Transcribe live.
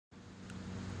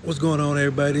What's going on,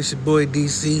 everybody? It's your boy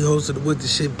DC, host of the What the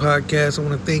Shit podcast. I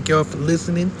want to thank y'all for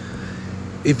listening.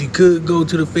 If you could go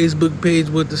to the Facebook page,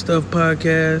 What the Stuff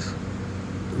Podcast,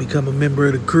 become a member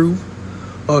of the crew.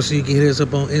 Also, you can hit us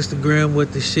up on Instagram,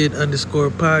 What the Shit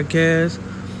 _podcast.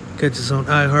 Catch us on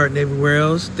iHeart and everywhere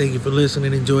else. Thank you for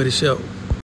listening. Enjoy the show.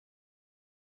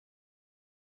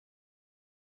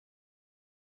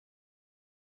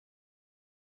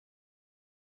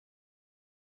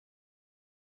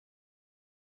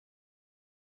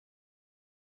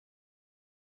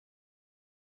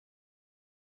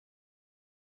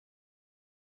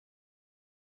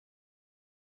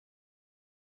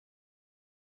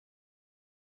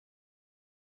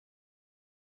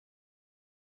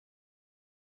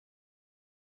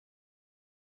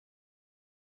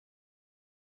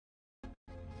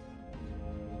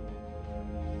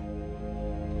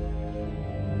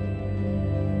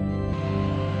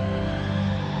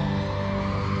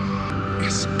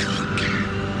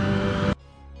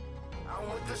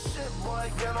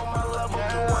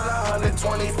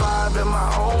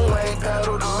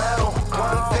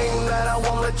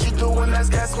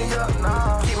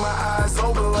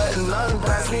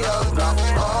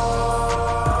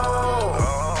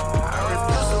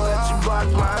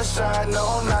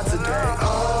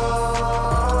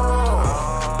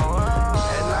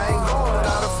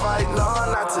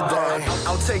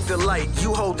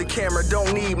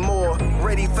 Don't need more.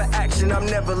 Ready for action, I'm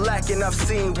never lacking, I've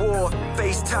seen war.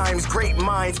 FaceTimes, great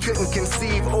minds couldn't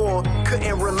conceive or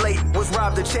couldn't relate, was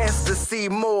robbed a chance to see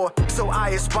more. So I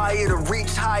aspire to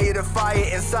reach higher, the fire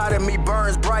inside of me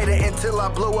burns brighter until I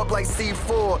blow up like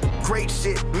C4. Great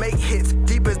shit, make hits,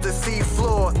 deep as the sea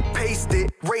floor. Paste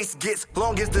it, race gets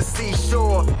long as the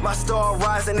seashore. My star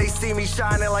rising, they see me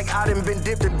shining like I done been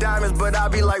dipped in diamonds, but I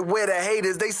be like, where the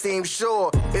haters, they seem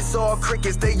sure. It's all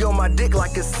crickets, they on my dick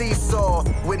like a seesaw.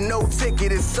 With no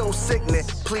ticket, it's so sickening.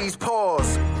 Please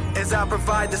pause as I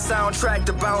provide the soundtrack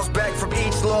to bounce back from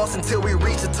each loss until we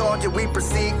reach the target. We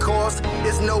proceed course.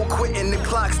 There's no quitting, the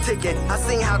clock's ticking. I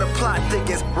seen how the plot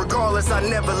thickens. Regardless, I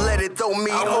never let it throw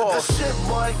me off. The shit,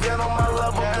 boy, get on my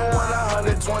level. Doing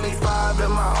 125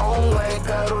 in my own lane,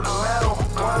 pedal to metal.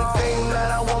 One thing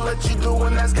that I won't let you do,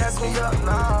 and that's gas me up.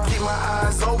 Keep my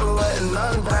eyes open, letting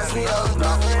nothing pass me up.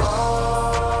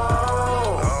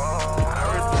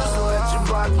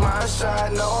 My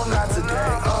shot, no, not today. And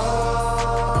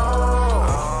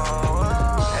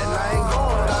I ain't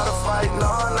going out to fight,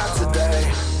 no, not today.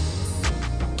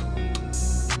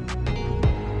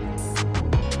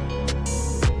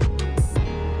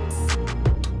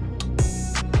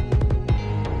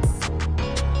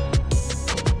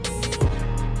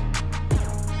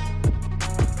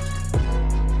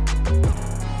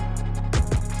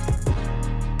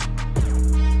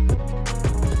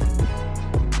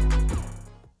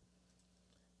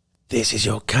 This is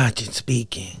your conscience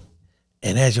speaking.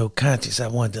 And as your conscience, I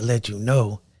wanted to let you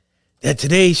know that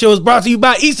today's show is brought to you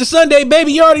by Easter Sunday,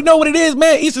 baby. You already know what it is,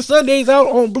 man. Easter Sunday's out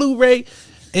on Blu-ray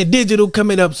and digital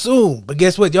coming up soon. But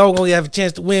guess what? Y'all gonna have a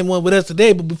chance to win one with us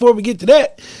today. But before we get to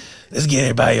that, let's get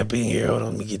everybody up in here. Hold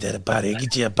on, let me get that up out of here.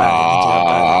 Get you up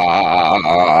out of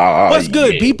here. What's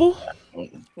good, people?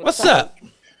 What's up?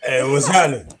 Hey, what's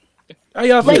happening? How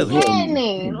y'all feeling?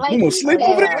 You gonna sleep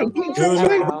over there?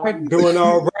 Doing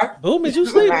all right. Boom, did you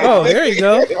sleep? Oh, there you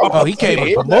go. Oh, he came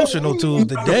with promotional tools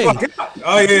today.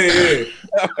 Oh, yeah.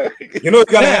 You know, you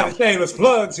gotta have shameless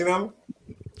plugs, you know?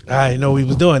 I didn't know we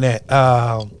was doing that.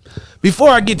 Before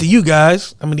I get to you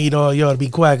guys, I'm gonna need all y'all to be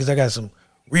quiet because I got some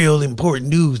real important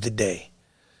news today.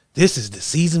 This is the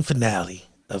season finale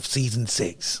of season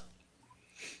 6.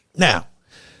 Now,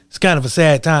 it's kind of a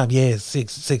sad time. Yeah,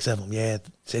 six of them. Yeah,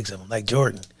 6 of them, like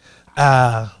Jordan.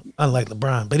 Unlike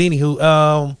LeBron. But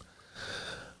anywho,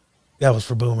 that was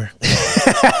for Boomer.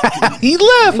 He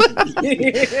left.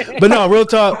 But no, real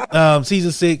talk.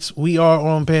 Season 6, we are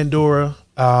on Pandora,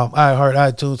 iHeart,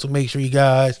 iTunes. So make sure you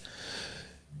guys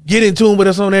get in tune with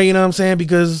us on there. You know what I'm saying?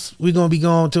 Because we're gonna be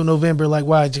gone till November, like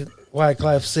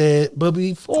Wycliffe said. But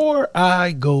before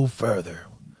I go further,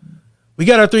 we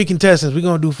got our 3 contestants. We're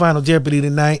gonna do Final Jeopardy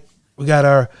tonight. We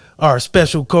got our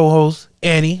special co-host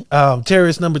Annie.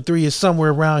 Terrorist number 3 is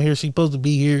somewhere around here. She's supposed to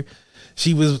be here.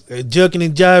 She was juking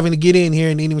and jiving to get in here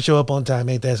and didn't even show up on time.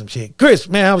 Ain't that some shit? Chris,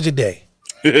 man, how was your day?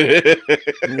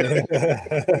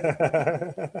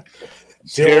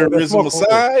 Terrorism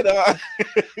aside,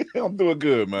 I'm doing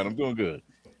good, man. I'm doing good.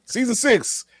 Season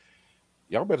 6,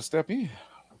 y'all better step in.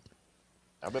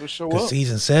 I better show up.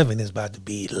 Season 7 is about to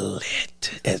be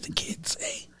lit, as the kids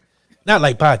say. Not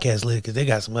like Podcast Lit, because they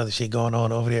got some other shit going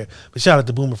on over there. But shout out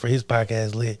to Boomer for his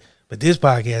Podcast Lit. But this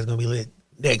podcast is going to be lit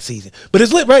next season. But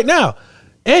it's lit right now.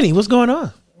 Annie, what's going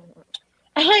on?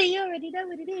 Hey, you already know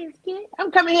what it is, kid.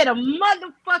 I'm coming here to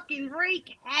motherfucking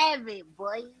wreak havoc,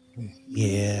 boy.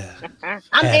 Yeah. I'm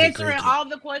Havoc answering wreaking. all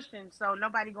the questions, so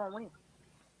nobody gonna win.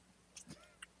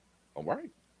 All right.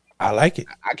 I like it.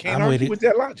 I can't I'm with argue it. with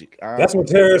that logic. That's what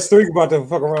Terrence 3 about to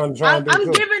fuck around and try I'm and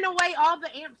do. giving away all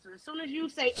the answers. As soon as you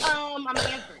say, I'm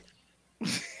answering.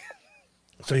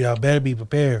 So y'all better be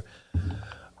prepared.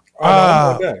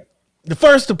 Okay. The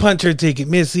first to punch her ticket,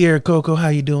 Miss Sierra Coco, how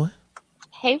you doing?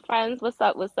 Hey friends, what's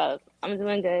up? What's up? I'm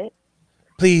doing good.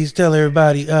 Please tell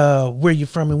everybody where you're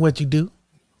from and what you do.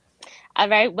 All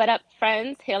right, what up,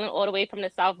 friends? Hailing all the way from the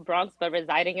South Bronx, but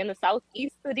residing in the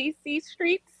southeast of DC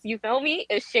streets. You feel me?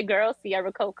 It's your girl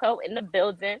Sierra Coco in the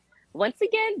building. Once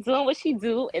again, doing what she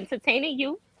do, entertaining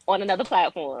you on another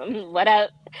platform. What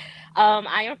up?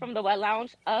 I am from the Wet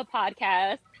Lounge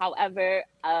podcast. However,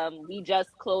 we just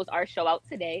closed our show out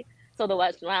today, so the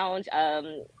Wet Lounge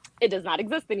it does not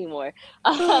exist anymore.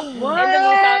 What?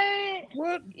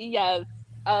 Yes.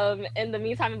 In the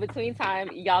meantime, in between time,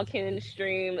 y'all can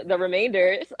stream the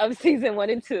remainders of season 1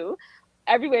 and 2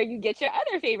 everywhere you get your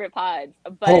other favorite pods.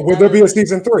 But will there be a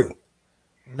season 3?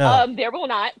 No. there will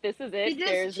not. This is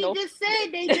it. She just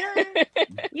said they done.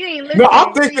 You ain't listening. No,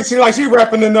 I'm thinking she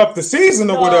wrapping up the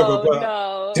season or whatever. But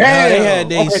No. damn, they had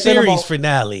their Okay, series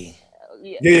finale.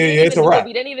 Yeah, it's a wrap.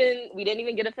 We didn't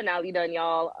even get a finale done,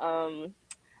 y'all.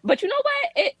 But you know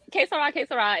what? Que sera,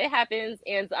 it happens,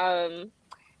 and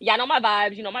y'all know my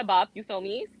vibes, you know my bop, you feel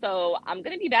me? So I'm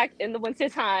gonna be back in the winter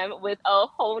time with a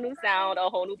whole new sound, a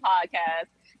whole new podcast,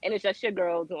 and it's just your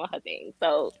girl doing her thing.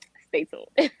 So stay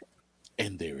tuned.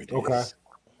 And there it is. Okay.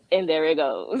 And there it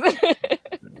goes.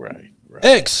 Right.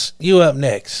 X, you up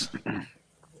next.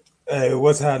 Hey,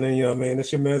 what's happening? You know what I mean?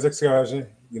 It's your man's Xcursion.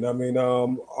 You know what I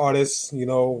mean? Artist,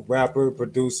 rapper,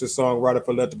 producer, songwriter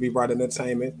for Let the Be Right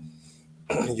Entertainment.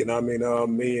 You know what I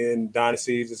mean? Me and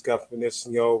Dynasty just got finished,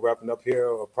 wrapping up here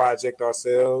a project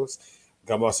ourselves.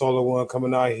 Got my solo one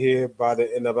coming out here by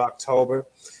the end of October.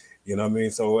 You know what I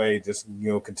mean? So, hey, just,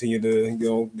 continue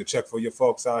to check for your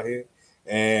folks out here.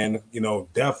 And,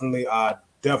 definitely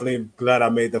glad I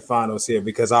made the finals here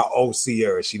because I owe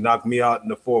Sierra. She knocked me out in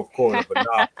the fourth quarter, but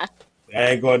now I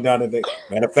ain't going down to the.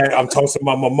 Matter of fact, I'm toasting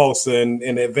my mimosa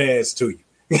in advance to you.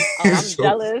 I'm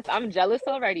jealous. I'm jealous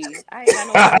already. I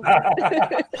ain't got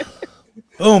no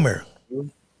Boomer.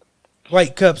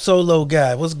 White Cup solo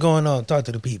guy. What's going on? Talk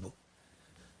to the people.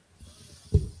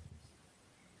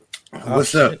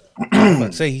 What's up? I'm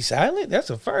about to say he's silent? That's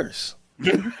a first. I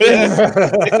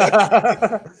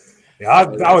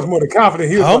was more than confident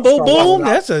he was Humble boom.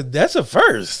 That's a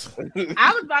first.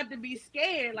 I was about to be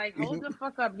scared. Like, hold the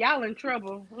fuck up. Y'all in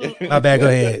trouble. My bad. Go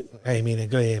ahead. Hey, Mina,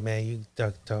 go ahead, man. You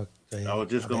talk. Go ahead. I was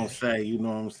just going to say, you know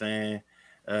what I'm saying?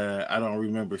 I don't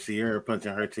remember Sierra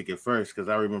punching her ticket first because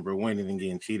I remember winning and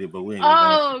getting cheated, but we ain't.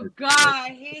 Oh,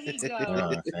 God. Here he goes. You know what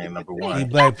I'm saying? Number G one.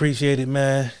 Black, appreciate it,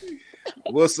 man.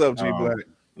 What's up, G Black?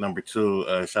 Number two,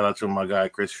 shout out to my guy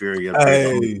Chris Fury.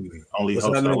 Hey, only what's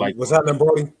host I happening? like. What's happening,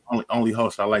 Brody? Only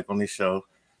host I like on this show.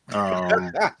 Shout out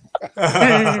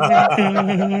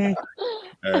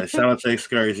to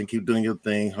Xcursion. Keep doing your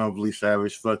thing. Humbly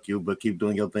Savage, fuck you, but keep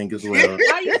doing your thing as well.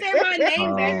 Why you say my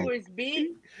name backwards,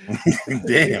 B?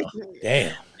 Damn.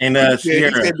 And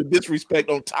Sierra, he said the disrespect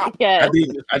on top. Yeah.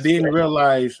 I didn't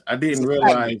realize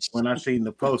when I seen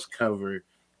the post cover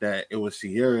that it was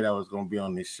Sierra that was going to be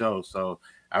on this show. So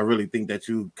I really think that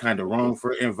you kind of wrong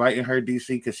for inviting her, DC,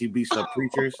 because she beats up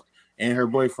preachers and her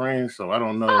boyfriend. So I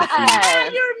don't know if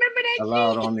she's You remember that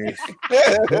allowed shit? on this.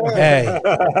 Hey,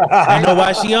 you know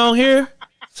why she on here?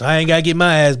 So I ain't got to get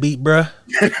my ass beat, bruh.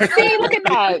 See, look at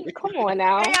that. Come on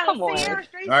now. Damn, Come on. Sierra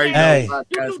straight Alright, Hey,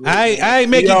 I ain't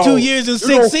making Yo, 2 years and you 6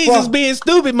 don't seasons fuck- being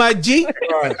stupid, my G.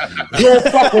 Right. You don't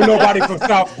fuck with nobody from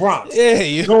South Bronx. Yeah,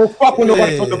 You don't fuck with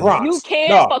nobody from the Bronx. You can't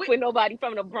No. fuck with nobody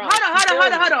from the Bronx.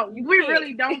 Hold on. You We can't.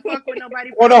 really don't fuck with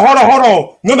nobody. Hold on.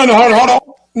 No, hold on.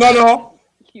 No.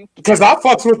 You Because I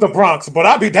fucks with the Bronx, but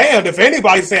I'll be damned if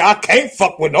anybody say I can't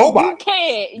fuck with nobody.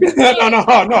 can't. You No.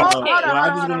 can't. Well, I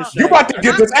just want to say, You about to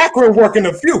get this Akron work in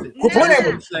a few. Quit playing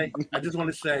with me. I just want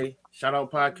to say, shout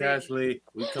out Podcast Lit.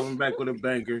 We coming back with a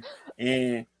banger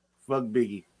and fuck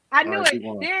Biggie. I knew Alright, it. keep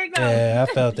going. There you go. Yeah, I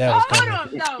felt that was coming.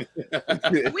 Hold on.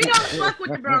 No. We don't fuck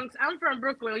with the Bronx. I'm from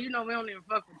Brooklyn. You know we don't even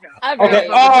fuck with y'all. All Okay.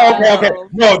 right. Okay.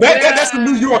 No, that's the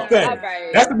New York thing. All right.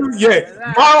 That's the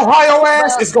my Ohio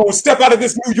ass is gonna step out of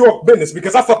this New York business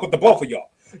because I fuck with the both of y'all.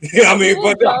 You know what I mean?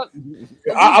 But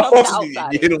I fuck with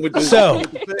You hit him with the So,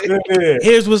 yeah.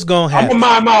 here's what's going to I'm gonna happen.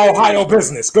 mind my Ohio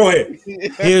business. Go ahead.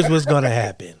 Here's what's going to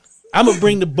happen. I'm going to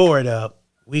bring the board up.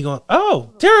 We going,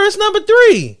 terrorist number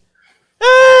 3.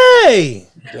 Hey!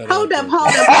 Hold up.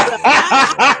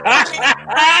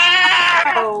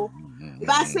 If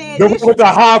I said The one with the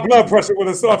high blood pressure with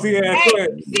a salty ass hey,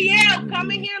 clit. CL, come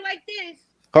in here like this.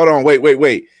 Hold on, wait.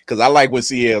 Because I like when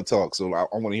CL talks, so I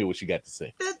want to hear what you got to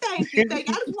say. Thank you. I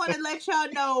just want to let y'all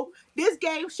know this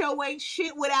game show ain't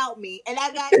shit without me, and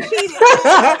I got cheated.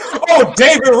 Oh,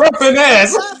 David Reppin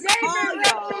ass. Y'all.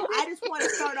 I just want to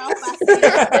start off by saying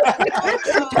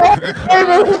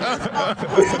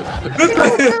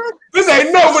This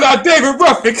ain't no without David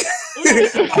Ruffin.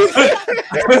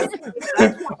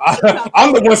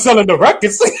 I'm the one selling the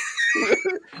records.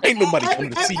 Ain't nobody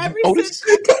coming to see you, Otis.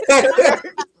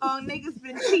 Niggas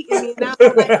been cheating me now.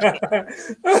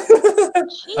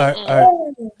 All right.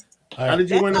 How did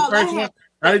you win the first one?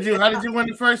 How did you win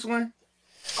the first one?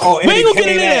 Oh, We ain't gonna get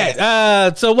into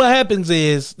that. So what happens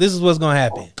is this is what's gonna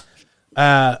happen.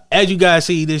 As you guys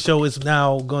see, this show is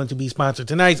now going to be sponsored.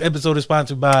 Tonight's episode is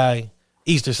sponsored by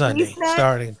Easter Sunday,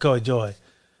 starring Coy Joy.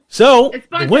 So It's the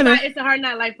sponsored winner. by It's a Hard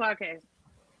Night Life podcast.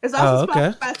 It's also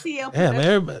sponsored by CL. Damn,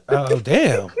 everybody. Oh,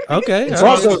 damn. Okay. It's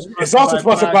also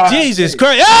sponsored by Jesus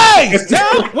Christ. Hey!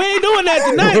 No, we ain't doing that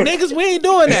tonight, niggas. We ain't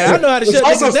doing that. I know how to shut It's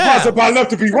also niggas down. sponsored by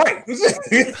Left to Be Right.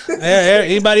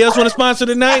 Anybody else want to sponsor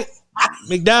tonight?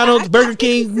 McDonald's, Burger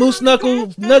King, Moose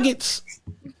Knuckle, Nuggets.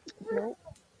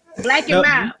 Black and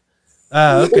mild.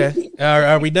 Okay.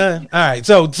 Are we done? All right.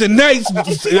 So tonight's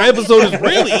episode is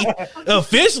really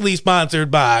officially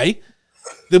sponsored by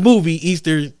the movie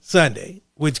Easter Sunday,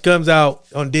 which comes out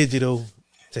on digital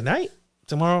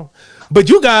tomorrow. But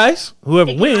you guys,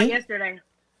 whoever wins, yesterday.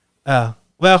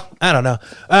 well, I don't know.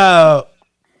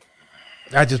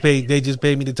 They just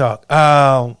paid me to talk.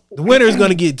 The winner is going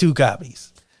to get 2 copies.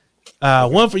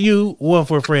 One for you, one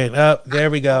for a friend. There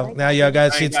we go. Now y'all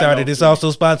got shit started. It's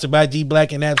also sponsored by G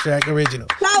Black and Abstract Original.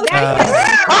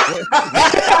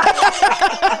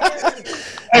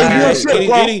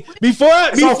 Before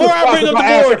I bring up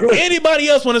the board, anybody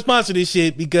else want to sponsor this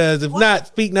shit? Because if not,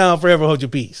 speak now, forever hold your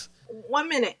peace. 1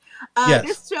 minute. Yes.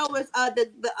 This show is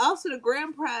the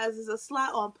grand prize is a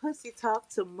slot on Pussy Talk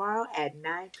tomorrow at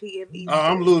 9 p.m. Eastern. Oh,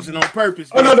 I'm losing on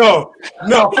purpose. No,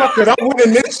 fuck it. I'm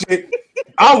winning this shit.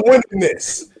 I'm winning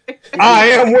this. I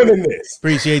am winning this.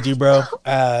 Appreciate you, bro.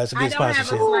 It's a good I don't have a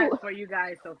sponsorship. slot for you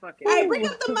guys, so fuck it. Hey, bring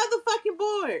up the motherfucking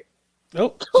board.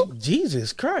 Oh,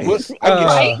 Jesus Christ.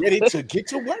 I'm ready to get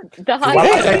to work. The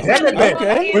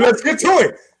Okay. Well, let's get to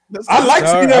it. I like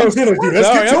CEO's energy. Let's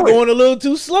get to I'm it. going a little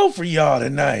too slow for y'all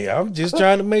tonight. I'm just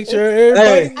trying to make sure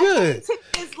everybody's good.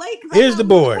 Here's the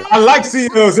board. I like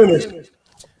CEO's energy.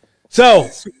 So,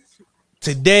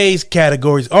 today's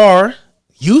categories are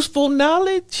useful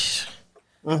knowledge,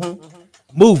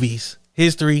 movies,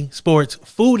 history, sports,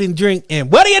 food and drink,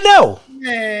 and what do you know?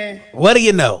 What do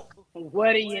you know?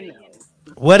 What do you know?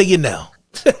 What do you know?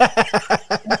 Why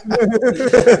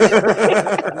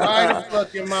the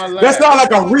fuck am I That's not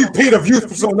like a repeat of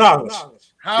useful knowledge.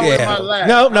 How am I last?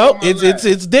 No,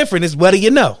 it's different. It's what do you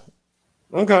know?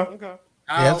 Okay.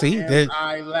 How see, am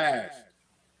I last?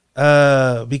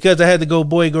 Because I had to go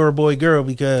boy, girl,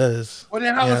 because Well,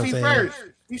 then how was he first?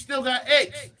 He still got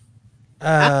X.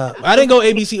 I didn't go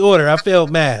ABC order. I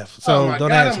failed math, so my don't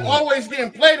God, ask I'm me. always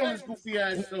getting played on this goofy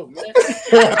ass show, man.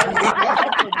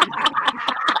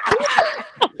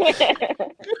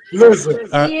 Listen,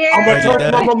 I'm Are gonna you talk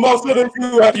done? my mimosa to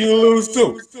you after you lose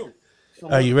too.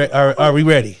 Are you ready? Are we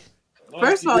ready?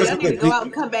 First of all, y'all need to go out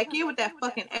and come back in with that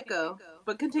fucking echo.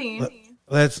 But continue.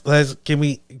 Can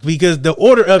we, because the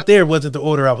order up there wasn't the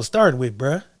order I was starting with,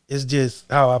 bruh. It's just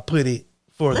how I put it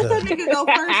for Let that the. nigga go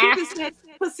first. He just said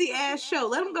pussy ass show.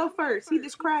 Let him go first. He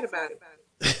just cried about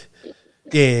it.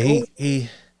 Yeah, he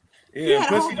Yeah,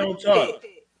 pussy don't talk.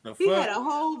 The He fuck? had a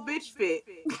whole bitch fit.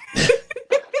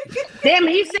 Damn,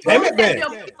 he said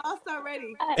lost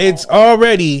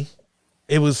already.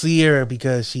 It was Sierra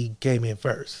because she came in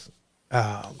first.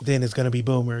 Then it's gonna be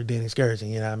Boomer, then Xcursion.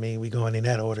 You know what I mean? We going in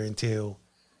that order until.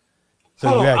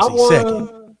 So you're actually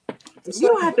second. You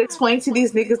don't have to explain to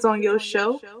these niggas on your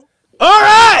show. All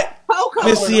right, Coco,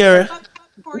 Miss Sierra,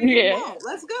 yeah.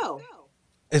 Let's go.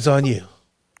 it's on you.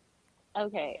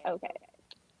 Okay.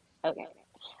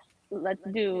 Let's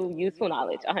do useful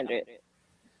knowledge, 100.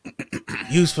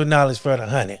 Useful knowledge for the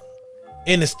 100.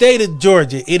 In the state of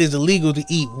Georgia, it is illegal to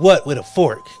eat what with a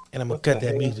fork? And I'm gonna cut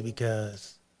that music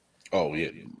because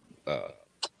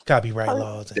copyright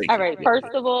laws. All right.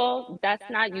 First of all, that's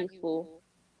not useful.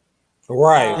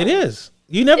 Right. It is.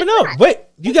 You never know. Wait,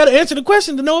 you got to answer the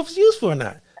question to know if it's useful or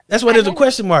not. That's why there's a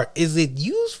question mark. Is it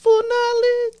useful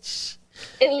knowledge?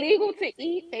 Illegal to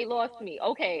eat, they lost me.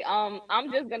 Okay, I'm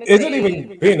just gonna Isn't say,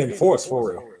 even being enforced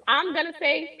for real. I'm gonna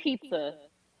say pizza.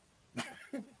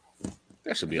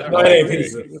 That should be No, it ain't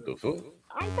pizza. What the fuck?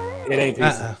 It ain't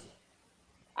pizza.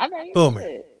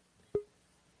 Boomer.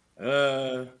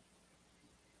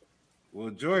 Well,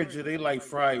 Georgia, they like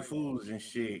fried foods and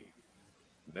shit.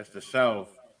 That's the South.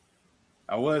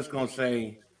 I was gonna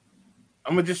say,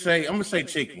 I'm gonna say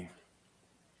chicken.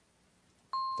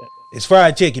 It's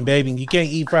fried chicken, baby. You can't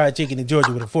eat fried chicken in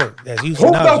Georgia with a fork. That's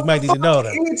useful knowledge. You might need to know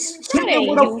that.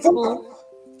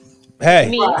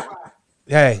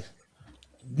 Hey.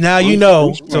 Now you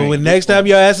know. So when next time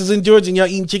your ass is in Georgia and y'all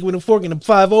eating chicken with a fork and a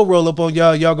 5-0 roll up on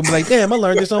y'all gonna be like, damn, I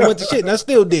learned this on what the shit and I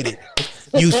still did it.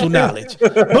 Useful knowledge.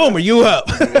 Boomer, you up.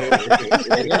 Wait,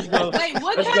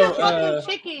 what kind of fucking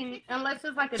chicken, unless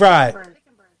it's like a fried. chicken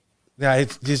burn? Nah,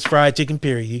 it's just fried chicken,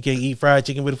 period. You can't eat fried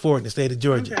chicken with a fork in the state of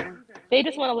Georgia. Okay. They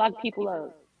just want to lock people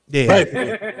up. Yeah.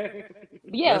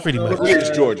 Yeah. Pretty much. It's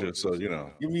Georgia, so you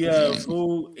know. Give me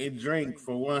food and drink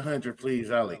for 100,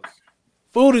 please, Alex.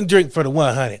 Food and drink for the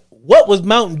 100. What was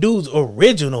Mountain Dew's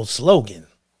original slogan?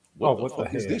 What the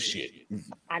fuck is this shit?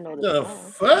 I know this. The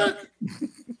fuck?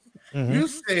 You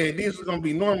said these were gonna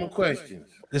be normal questions.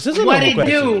 This is a What normal it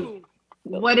question. do?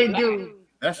 What it do?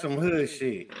 That's some hood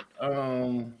shit.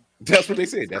 That's what they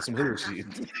said. That's some hood shit.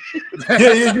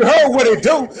 Yeah, you heard what it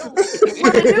do.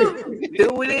 What it do? Do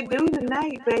what it do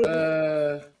tonight, baby.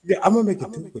 Yeah, I'm gonna make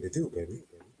it do what it do, baby.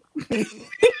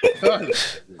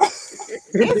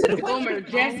 Boomer,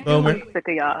 just Boomer. Sick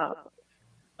of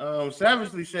y'all.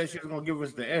 Savagely said she was gonna give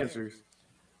us the answers.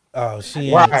 Oh,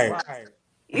 she Right.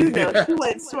 You know, she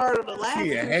wasn't smart on the last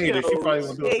She a two hater. She shows. probably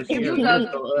won't do it for Yeah,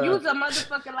 you. use a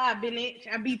motherfucking lie, bitch.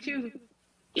 I beat you.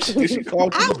 Did she call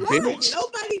I you won. bitch?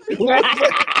 Nobody beat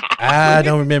I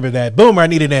don't remember that. Boomer, I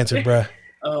need an answer, bruh.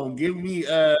 Give me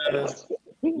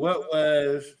what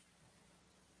was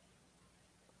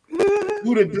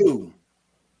who to do?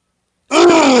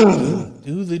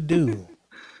 Do the do.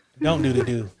 Don't do the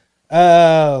do.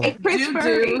 Hey, Chris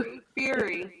Do.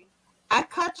 Fury. I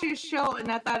caught your show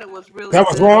and I thought it was really That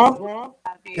was good. wrong?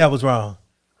 That was wrong.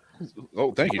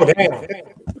 Oh, thank you. Oh, damn.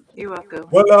 You're welcome.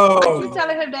 Well, You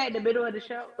telling her that in the middle of the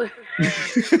show?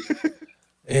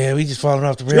 Yeah, we just falling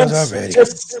off the rails already.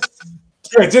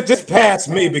 just pass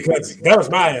me because that was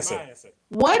my answer.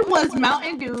 What was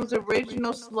Mountain Dew's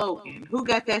original slogan? Who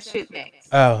got that shit next?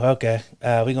 Oh, okay.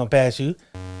 We're gonna pass you.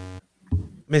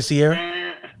 Miss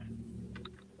Sierra.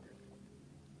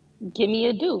 Give me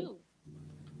a do.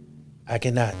 I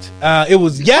cannot. It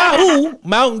was Yahoo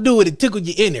Mountain Dew. It tickled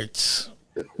your innards.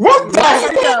 What the heck?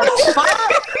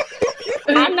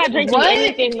 I'm not drinking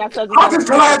anything that says. I'm just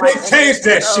glad they changed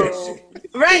that shit.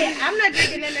 Right. I'm not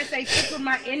drinking that say tickle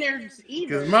my innards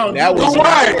either. That was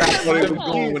Right. what it was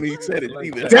doing when he said it.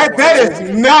 Either. That is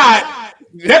not.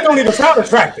 That don't even sound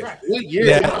attractive.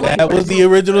 That was the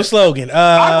original slogan.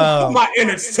 I don't put my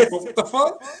innards tickled. What the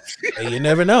fuck? You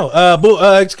never know.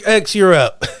 X, you're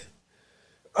up.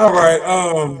 All right.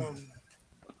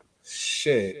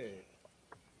 Shit.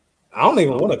 I don't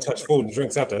even want to touch food and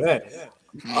drinks after that.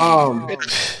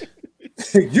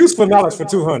 Useful knowledge for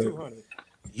 200.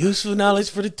 Useful knowledge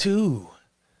for the two.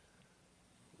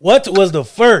 What was the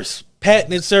first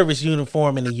patented service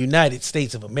uniform in the United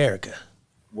States of America?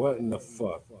 What in the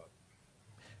fuck?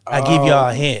 I give y'all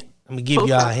a hint. I'm gonna give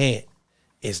y'all a hint.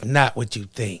 It's not what you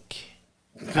think.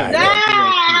 That's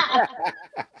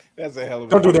a hell of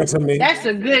a. Don't do that to me. That's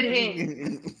a good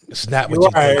hint. It's not what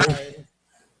You're you think. right.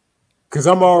 Because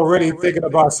I'm already thinking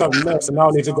about something else, and I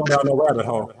don't need to go down no rabbit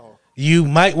hole. You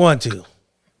might want to.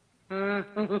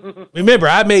 Remember,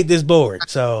 I made this board,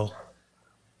 so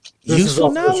This is useful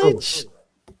off the knowledge.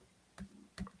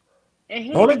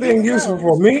 The only thing useful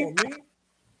for me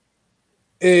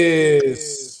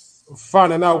is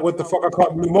finding out what the fuck I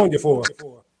caught pneumonia for. What is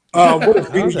How the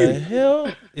BDU?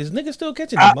 hell is niggas still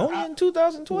catching pneumonia in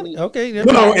 2020? Okay,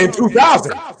 No, in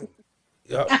 2000.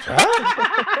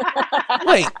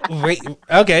 Wait.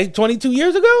 Okay, 22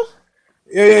 years ago.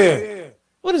 Yeah.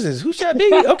 What is this? Who shot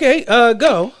Biggie? Okay,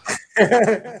 go.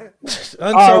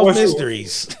 Unsolved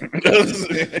mysteries.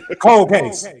 Cold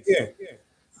case. Yeah.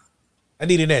 I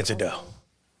need an answer though.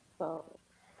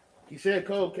 He said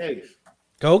cold case.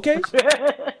 Cold case?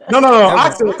 No. I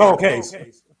said cold case.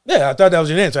 Yeah, I thought that was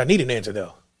your answer. I need an answer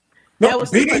though. No,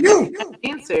 BDU.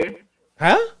 Answer.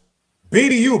 Huh?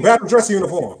 BDU, battle dress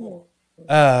uniform.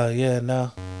 Yeah,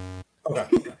 no. Okay.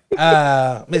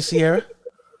 Miss Sierra.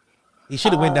 He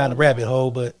should have went down the rabbit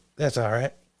hole, but that's all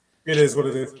right. It is what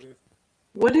it is.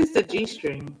 What is the G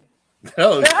string?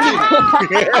 Oh shit.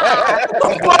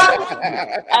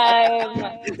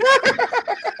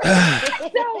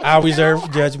 I'll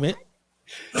reserve judgment.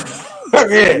 Wait,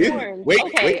 Okay.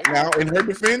 wait. Now, in her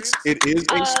defense, it is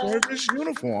a service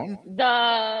uniform.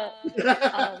 A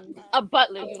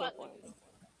butler uniform.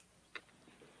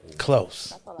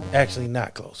 Close. Actually,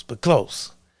 not close, but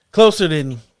close. Closer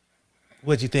than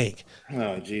what you think.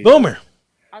 Oh, geez. Boomer.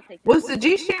 I'll take that. Was the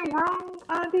G shit wrong,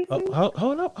 DC?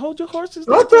 Hold up. Hold your horses.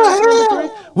 What the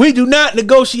hell? We do not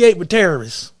negotiate with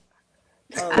terrorists.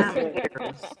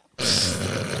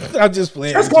 I'm just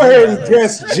playing. Let's go ahead and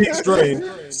guess G string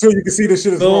so you can see this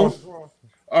shit is wrong.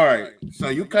 All right. So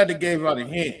you kind of gave out a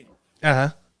hint. Uh-huh.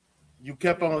 You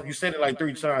kept on. You said it like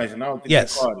 3 times, and I don't think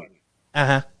Yes. you caught it.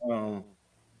 Uh-huh.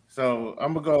 So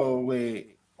I'm gonna go with,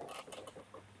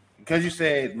 because you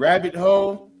said rabbit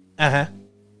hole. Uh-huh.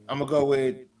 I'm gonna go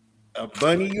with a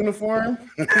bunny uniform.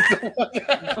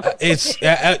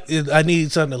 I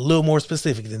need something a little more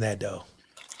specific than that, though.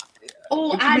 Oh,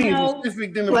 What you I mean know.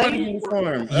 specific than a bunny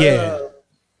uniform? Yeah.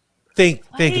 Think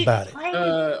about it.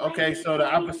 Okay, so the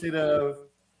opposite of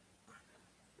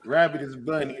rabbit is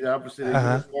bunny. The opposite of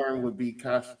uniform would be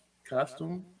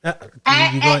costume.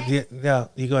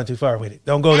 You're going too far with it.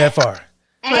 Don't go that far.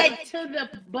 Add to the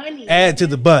bunny. Add to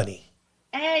the bunny.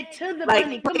 Add to the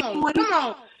bunny. Come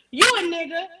on. You a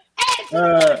nigga. Add to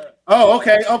the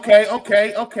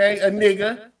Okay. A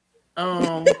nigga.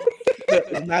 Not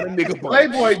a nigga bunny.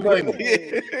 Playboy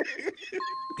bunny.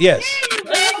 Yes.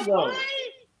 Go.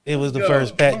 It was the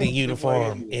first patent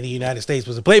uniform in the United States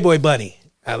was a Playboy bunny.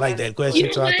 I like that question. You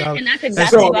know So I what? thought And that's that's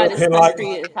exactly all. why this country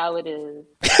is how it is.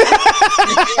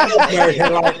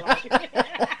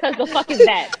 Because the fuck is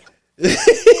that?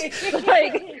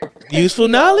 Like, Useful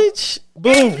knowledge.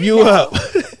 Boom, you up.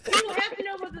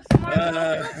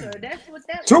 That's what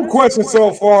that 2 questions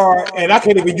so far, and I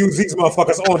can't even use these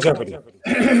motherfuckers on Jeopardy.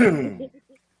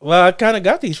 Well, I kind of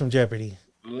got these from Jeopardy.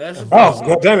 Let's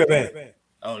God damn it, man.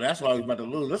 Oh, that's why we're about to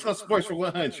lose. Let's go sports for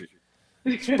 100.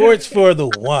 Sports for the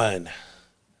one.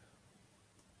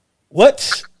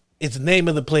 What is the name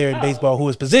of the player in baseball who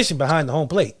is positioned behind the home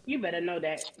plate? You better know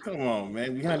that. Come on,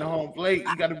 man. Behind the home plate,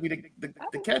 you got to be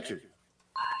the catcher.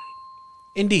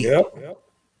 Indeed. Yep.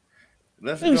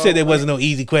 Let's Who go. said there wasn't no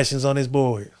easy questions on this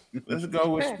board? Let's go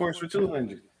with sports for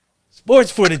 200.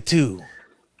 Sports for the 2.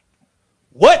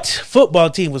 What football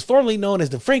team was formerly known as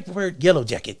the Frankfurt Yellow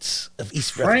Jackets of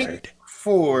East Rutherford?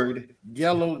 Ford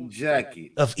Yellow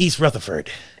Jacket. Of East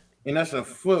Rutherford. And that's a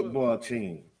football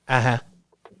team. Uh-huh.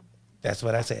 That's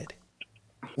what I said.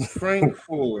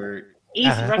 Frankfurt.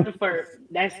 East Rutherford.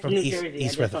 That's From New East Jersey. I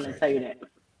just want to Rutherford. tell you that.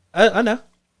 I know.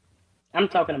 I'm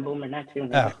talking to Boomer, not you.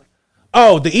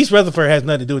 Oh, the East Rutherford has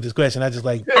nothing to do with this question. I just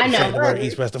like I know. saying the word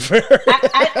East Rutherford.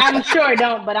 I'm sure it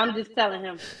don't, but I'm just telling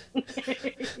him.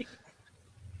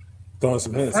 Throwing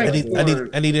some hints. I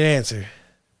need an answer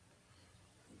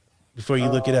before you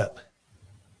look it up.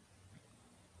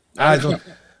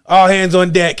 All hands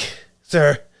on deck,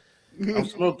 sir. I'm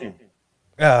smoking.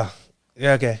 Oh,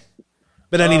 yeah, okay.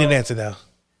 But I need an answer now.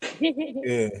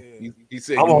 Yeah. He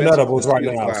said I'm you on messed edibles with right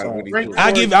the now, vibe so. when he do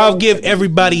it. I'll give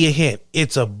everybody a hint.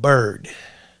 It's a bird.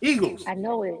 Eagles. I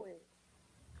know it.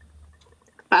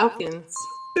 Falcons.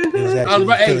 It was I actually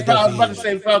was about Philadelphia to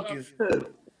say Falcons.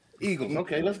 Eagles.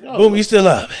 Okay, let's go. Boom, you still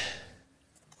up.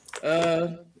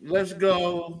 Let's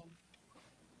go.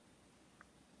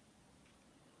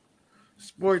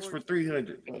 Sports for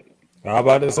 300. How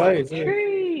about to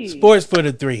say? Sports for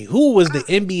the 3. Who was the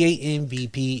NBA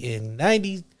MVP in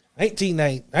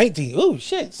 1919? Oh,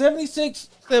 shit. 76,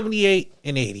 78,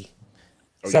 and 80.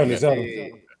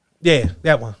 77. Yeah,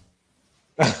 that one.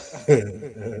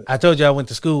 I told you I went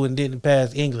to school and didn't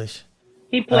pass English.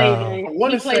 He played I in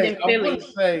want Philly.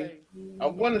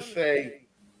 to say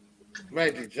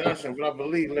Magic Johnson, but I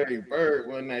believe Larry Bird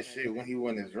won that shit when he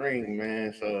won his ring,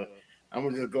 man. So I'm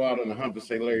gonna just go out on the hump and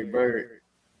say Larry Bird.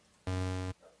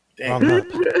 Damn. Wrong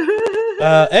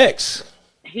hump. X.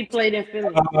 He played in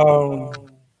Philly.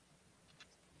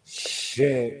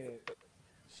 Shit.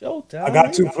 Showtime. I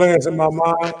got 2 players in my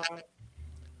mind.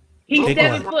 He's Pick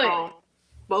 7 one. foot.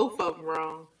 Both of them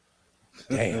wrong.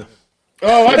 Damn.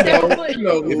 Oh, I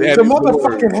know. The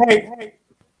motherfucking hate.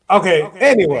 Okay,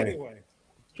 anyway.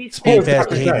 Speed past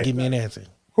the hate and give me an answer.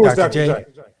 Who's Dr.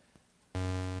 Dr. J?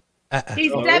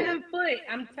 He's 7 foot.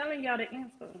 I'm telling y'all the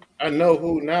answer. I know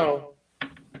who now.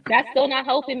 That's still not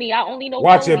helping me. I only know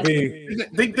Watch one. it be.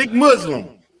 Think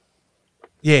Muslim.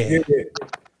 Yeah.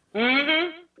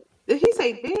 Mm-hmm. Did he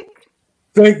say dick?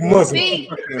 Think Muslim. See?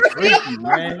 Freaky,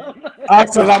 man.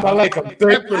 Assalamu alaikum.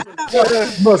 Think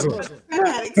Muslim.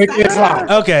 Think Islam.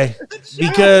 Okay.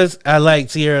 Because I like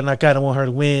Sierra and I kind of want her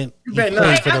to win. He played for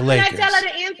the Can I Lakers. tell her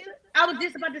the answer? I was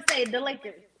just about to say the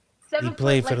Lakers. He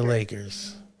played for the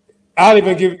Lakers. I'll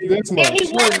even give you this And much. he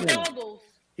wore the goggles.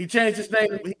 He changed his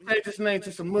name. He changed his name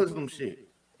to some Muslim shit.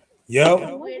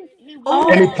 Yo.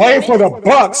 Oh, And he played for the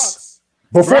Bucks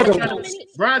before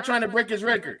Brian trying to break his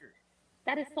record.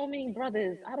 That is so many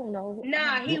brothers. I don't know.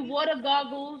 nah, he wore the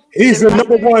goggles. He's the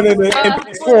number one in the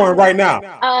NBA scoring right now.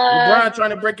 Brian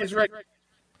trying to break his record.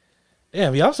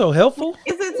 Damn, y'all so helpful.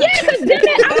 Is it Yeah, because damn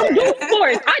it, I don't do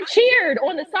sports. I cheered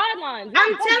on the sidelines.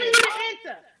 I'm telling you the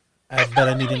answer. But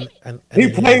I need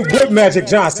He played with Magic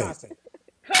Johnson.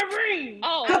 Kareem.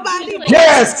 Oh, How about you he- like-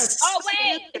 Yes. Oh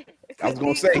wait. I was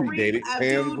gonna say he dated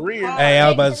Pam Greer. Hey, I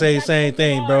was about to say the same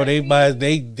thing, bro. They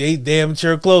damn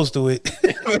sure close to it.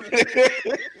 And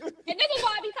this is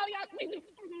why I be telling y'all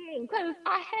because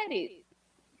I had it.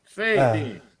 Say it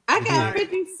then. I got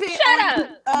 50 cents. Shut up.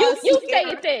 You say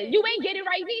it then. You ain't get it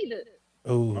right neither.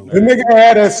 Ooh. The nigga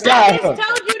had a I sky just hook.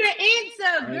 told you the I ain't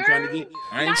answer, trying to girl. get.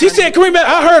 I ain't She said Kareem.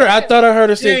 I heard her. I thought I heard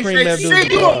her say trying Kareem to get.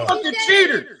 Abdul. You a fucking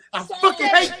cheater. I fucking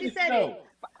hate She this said show. it.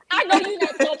 I know you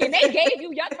not talking. They gave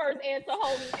you your first answer,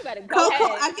 homie. You better go Coco,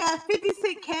 ahead. I got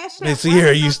 50-cent cash. Miss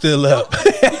Sierra, you still up?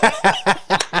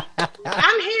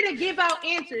 I'm here to give out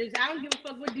answers. I don't give a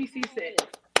fuck what DC said.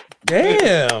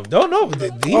 Damn, don't know. The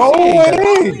DC Oh, ain't it got-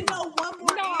 only is. know one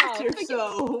more No, answer,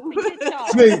 so.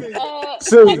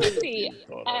 See, Let me see.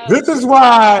 this is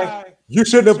why you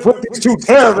shouldn't have put these two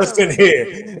terrorists in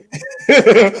here.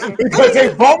 Because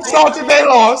they both salted they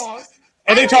lost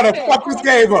and they try to fuck this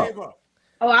game up.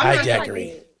 Oh, I'm not Hijackery.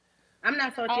 salty. I'm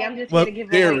not salty. I'm just Well, here to give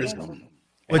away answers. Terrorism.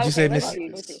 What'd you say, let's Miss? see,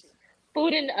 let's see.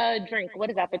 Food and drink. What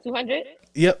is that for 200?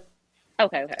 Yep.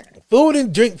 Okay. Food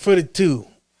and drink for the two.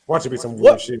 Watch it be some weird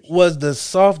What shit. was the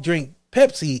soft drink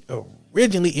Pepsi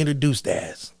originally introduced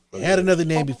as? It had another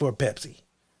name before Pepsi.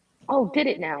 Oh, did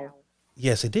it now?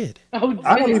 Yes, it did. Oh,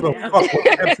 I don't even fuck with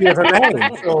Pepsi as a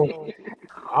name. So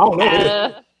I don't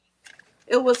know.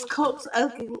 It was Coke's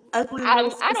ugly I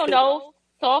don't know.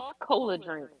 Soft cola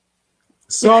drink.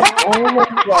 So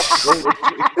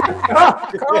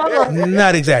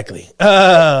Not exactly.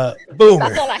 Boomer.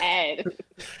 That's all I had.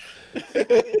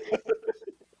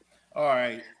 All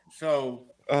right. So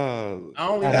I I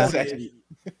only know That's this. actually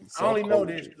I only know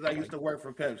this because I used to work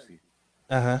for Pepsi.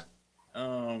 Uh-huh.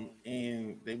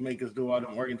 And they make us do all the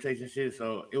orientation shit.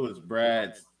 So it was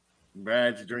Brad's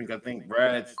drink. I think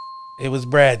Brad's. It was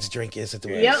Brad's drink, yes, it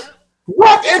was. Yep.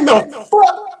 what in the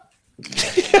fuck?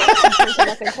 There's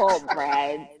nothing called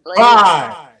Brad.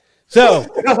 Bye. So,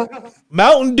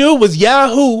 Mountain Dew was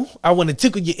Yahoo. I want to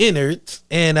tickle your innards.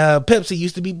 And Pepsi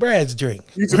used to be Brad's drink.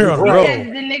 Used to be We're on the Brad.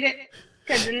 road.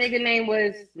 Because the nigga name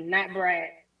was not Brad.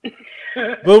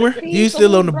 Boomer, you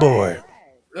still on the board.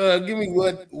 Give me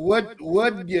what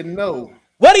you know.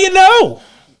 What do you know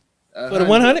for the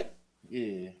 100?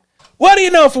 Yeah. What do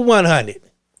you know for 100?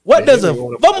 What does a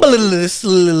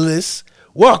fumblerless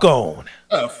walk on?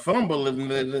 A fumble. What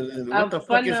the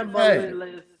fuck is that?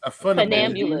 Funambulist. A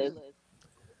funambulist.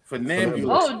 Funambulist.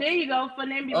 Oh, there you go.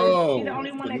 Funambulist. Oh, You're the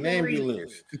only one that can read.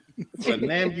 funambulist.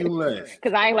 Funambulist.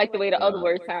 Because I ain't like the way the other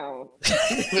words sound.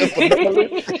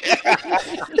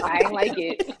 I ain't like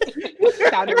it.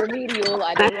 Sounded remedial.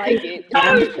 I didn't like it.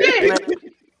 Oh, shit.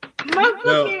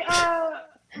 Motherfucking,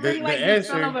 The really like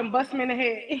answer- answer and bust me in the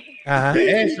head. Uh-huh.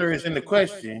 The answer is in the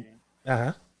question.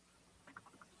 Uh-huh.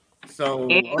 So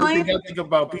only thing I think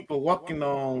about people walking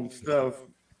on stuff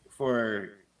for,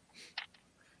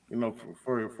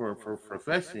 for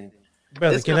profession.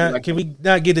 Brother, can we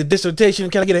not get a dissertation?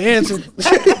 Can I get an answer? The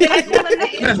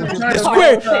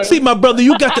Square. See, my brother,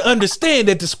 you got to understand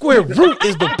that the square root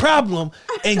is the problem,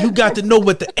 and you got to know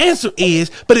what the answer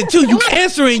is. But until you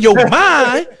answer in your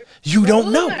mind, you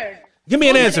don't know. Give me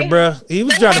an answer, bro. He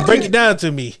was trying to break it down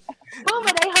to me.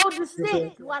 Boomer, they hold the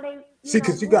stick while they. See,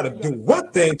 because you got to do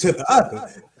one thing to the other.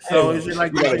 So is it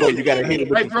like You gotta hit it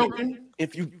right with broken?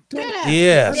 if you don't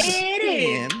Yes. It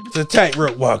is. It's a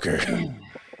tightrope walker.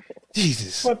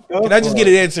 Jesus. What the Can I just fuck? get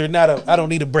an answer? I don't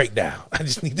need a breakdown. I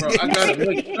just need Bro, to. I gotta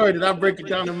make sure that I break it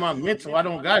down in my mental. I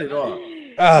don't got it all.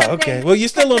 Oh, okay. Well, you're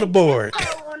still on the board.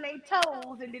 On their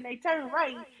toes, and then they turn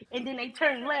right, and then they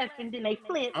turn left, and then they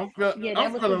flip. I'm that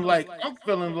was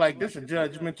feeling the- like this is a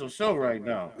judgmental show right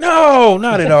now. No,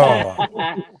 not at all.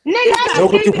 Nigga, So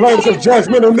what you playing some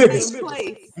judgmental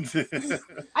niggas?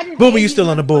 I just Boomer, gave you still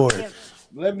on the board.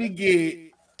 Let me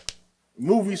get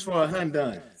movies for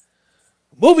 $100.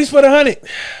 Movies for the 100.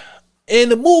 In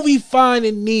the movie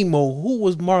Finding Nemo, who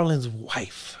was Marlin's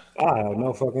wife? I have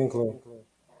no fucking clue.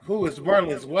 Who is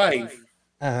Marlin's wife?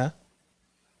 Uh-huh.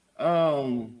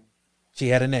 She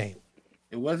had a name.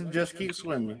 It wasn't Just Keep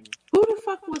Swimming. Who the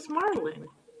fuck was Marlin?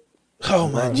 Oh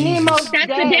my Nemo, Jesus. That's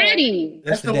the daddy.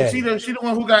 That's the She daddy. the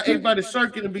one who got ate by the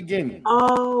shark in the beginning.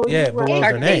 Oh, Yeah, you're but what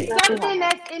was her name? something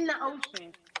that's in the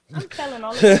ocean. I'm telling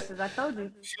all the answers. I told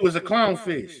you. She was a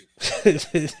clownfish.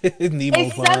 Nemo's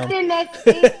It's mom. something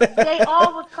they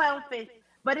all was clownfish,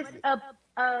 but it's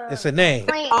It's a name.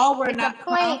 plant. All were It's a not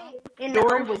plant in the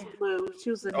Dory was ocean. blue. She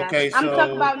was a Okay, I'm so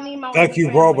talking about Nemo. Thank you,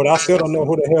 bro, but I still don't know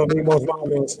who the hell Nemo's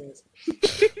mom is.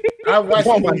 I watched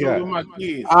Oh it my with God. my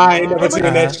kids. I ain't never seen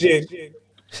that shit.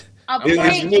 A It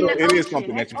plant is in little- the it is ocean.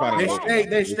 something that you That's find all. in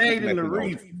They stayed in the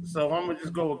reef, so I'm gonna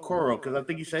just go with coral because I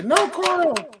think you said no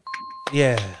coral.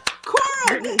 Yeah.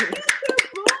 Coral.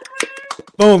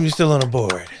 Boom, you're still on the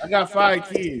board. I got 5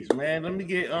 kids, man. Let me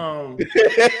get Damn.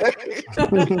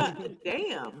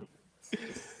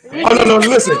 Oh, no,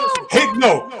 listen.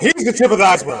 He's the tip of the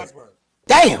iceberg.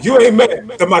 Damn. You ain't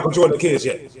met the Michael Jordan kids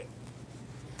yet.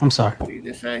 I'm sorry.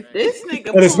 this say. This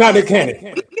nigga. But it's not the Paul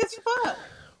canon. weak as fuck.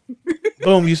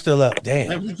 Boom, you still up. Let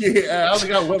Damn. me get. I only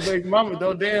got one baby mama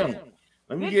though. Damn.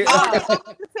 Let me get. Oh, the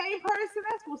same person.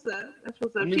 That's what's up. That's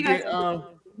what's up. Let me She get.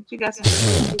 got. She got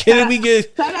some. Can we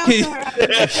get? Shout out to her.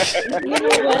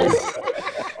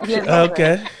 You know what?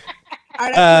 Okay. All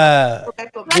right,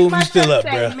 Boom, you still up, Say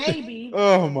bro. maybe.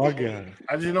 Oh my God.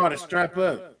 I just know how to strap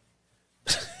up.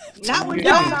 not when You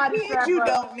you don't know how to kids, strap you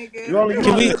up. You don't, nigga. only Can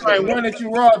get we- like one that you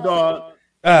raw dog.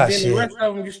 Ah, Then the shit. rest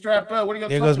of them you strap up. What are you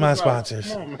There talking goes my about?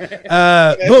 sponsors. Come on,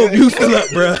 man. Boom, you still up,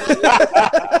 bro.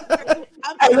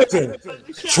 Hey, listen.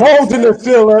 Trojan is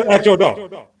still at your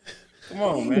door. Come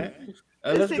on, man.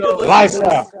 Let's This go. nigga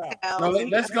Lifestyle. No,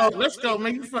 let's go. Let's go,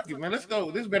 man. You fucking man. Let's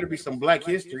go. This better be some Black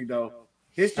history though.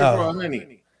 History Oh. for a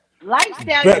honey.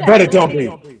 Lifestyle. Better don't be.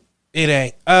 It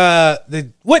ain't.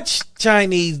 Which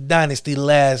Chinese dynasty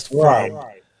lasts from Right.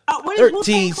 What is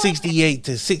Wu-Tang 1368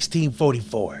 to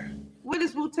 1644? What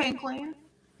is Wu-Tang Clan?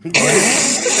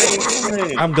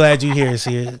 I'm glad you're here,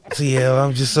 CL.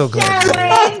 I'm just so glad you're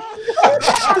here.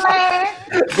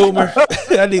 Boomer,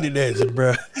 I need an answer,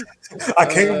 bro. I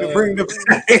came to bring the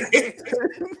pain.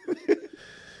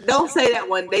 Don't say that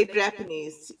one. They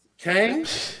Japanese. Kang?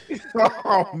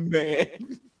 Oh man.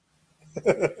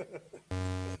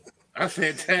 I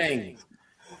said Tang.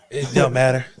 It don't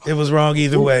matter. It was wrong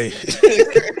either way.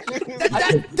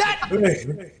 That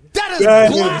That is is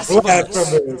blasphemous.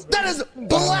 blasphemous. That is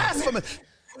blasphemous.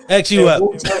 X you up.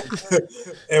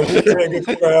 And we can't get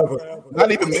you forever.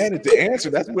 Not even mad at the answer.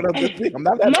 That's what I'm thinking. I'm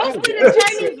not that Most mad of at the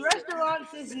Chinese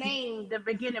restaurants is named the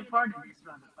beginning part of this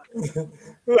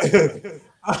motherfucker.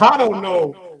 I don't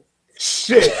know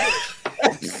shit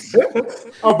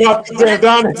about the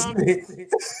damn dynasty.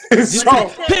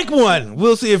 So, Pick one.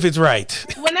 We'll see if it's right.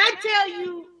 When I tell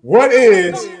you, what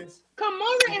is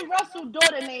Kimura and Russell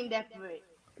daughter named after it.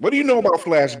 What do you know about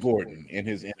Flash Gordon and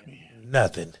his enemy?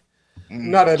 Nothing.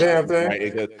 not a damn thing?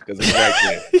 Right, because it's right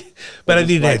there. But I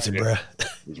need an right answer, there. bro.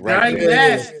 It's right Dying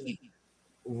there. nasty.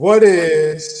 What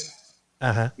is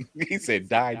Uh-huh. He said,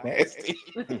 "Die nasty."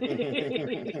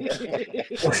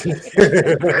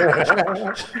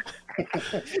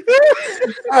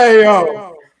 Hey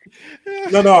yo,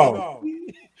 no.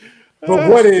 But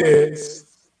what is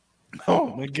Oh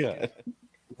my God.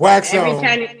 wax Every on?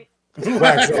 Chinese.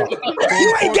 Wax on.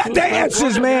 You ain't got the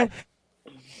answers, man.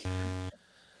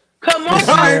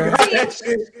 Kimura,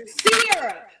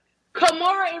 Sierra.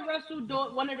 Kimura and Russell,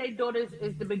 one of their daughters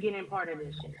is the beginning part of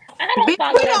this shit. I don't We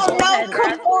follow don't know that.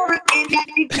 Kimura and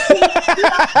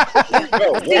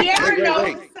Sierra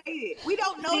knows. say it. We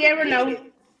don't know. Sierra the knows.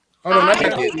 kid. Hold on, I I got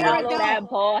don't you. follow that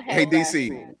ball. Hey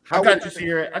DC, I got you,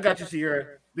 Sierra. I got you, Sierra.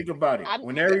 Think about it.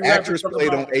 When every the rapper actress talk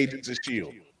played about, on Agents of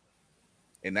Shield,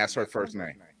 and that's her first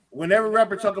name. whenever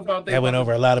rapper talk about they That went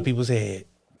over a lot of people's head.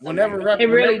 Whenever rapper, It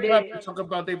really whenever did. rapper talk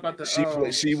about they about to She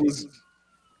was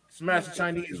smash the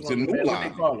Chinese It's one. a new Man, what they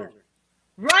line. call her?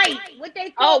 Right. What they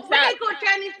call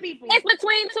Chinese people. It's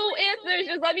between two answers.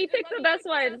 Just let me pick the best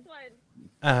one.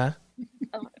 Uh-huh.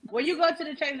 When you go to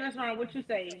the Chinese restaurant, what you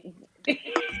say?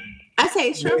 I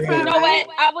say shrimp You fried know what?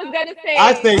 rice, I was gonna say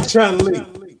I think Chun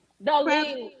Li. the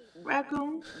Ling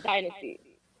raccoon, dynasty.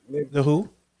 The who?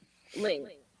 Ling.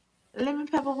 lemon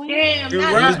pepper wings. Damn, You're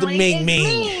not right. It was the Ming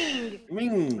Ming.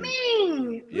 Ming.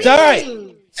 Ming. It's all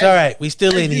right. It's all right. We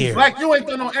still in here. Like you ain't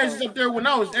throw no answers up there when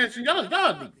I was answering. Y'all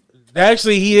did.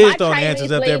 Actually, he is My throwing Chinese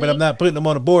answers up there, but lady- I'm not putting them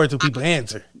on the board until people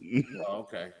answer. Oh,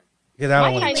 okay. Because I My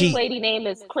don't want to Chinese cheat. lady name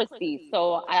is Christy,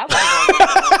 so I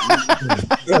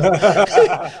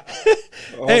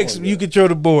X, you control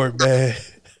the board, man.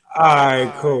 All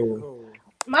right, cool.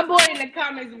 My boy in the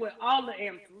comments with all the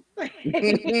answers.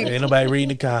 Ain't nobody reading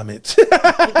the comments. Really?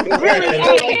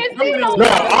 can't see no. No,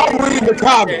 I'm reading the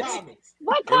comments.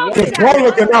 What comments? Because bro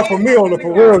looking out for me on the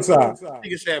for real side.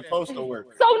 Nigga said postal work.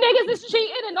 So niggas is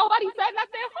cheating and nobody said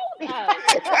nothing. Hold up.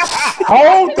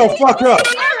 Hold the fuck up.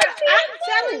 I'm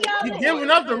telling y'all, be giving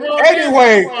up the wrong.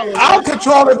 Anyway, I'm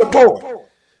controlling the board.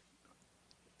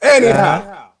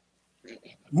 Anyhow,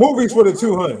 movies for the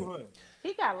 200.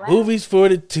 Movies for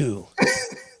the 2.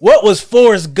 What was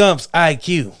Forrest Gump's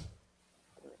IQ?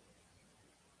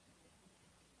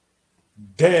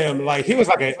 Damn, like he was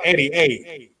like an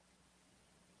 88.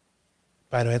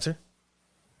 Final answer?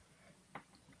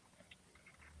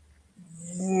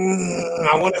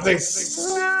 I want to say,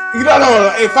 you don't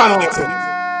know. A final answer.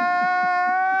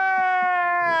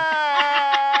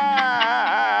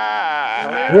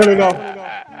 Really no.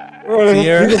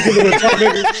 Sierra? He gave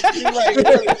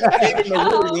him a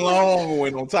really long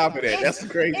one on top of that. That's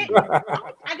crazy. I got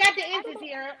the answers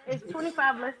here. It's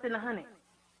 25 less than 100.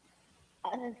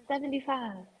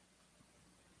 75.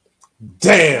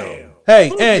 Damn.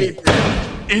 Hey, Andy.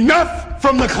 Enough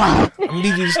from the clown. I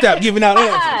need you to stop giving out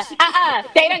answers.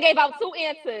 They done gave out 2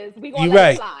 answers. We gonna You let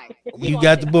right. it slide. You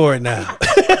got the board now.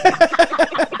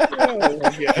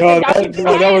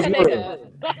 That was good.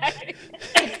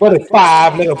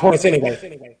 45 little points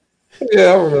anyway.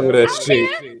 Yeah, I remember that shit.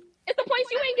 It's the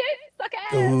points you ain't get. Suck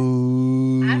ass.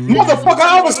 Motherfucker,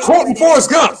 I was quoting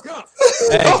Forrest Gump.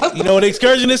 Hey, you know what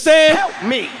Xcursion is saying? Help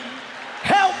me.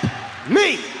 Help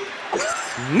me.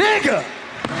 Nigga.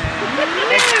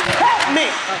 Help me.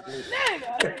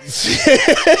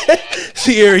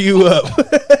 Sierra, you up.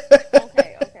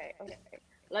 Okay.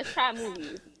 Let's try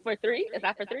movies. For 3? Is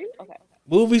that for 3? Okay.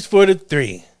 Movies for the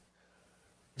 3.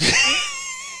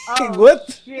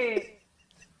 What? Shit.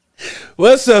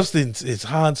 What substance is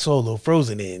Han Solo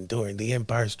frozen in during The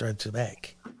Empire Strikes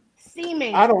Back?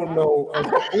 Semen. I don't know.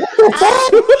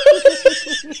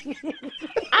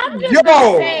 I'm just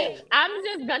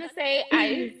gonna say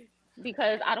ice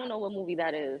because I don't know what movie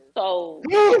that is. So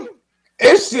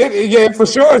It's shit. Yeah, for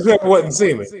sure it wasn't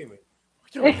semen.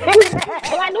 well,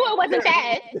 I knew it wasn't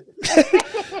that.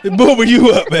 Boomer,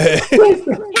 you up, man? He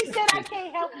said I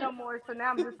can't help no more, so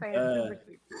now I'm just saying stupid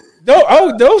shit.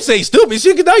 Don't say stupid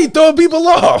shit, because now you're throwing people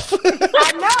off.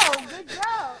 I know. Good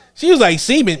job. She was like,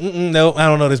 semen. No, I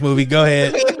don't know this movie. Go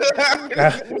ahead.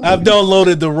 I've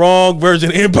downloaded the wrong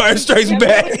version of Empire Strikes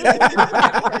Back.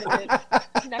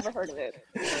 Never heard of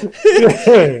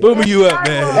it. Boomer, you up,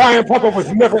 man? Ryan Papa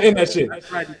was never in that shit. I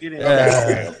tried to get in.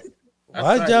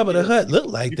 Why Jabba the Hutt look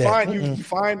like that? You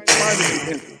find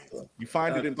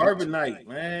it in Carbonite,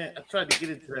 man. I tried to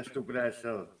get into that stupid ass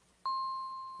show.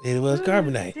 It was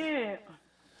Carbonite. Shit.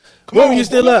 Boomer, you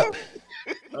still up?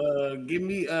 Give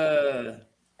me let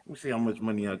me see how much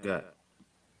money I got.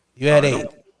 You had 8.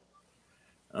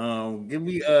 Give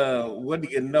me what do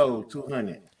you know?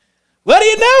 200. What do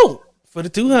you know for the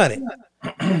 200? You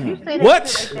say that What?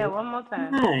 shit like that one more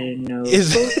time. I know.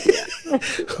 Is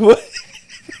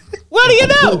what do you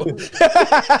know?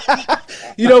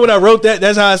 You know when I wrote that,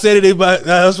 that's how I said it. But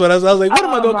that's what I was like. What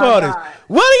am I gonna call this?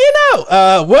 What do you know?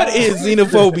 What is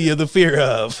xenophobia the fear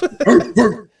of?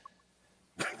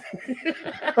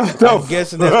 I'm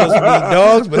guessing that's supposed to be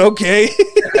dogs, but okay.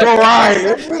 All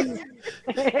right.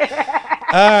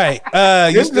 All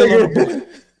right. You still on the board?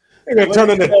 They're gonna turn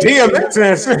into DMX.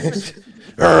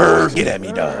 Get at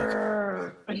me, dog.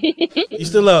 You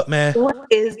still up, man? What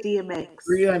is DMX?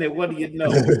 300. What do you know?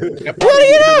 What do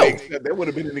you know? That would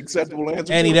have been an acceptable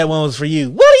answer. Annie, that one was for you.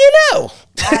 What do you know?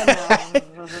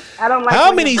 I don't like.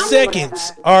 How many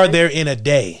seconds are there in a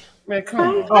day? Man, come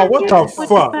on. Oh, what the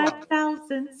fuck?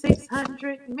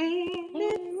 5,600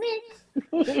 minutes.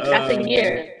 That's a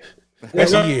year.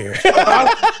 That's a year. I'm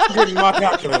getting my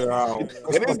calculator out.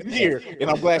 It is the year,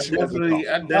 and I'm glad she wasn't.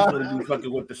 I definitely be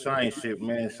fucking with the science shit,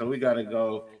 man. So we gotta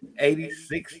go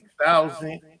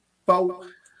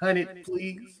 86,400,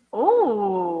 please.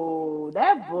 Ooh,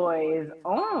 that boy is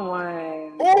on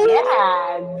one.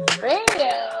 Yeah,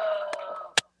 damn.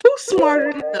 Who's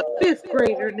smarter than the 5th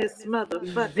grader in this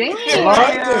motherfucker?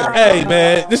 Damn. Hey,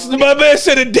 man, this is my man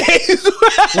said of days.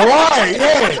 Right,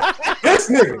 yeah. This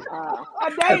nigga.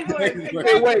 Hey,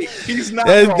 wait, he's not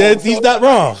wrong. He's not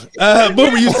wrong.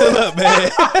 Boomer, you still up,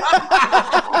 man?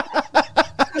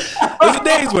 It's a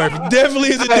day's worth. It definitely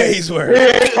is a day's worth.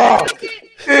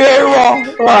 Yeah, wrong.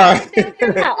 All right.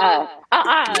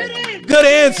 Good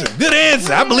answer. Good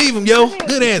answer. I believe him, yo.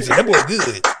 Good answer. That boy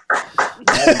good.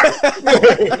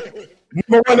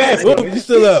 Number one answer. Boomer, you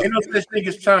still up? Ain't no such thing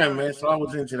as time, man. So I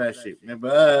was into that shit, man.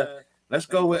 But let's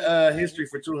go with history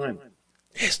for 200.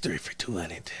 History for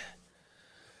 200.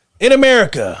 In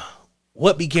America,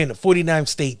 what became the 49th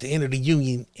state to enter the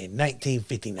Union in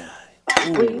 1959?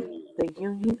 The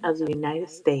Union of the United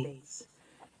States.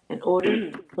 In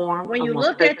order to form When you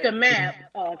look at the map,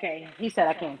 okay, he said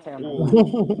I can't tell.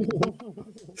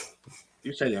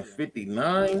 You said in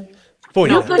 59?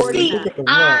 40. You could see, Look at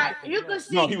the you could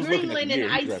see No, he was looking at Greenland the and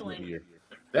year. He was looking at the Iceland. year.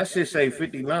 That shit say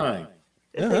 59.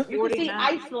 Uh-huh. You could see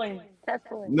Iceland.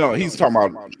 No, he's talking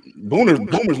about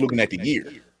Boomer's looking at the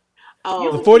year.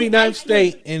 Oh, The 49th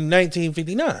state in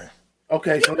 1959.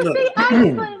 Okay, so You could look, see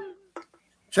Iceland.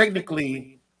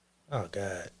 technically, Oh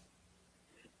God.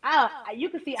 You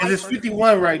could see because it's Iceland.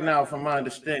 51 right now from my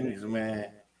understandings, man.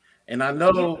 And I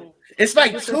know it's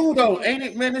like two though, ain't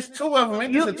it, man? It's two of them.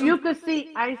 Ain't this a two? You could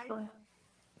see Iceland.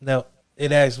 No,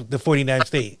 it has the 49th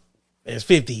state. There's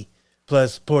 50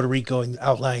 plus Puerto Rico and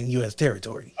outlying U.S.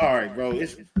 territory. All right, bro.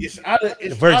 It's out of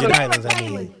The Virgin out of, Islands, I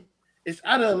mean. It's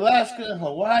out of Alaska and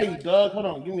Hawaii, dog. Hold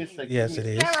on, give me a second. Yes, it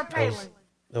is. Sarah Palin.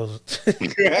 Those.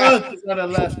 It's out of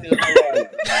Alaska and Hawaii.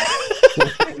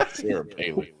 Sarah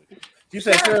Palin. You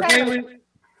said Sarah Palin?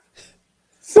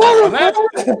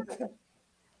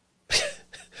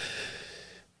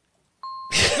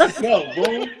 Let's go,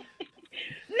 boom.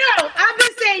 No, I've been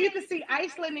saying you could see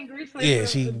Iceland and Greece. Yeah,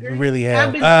 she really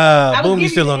I've have. been- Boom, you giving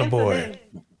still you on the the board. answer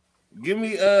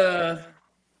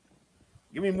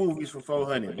Give me movies for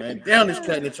 400, man. Down is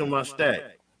cutting into my stack.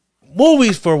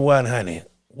 Movies for 100.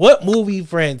 What movie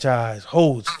franchise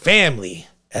holds family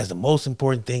as the most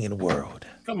important thing in the world?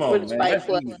 Come on, Which man. Fight That's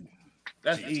Club. easy.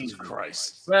 That's Jesus easy.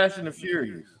 Christ. Fast and the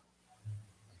Furious.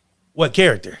 What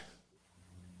character?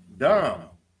 Dom.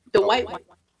 the white one.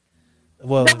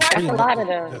 Well, That's a lot of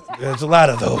those. there's a lot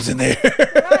of those in there. It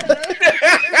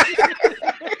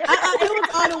was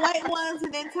all the white ones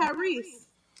and then Tyrese.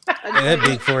 That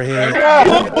big forehead.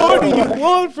 What more do you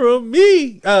want from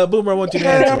me? Boomer, I want you to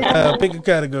answer. Pick a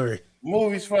category.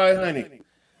 Movies 500.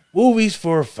 Movies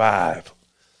for 5.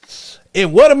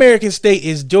 In what American state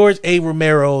is George A.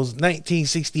 Romero's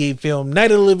 1968 film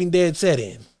Night of the Living Dead set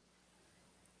in?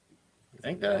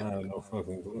 Ain't I that have no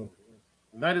fucking clue.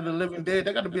 Night of the Living Dead?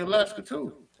 That got to be Alaska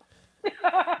too.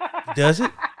 Does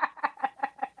it?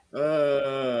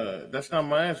 That's not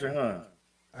my answer,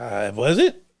 huh? Was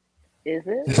it? Is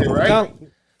it? Is it right?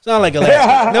 Sound like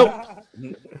Alaska. Nope.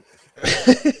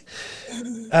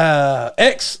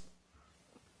 X.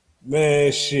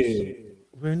 Man, shit.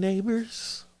 We're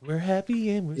neighbors. We're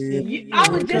happy and we're singing. I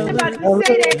was just about to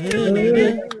say that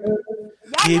too.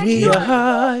 Give me a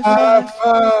high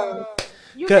five.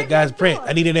 You Cut, did guys. that Print. too.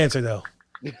 I need an answer though.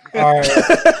 All right.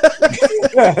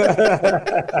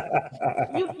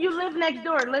 You live next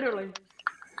door, literally.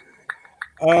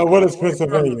 What is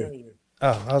Pennsylvania?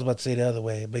 Oh, I was about to say the other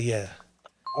way, but yeah.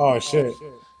 Oh shit.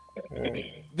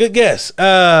 Good guess.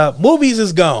 Movies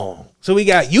is gone. So we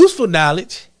got useful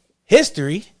knowledge,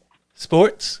 history,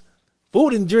 sports,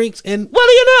 food and drinks, and what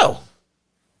do you know?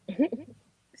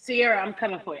 Sierra, I'm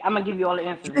coming for you. I'm gonna give you all the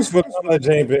answers. Useful knowledge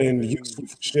ain't been useful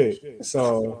for shit.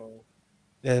 So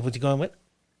That's what you going with?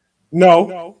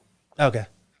 no, Okay.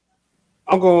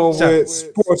 I'm going So- with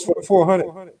sports for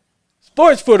 400.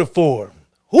 Sports for the 4.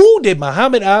 Who did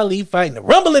Muhammad Ali fight in the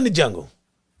Rumble in the Jungle?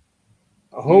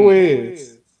 Who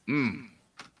is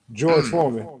George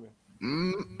Foreman?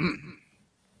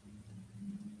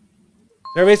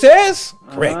 Survey says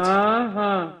correct.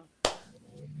 Uh-huh.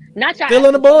 Not y'all Still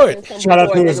on the asking board. questions Shout out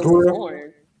before to his niggas was grill.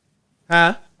 born.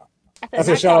 Huh? I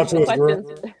said not shout y'all out to his asking grill.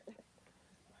 questions.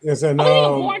 Yes, and I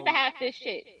was born to have this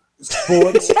shit.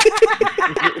 sports.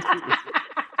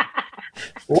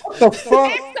 What the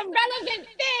fuck? That's the relevant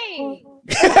thing.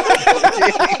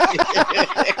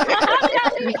 Muhammad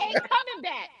Ali ain't coming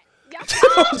back.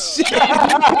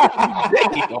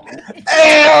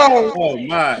 Oh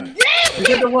my! Is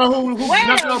that the one who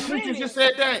knocked out preachers just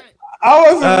said that?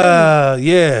 I was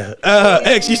Yeah.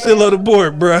 X, you still on the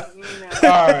board, bruh.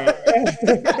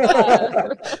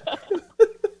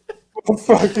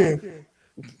 fucking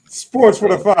sports for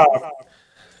the 5.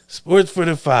 Sports for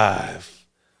the 5.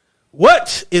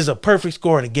 What is a perfect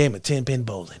score in a game of 10-pin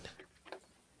bowling?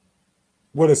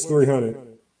 What is 300?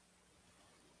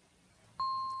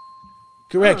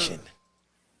 Correction.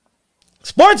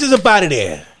 Sports is up out of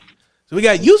there. So we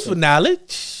got useful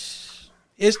knowledge,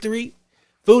 history,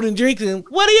 food and drinks, and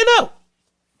what do you know?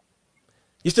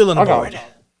 You're still on the board.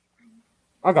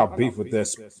 I got beef with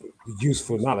this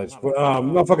useful knowledge, but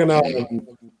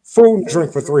motherfucking food and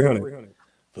drink for 300.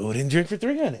 Food and drink for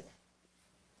 300.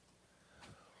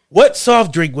 What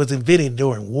soft drink was invented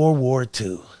during World War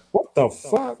II? What the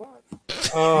fuck?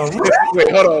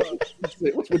 Wait, hold on.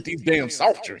 What's with these damn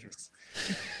soft drinks?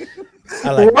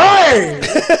 I like Right.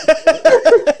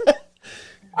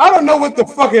 I don't know what the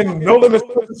fucking No Limit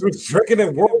was drinking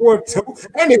in World War II.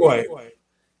 Anyway,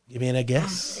 Give me a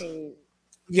guess.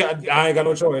 yeah, I ain't got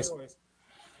no choice.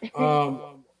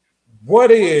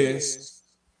 What is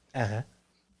Uh-huh.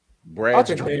 Brad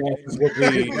think Street. the answers would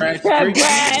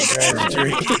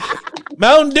be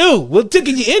Mountain Dew will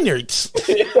tickle your innards.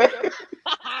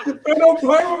 I don't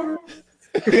play with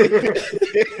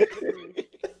it.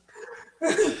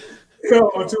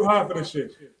 Yo, I'm too high for this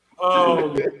shit.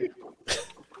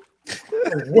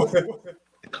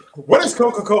 What is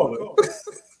Coca-Cola?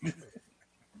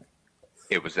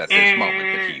 It was at this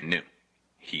moment that he knew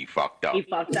he fucked up. He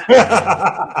fucked up.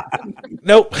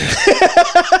 Nope.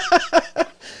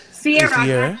 Sierra,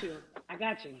 Sierra. I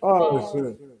got you. Oh,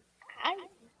 shit.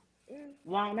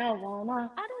 Wanna. I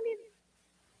don't even.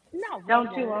 No.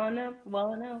 Don't you wanna.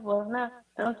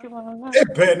 Don't you wanna.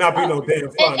 It better not be no damn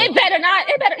fun. It better not.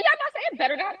 It better. Yeah, I'm not saying it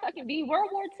better not fucking be World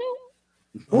War II.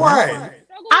 Right.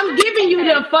 I'm giving you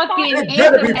the fucking It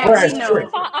better answer be that Brad we know. Street.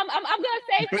 I'm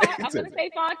gonna say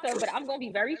Fanta, but I'm gonna be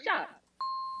very shocked.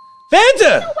 Fanta. You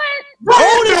know what?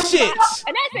 Own this shit.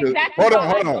 And that's exactly Hold why I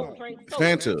on. don't drink soda.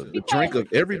 Fanta, the Because drink of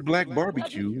every black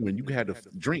barbecue when you had to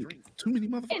drink too many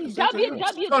in motherfuckers.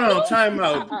 WW2. Hold on, time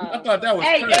out. I thought that was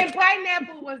Hey, trash. and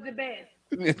pineapple was the best.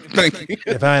 Thank you.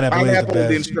 The pineapple is the Pineapple, then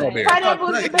best. strawberry. Pineapple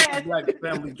was the best. Black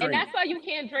family And drink. that's why you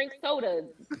can't drink soda.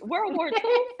 World War II.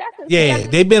 That's Yeah,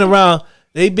 they've been around.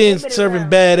 They've been serving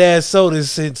badass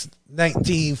sodas since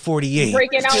 1948.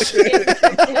 breaking out shit.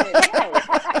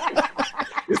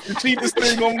 It's the cheapest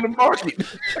thing on the market.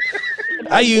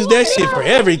 I use that shit for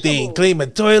everything. Clean my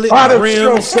toilet, my Bottom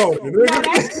shelf rims. soda, Now nigga.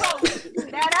 that's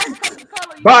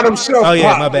Coca-Cola. Bottom shelf. Oh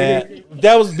yeah, pop, my nigga. bad.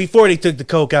 That was before they took the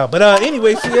Coke out. But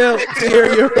anyway, Sierra,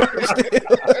 you're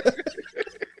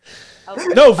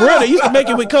no, for real, they used to make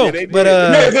it with Coke. they But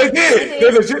Yeah, they did.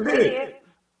 They legit did.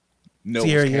 No,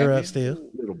 Sierra, it's you're candy. up still.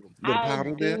 Little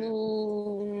powder there.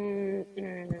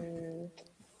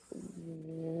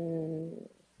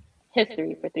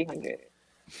 History for 300.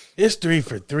 History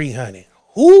for 300.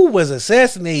 Who was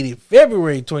assassinated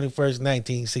February 21st,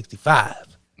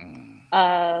 1965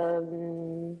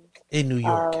 in New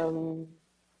York? In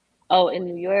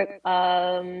New York.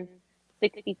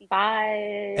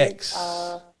 65. X.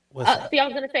 What's that? See, I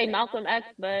was gonna say Malcolm X,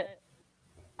 but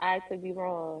I could be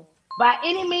wrong. By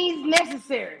any means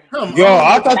necessary. Yo,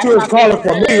 I thought you was calling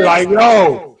for me. Like,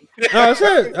 yo. No, I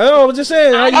said. I was just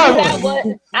saying. How I you knew doing? that was.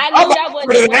 I I'm knew that about was. to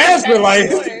put an answer like.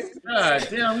 God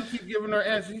damn, you keep giving her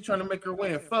answers. You trying to make her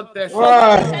win. Fuck that shit.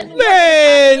 Right.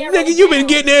 Man, nigga, you been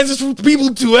getting answers from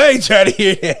people too. I ain't trying to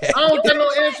hear that. I don't got no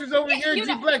answers over here. You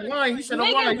G know, Black lying. He said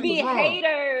I'm lying. Niggas He be was wrong.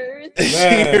 haters.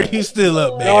 Sierra, you still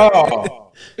up, man.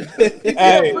 Oh.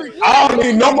 Hey, I don't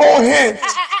need no more hints.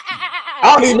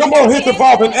 I don't need no more hints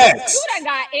involving X. You done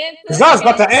got answers. Because I was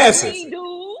about to answer.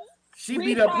 She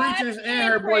beat up preachers and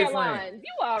her boyfriend.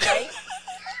 You all right?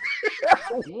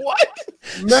 What?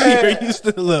 Sierra, Man, you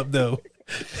still up though.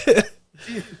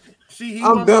 He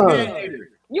I'm was done. a hater.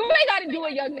 You ain't got to do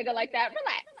a young nigga like that.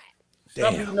 Relax.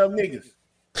 Stop Damn. beating up niggas.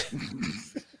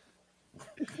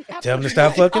 Tell him to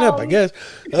stop fucking up, I guess.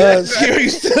 Sierra, you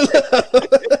still up.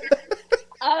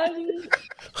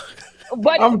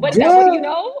 What I'm do done. you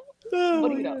know? What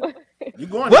do you know? You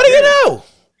going What to do you jail.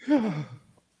 know?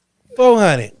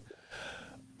 400.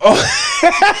 On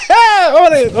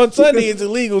Sunday, it's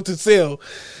illegal to sell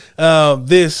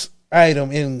this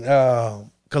item in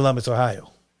Columbus,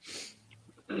 Ohio.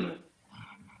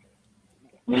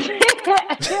 I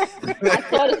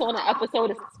saw this on an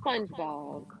episode of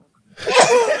SpongeBob.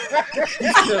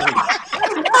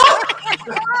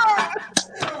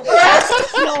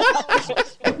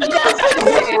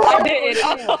 I didn't.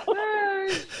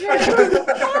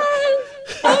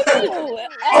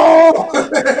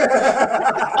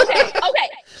 Okay.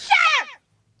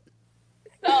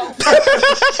 So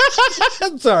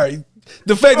I'm sorry.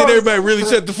 The fact that everybody really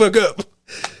shut the fuck up.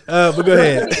 But go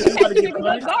ahead.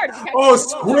 oh,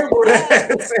 scribble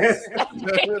that.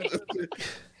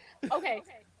 Okay,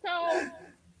 so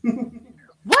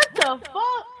What the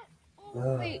fuck?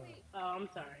 wait. Oh, I'm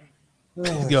sorry.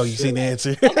 Yo, you seen the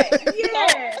answer?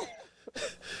 Yeah.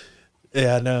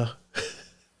 Yeah, I know.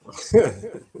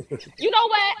 You know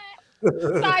what?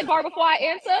 Sidebar before I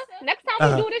answer. Next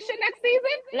time we do this shit next season,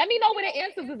 let me know where the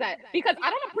answers is at. Because I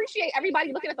don't appreciate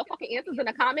everybody looking at the fucking answers in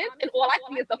the comments and all I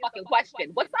see is the fucking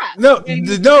question. What's up? No,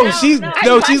 she's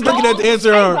looking at the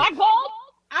answer on.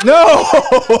 No,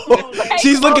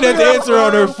 she's looking at the answer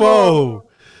on her phone.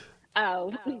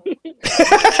 Oh.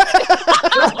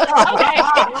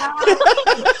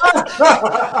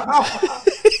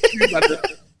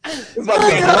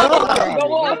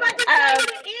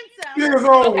 Okay,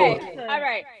 all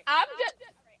right. I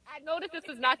know that this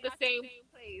is not the same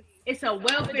place. It's a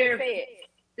welfare.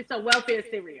 It's a welfare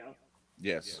cereal.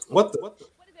 Yes. What the? What is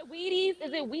it? Wheaties?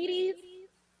 Is it Wheaties?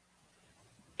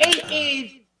 It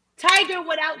is Tiger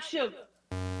without sugar.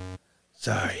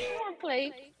 Sorry.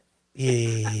 Cornflakes.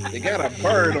 Yeah. They got a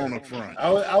bird on the front.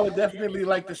 I would definitely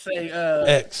like to say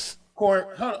X. corn.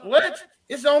 What?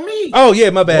 It's on me. Oh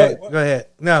yeah, my bad. Go ahead.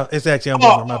 No, it's actually on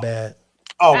Boomer. My bad.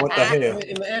 Oh, what the hell?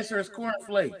 And the answer is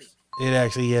cornflakes. It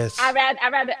actually yes. I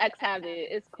rather X have it.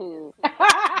 It's cool. Damn.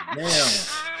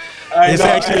 It's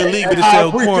actually illegal to sell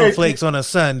cornflakes on a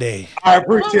Sunday. I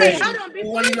appreciate it.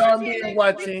 One of y'all men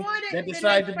watching that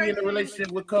decide to be in a relationship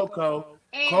with Coco,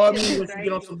 call me when she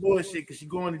get on some bullshit because she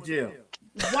going to jail.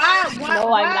 Why?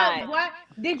 No, I'm not. Why?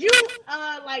 Did you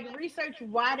research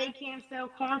why they can't sell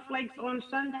cornflakes on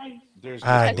Sundays?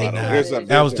 I did not.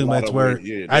 That was too much work.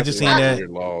 Yeah, I just seen that.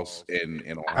 Laws in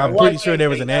I'm pretty sure there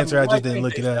was an answer. I just didn't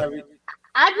look it up.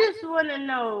 I just want to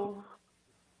know,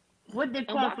 what did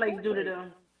cornflakes do to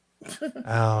them?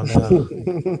 I don't know.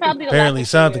 Apparently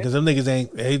something, because them niggas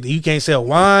ain't. You can't sell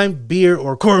wine, beer,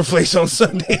 or cornflakes on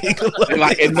Sunday.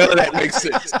 And none of that makes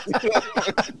sense.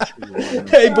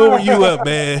 Hey, Boomer, you up,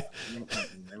 man?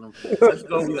 Let's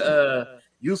go with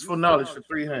useful knowledge for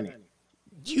 300.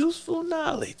 Useful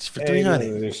knowledge for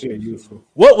 300. This shit useful.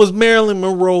 What was Marilyn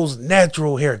Monroe's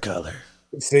natural hair color?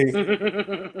 See, I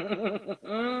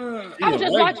was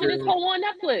just watching this whole on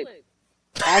Netflix.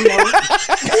 I know.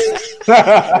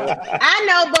 I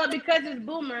know, but because it's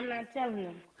Boomer, I'm not telling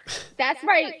them. That's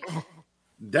right.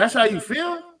 That's how you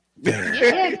feel?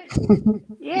 Yeah,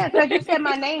 because you said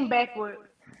my name backward.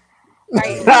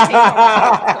 Right.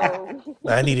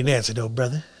 I need an answer though,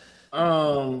 brother.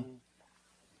 Man,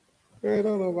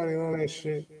 don't nobody know that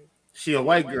shit. She a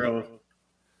white girl.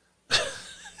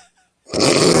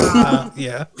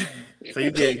 Yeah. So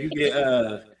you get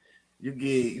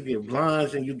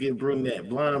blondes and you get brunette,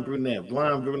 blonde, brunette,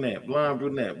 blonde, brunette, blonde,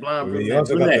 brunette, blonde, brunette. You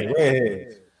also got the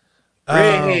redheads.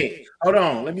 Redhead. Hold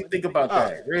on, let me think about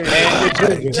that.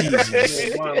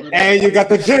 And you got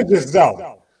the gingers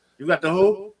though. You got the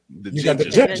who? You got the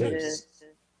gingers.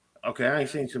 Okay, I ain't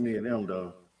seen too many of them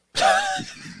though.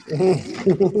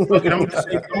 Okay, I'm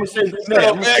gonna say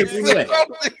brunette.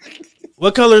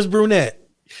 What color is brunette?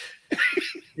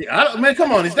 Yeah, man,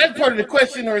 come on. Is that part of the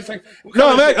question or is like?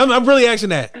 No, I'm really asking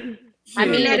that. I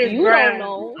mean, if you don't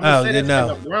know. Oh, you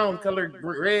know. Brown color,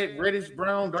 reddish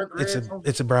brown, dark red.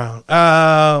 It's a brown.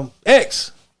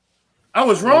 X. I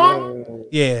was wrong.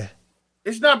 Yeah.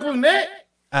 It's not brunette.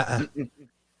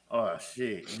 Oh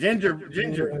shit, ginger.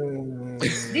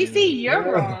 DC,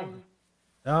 you're wrong.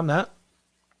 No, I'm not.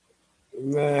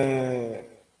 Man,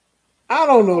 I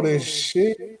don't know this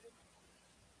shit.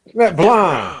 That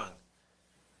blonde.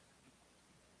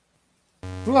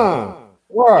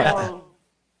 What?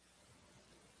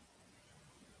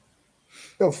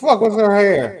 The fuck was her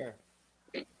hair?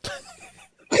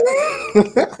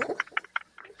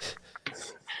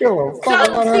 Sierra,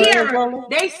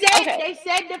 they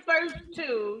said the first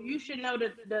two. You should know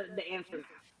the answer.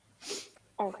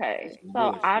 Okay,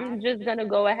 so I'm just gonna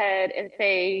go ahead and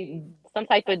say some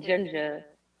type of ginger.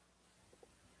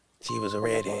 She was a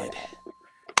redhead.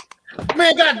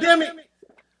 Man, goddamn it!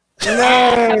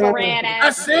 No.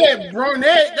 I said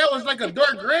brunette. That was like a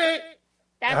dark red.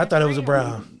 I thought it was a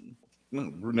brown. No,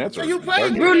 brunettes So are. you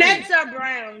playing? Brunettes are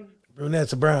brown.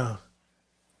 Brunette's a brown.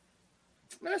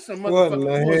 That's some What in the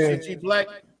motherfucking bullshit. She black.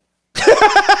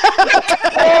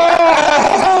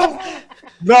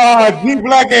 Nah, G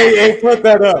Black ain't put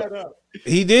that up.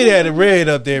 He did have the red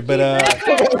up there, but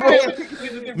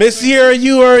Miss Sierra,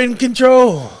 you are in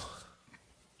control.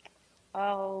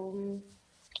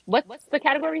 What's the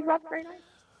categories up right now?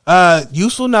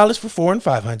 Useful knowledge for 4 and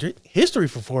 500, history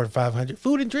for 4 and 500,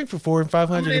 food and drink for 4 and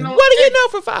 500. And what do you know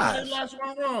for 5?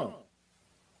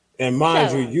 And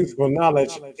mind you, useful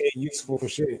knowledge ain't useful for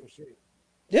shit.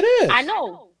 It is. I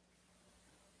know.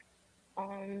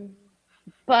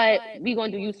 But we're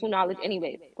gonna do useful knowledge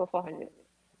anyway for 400.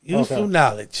 Useful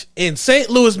knowledge. In St.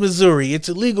 Louis, Missouri, it's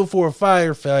illegal for a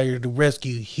firefighter to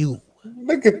rescue Hugh.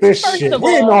 Look at this First shit. of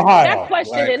We in all, Ohio. that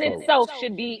question in itself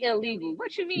should be illegal.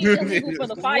 What you mean illegal for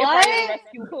the firefighter to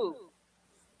rescue who?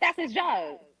 That's his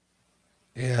job.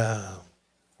 Yeah.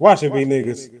 Watch it be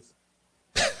niggas.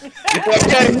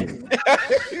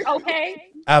 Okay.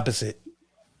 Opposite.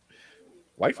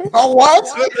 White folks? Oh, what?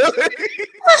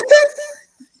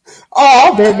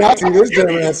 Oh, I better not see this damn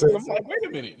answer. I'm like, wait a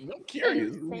minute. I'm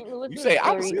curious. You say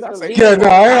opposite. I say Yeah, no,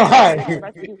 I ain't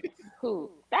right.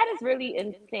 Who? That is really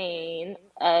insane.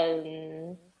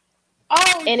 And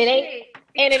it ain't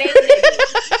niggas.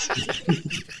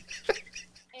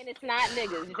 And it's not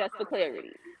niggas, just for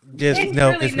clarity. Just It's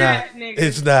no, really it's not. not,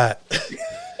 It's not.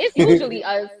 It's usually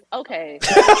us. Okay. No,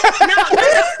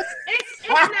 it's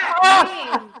not a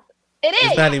man. It is.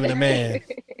 It's not even a man.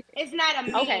 It's not a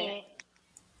man. Okay.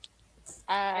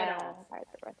 Hard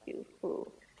to rescue.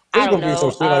 Who? It's I don't gonna be some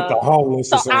know. shit like the homeless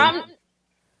So or something. I'm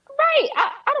right.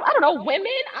 I don't know. Women.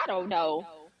 I don't know.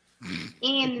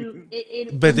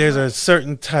 But there's a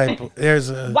certain type. There's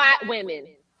a White women.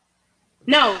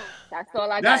 No. That's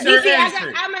all I got. I'm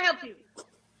gonna help you.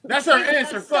 That's her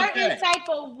answer. A Fuck certain that. type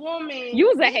of woman.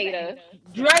 You's a hater.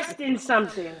 Dressed in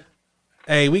something.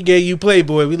 Hey, we gave you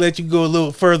Playboy. We let you go a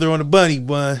little further on the bunny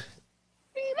bun.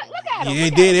 Look at him.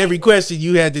 And then every question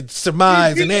you had to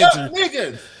surmise and answer.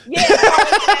 Niggas. Yeah.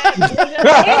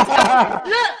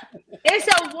 Look, it's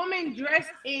a woman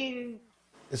dressed in.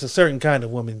 It's a certain kind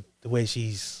of woman, the way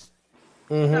she's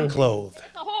clothed.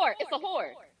 It's a whore. It's a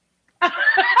whore.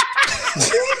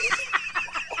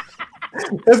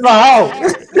 It's my house.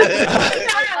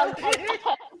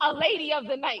 A lady of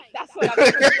the night. That's what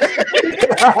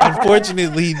I'm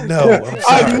Unfortunately, no. I'm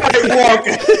sorry.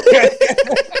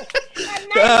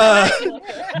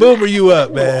 Boomer, you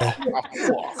up, man?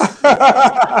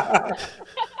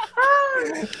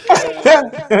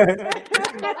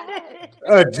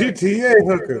 A GTA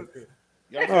hooker.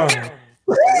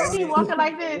 He walking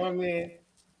like this. One man.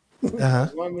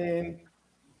 One man.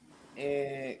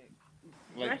 And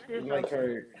like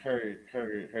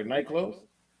her night clothes.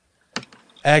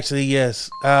 Actually, yes.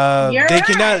 You're They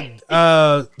right.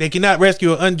 cannot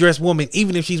rescue an undressed woman,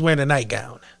 even if she's wearing a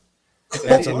nightgown.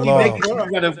 That's a law.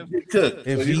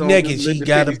 If she's naked,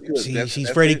 she's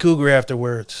Freddy Cougar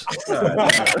afterwards.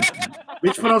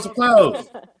 Bitch, put on some clothes.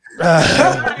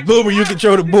 Boomer, you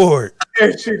control the board.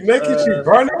 If she naked, she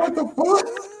burning. What the fuck?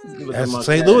 That's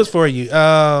St. Louis for you.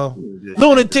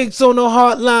 Lunatics on the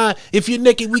hotline. If you're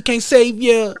naked, we can't save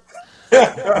you.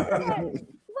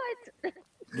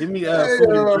 Give me food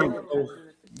and drink.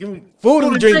 Give me Food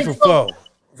and drink for foe.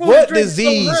 What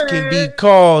disease can be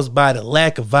caused by the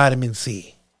lack of vitamin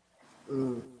C?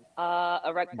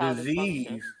 Erectile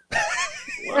disease.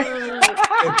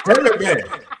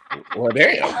 Well,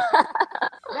 damn.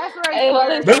 That's right. Hey, well,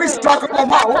 Let me stock up on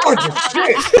my oranges.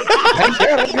 Shit. I'm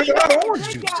glad I drink a lot of orange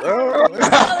juice.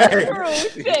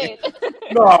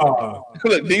 No.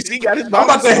 Look, DC got his I'm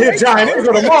about to hit Giant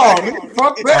Eagle tomorrow. Nigga.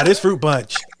 Fuck Oh, that. this fruit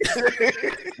punch.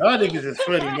 Y'all niggas is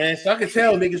funny, man. So I can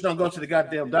tell niggas don't go to the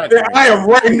goddamn doctor. Yeah, I am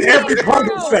rating every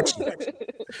comment section.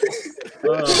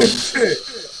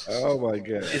 Oh my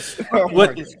god.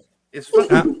 What? It's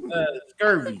fucking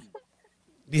scurvy.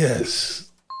 Yes.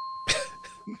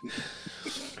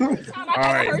 All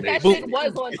right. Heard that shit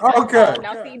was on Okay.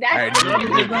 Now see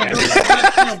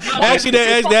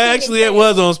that. Actually, that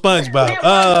was on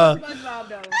SpongeBob.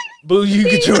 Boo, you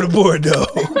control the board though.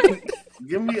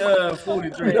 Give me food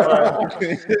and drink.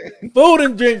 Food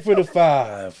and drink for the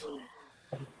 5.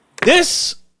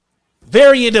 This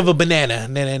variant of a banana,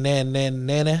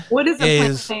 nana, What is a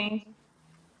is plantain?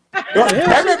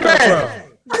 Damn it,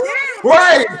 man.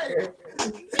 Wait.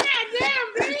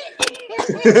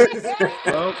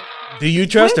 Do you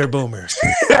trust her, Boomer? It's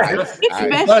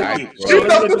vegetable. She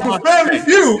knows this was Family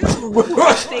Feud.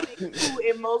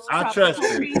 I trust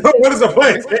her. What is a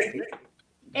plantain?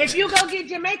 If you go get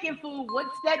Jamaican food,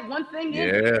 what's that one thing?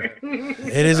 Yeah.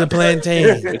 It is a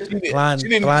plantain.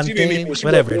 Plantain,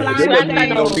 whatever it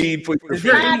is. Is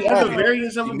there any other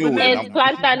variants of a banana? It's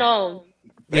plantanon.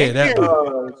 Yeah, that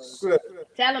one.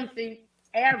 Tell them, see.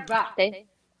 Air rock.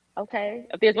 Okay.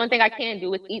 If there's one thing I can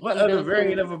do, is eat What some other good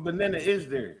variant food. of a banana is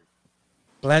there?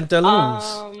 Plantaloons.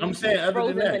 I'm saying other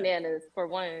frozen than that. bananas for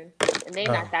one, and they're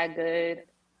not that good.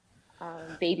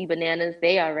 Baby bananas,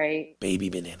 they are right. Baby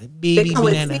banana. They Baby come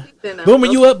with banana. seeds in them. Boomer,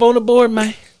 you up on the board,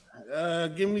 man?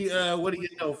 Give me what do you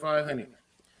know? 500.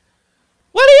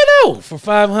 What do you know for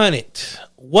 500? I'm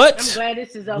What glad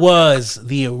this is over. was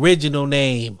the original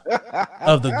name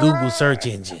of the Google search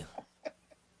engine?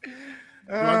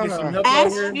 Do I get some help Ash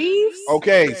over here? Jeeves?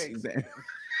 Okay.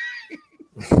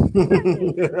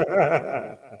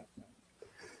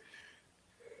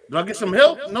 Do I get some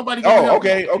help? Nobody can Oh, help.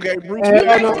 okay. Bruce. You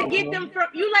like to get them from.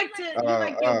 You like to. You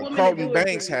like your woman to Carlton do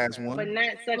Banks it, has but one.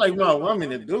 not such. I like my woman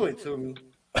to do it to me.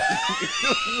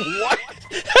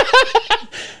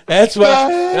 That's why.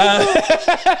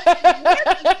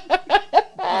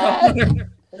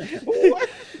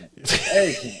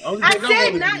 Hey, only I thing said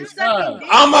want is not a such massage. a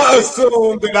I'm going to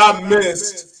assume that I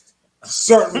missed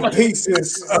certain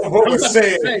pieces of what was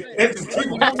said. And just keep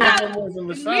I want a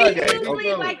massage.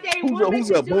 Usually, like they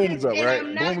Who's up? Boom's up, right?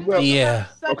 Boom's up. Yeah.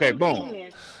 Okay, boom.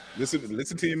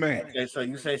 Listen to your man. Okay, so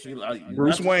you say she like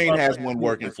Bruce that's Wayne what has I one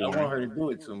working for I him. want her to do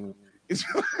it to me.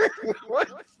 What?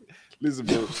 Listen,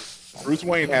 Bruce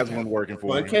Wayne has one working for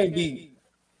Well, him. it can't be.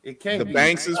 It can't The be.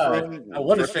 Banks is massage. from I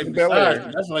want to say Fresh Bel Air.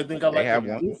 massage. That's the only thing I They like have to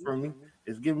one. do for me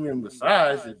is give me a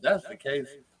massage. If that's the case,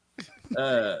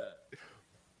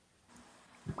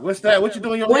 What's that? What you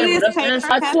doing? Your What hand? is That's paper? answer?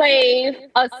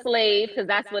 A slave, because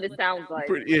that's what it sounds like.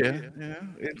 Yeah.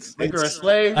 Make her a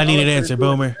slave. I need an answer,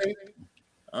 Boomer.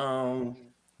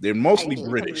 They're mostly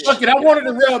British. Fuck it, I wanted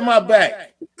to rub my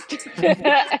back.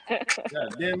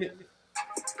 God damn it.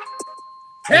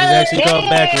 It was actually called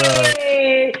back rub.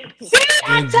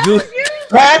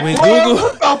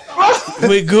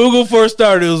 When Google first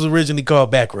started, it was originally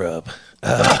called back rub.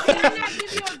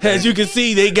 As you can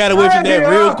see, they got away from that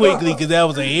real quickly because that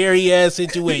was a hairy ass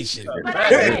situation.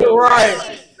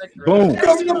 Right. Boom.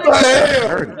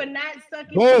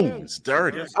 Boom. It's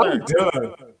dirty. I'm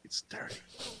done. It's dirty.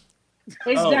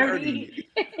 It's dirty.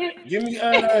 Give me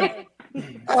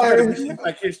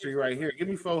Black History right here. Give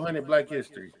me 400 Black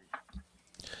History.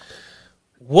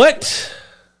 What?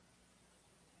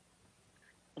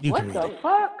 What the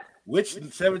fuck? Which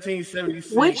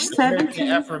 1776 Which American 17?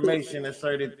 affirmation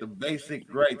asserted the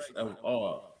basic rights of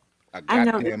all? I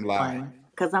know this one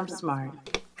because I'm smart.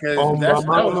 Because On my that was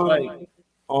mama, like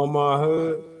on my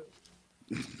hood.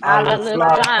 I look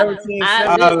fine.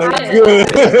 I look Good.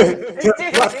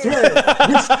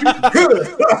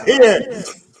 Yeah.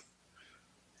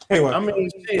 Anyway, I mean,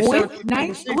 shit, Which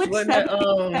 1776 wasn't that,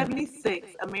 1776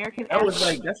 American? that was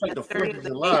like that's like the 4th of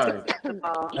July.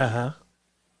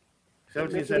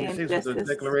 1776 was the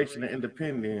Declaration of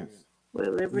Independence. With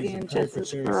liberty and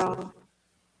justice for all.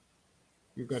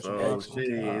 you got So your shit,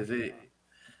 is it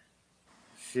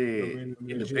shit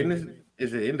Independence?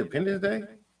 Is it Independence Day?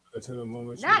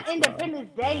 Not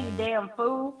Independence Day, you damn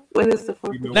fool. What is the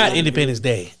 4th? Not Independence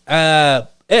Day.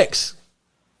 X.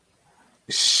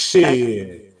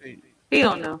 Shit. He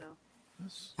don't know.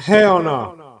 Hell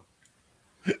no.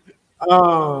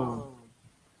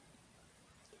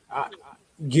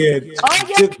 Yeah,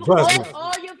 just buzz me.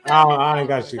 I ain't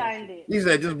got you. He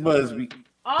said just buzz me.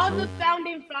 All the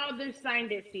founding fathers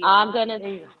signed it. I'm gonna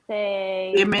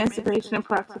say The Emancipation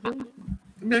Proclamation.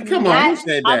 Man, come on, who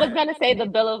said I was that? gonna say the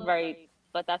Bill of Rights,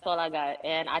 but that's all I got.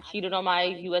 And I cheated on my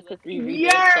U.S. history reading,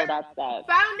 Yeah. so that's that.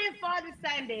 Founding fathers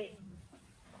signed it.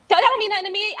 So that don't mean nothing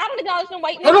to me. I don't acknowledge them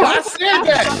white No, men. I said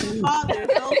that.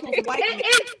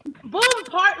 Boom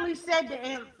partly said the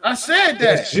answer. I said that.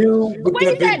 That's you with What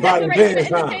that is that big body Declaration of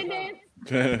pants on.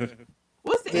 Independence?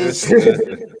 What's the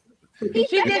He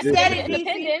She just said it,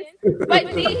 Independence,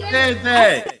 but see, I said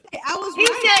that. I was He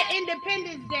right. said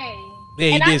Independence Day. Yeah,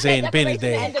 he And I did say said Independence Declaration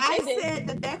Day. of I Independence. said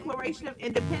the Declaration of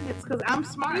Independence because I'm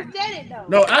smart. You said it though.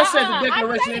 No, I said the I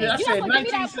Declaration. said it. I You said don't wanna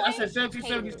give me 19. that I point. said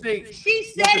 1776. She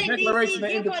said That's it. the Declaration DC, of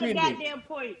give her the Independence. goddamn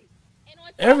point.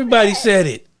 Everybody said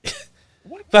it.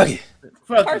 Fuck it.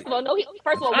 Fuck First it. of all, no.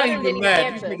 First of all, I William ain't didn't even even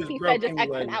mad. These answer. niggas He broke said just X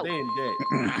anyway. him out. They ain't dead.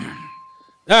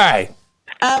 All right.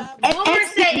 Boomer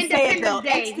X said didn't say it, though. Independence Day.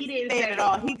 X He didn't didn't say say it it. at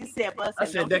all. He just said bus. I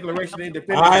said Declaration of I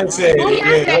Independence. ain't said Oh, it. yeah, I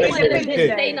Yeah, said I Independence said Day.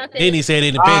 it. Say nothing. Then he said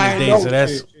Independence Day, so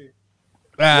that's.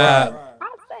 I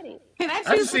said it. Can I I choose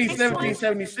just seen the next one?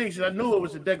 1776 and I knew it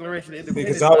was the Declaration of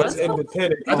Independence. Because I was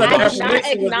independent. I thought the I did not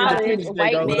Declaration was acknowledge Independence Day,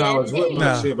 white though. When I was with men. my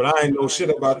Nah. shit, but I ain't know shit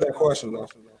about that question though.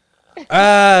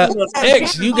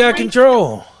 X, you got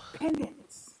control.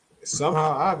 Independence.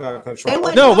 Somehow I got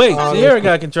control. No, wait. Sierra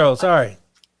got control. Sorry.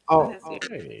 Oh,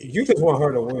 you just want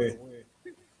her to win.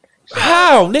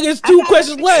 How? Nigga, it's 2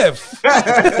 questions left. The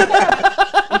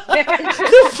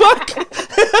fuck?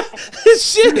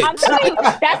 Shit. I'm telling you,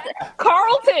 that's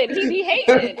Carlton. He be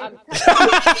hating. I'm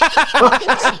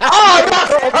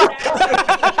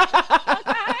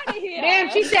Damn,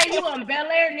 she said you on Bel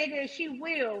Air, nigga, and she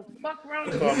will. Fuck wrong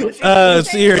with you.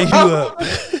 Sierra, you up.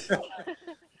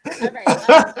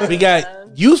 We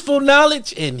got useful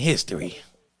knowledge and history.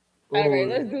 All right,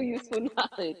 let's do useful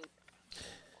knowledge.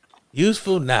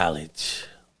 Useful knowledge.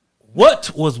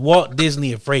 What was Walt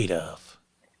Disney afraid of?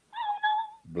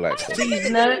 Black.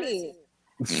 Nuts.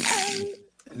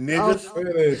 Niggas.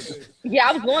 Finish. Yeah,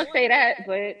 I was going to say that,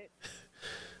 but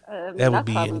That would that's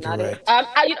be probably not it.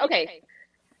 incorrect. Okay.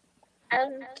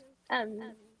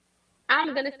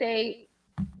 I'm gonna say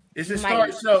It's a star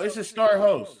show. It's a star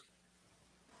host.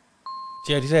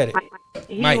 She already said it.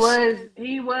 He Mice. was.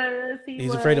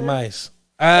 He's afraid of mice.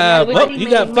 Everybody Well, you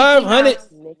made got Mickey 500. Mouse.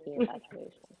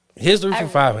 History for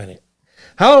 500.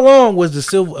 How long was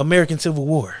the American Civil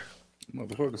War?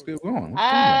 Motherfucker's still going.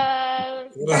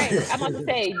 Right. I'm about to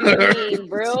say, do you mean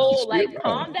real like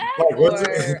combat Like, what's or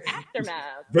it?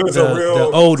 aftermath? There's The- a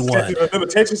real the old one. statute of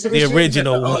limitations to The this shit?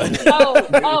 original one.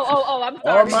 Oh, I'm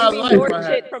All sorry. my You mean life more I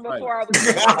had shit to from fight. before I was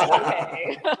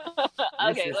okay.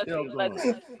 Okay, This is still let's going.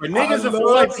 see. For niggas I and for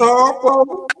white love people.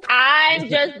 softball. I'm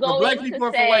just For going black to people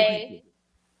or for white say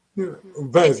people.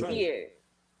 6 Basically. years.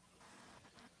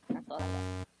 That's all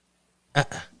I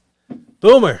got.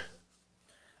 Boomer.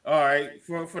 All right,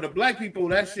 for the black people,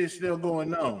 that shit's still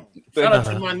going on. Shout out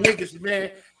to my niggas,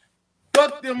 man.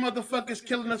 Fuck them motherfuckers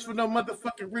killing us for no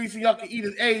motherfucking reason. Y'all can eat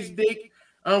an AIDS dick.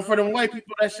 For them white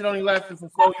people, that shit only lasted for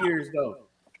 4 years, though.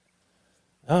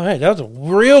 All right, that was a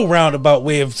real roundabout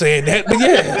way of saying that, but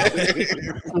yeah.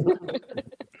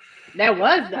 That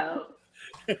was though.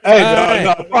 Hey,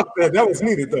 no, fuck that. That was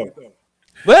needed though.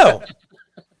 Well,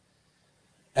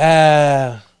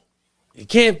 you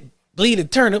can't bleed a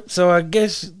turnip, so I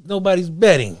guess nobody's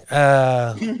betting.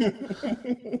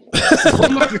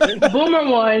 Boomer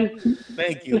won.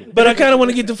 Thank you. But I kind of want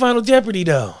to get to Final Jeopardy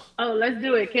though. Oh, let's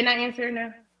do it. Can I answer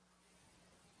now?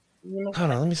 Hold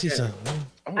on, let me see something.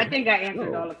 I think I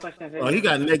answered all the questions. Oh, he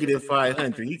got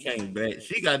 -500. He can't bet.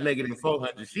 She got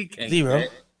 -400. She can't Zero.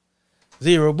 bet.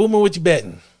 Zero. Boomer, what you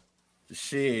betting?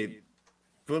 Shit.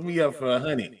 Put me up for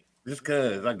 100. Just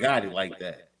cause I got it like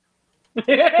that.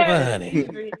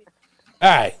 100. All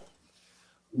right.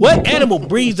 What animal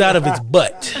breathes out of its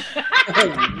butt?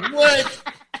 What?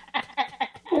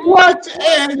 What?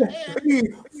 And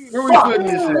Where we putting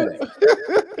this at?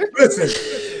 listen,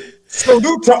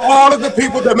 salute to all of the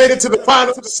people that made it to the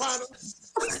finals.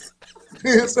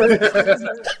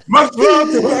 Much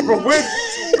love to whoever wins.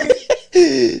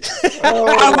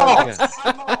 I lost.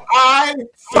 I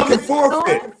fucking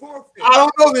forfeit. I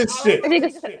don't know this shit.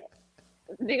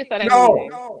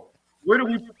 No. Where do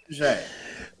we put this at?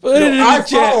 Put it in the I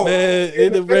chat, follow. man.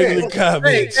 In the regular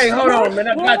comments. Hey, hold on, man.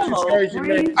 I got you, Xcursion,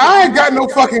 man. I ain't got no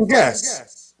fucking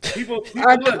guess. People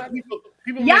Y'all make niggas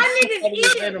soup out of this eat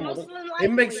it. animal. Muslim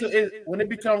It makes when it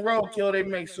become roadkill, they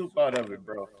make soup out of it,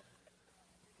 bro.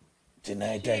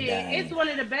 Tonight, It's one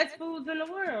of the best foods in the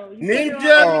world.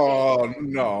 Ninja. Oh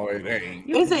no, it ain't.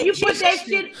 You put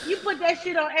that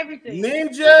shit on everything.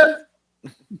 Ninja.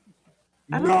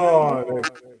 No.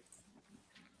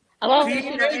 Hello?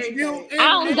 Teenage Mutant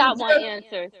I only got Ninja. one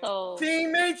answer, so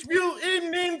Teenage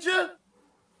Mutant Ninja.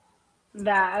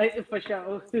 Nah, for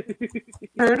sure.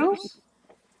 Turtles?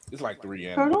 It's like 3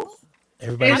 animals. Turtles?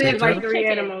 Everybody It say is like turtle? 3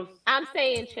 animals. I'm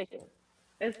saying chicken.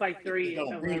 It's like 3.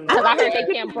 Because I heard they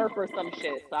can't burp or some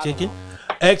shit. So Chicken?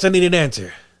 X, I need an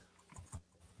answer.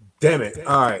 Damn it.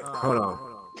 All right, hold on.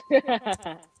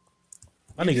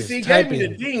 My You niggas see, gave me the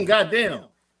typing. ding, goddamn.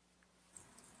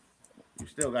 You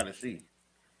still got to see.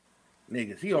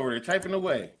 Niggas, he over there typing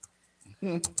away.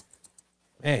 Man,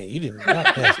 you did not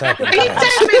pass typing. He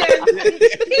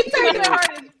typing hard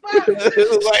as fuck.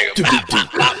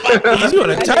 You on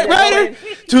a typewriter?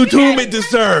 Two it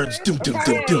discerns. Do.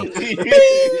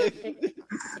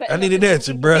 I need an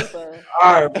answer, bro.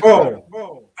 All right, boom.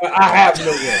 I have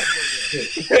no guess.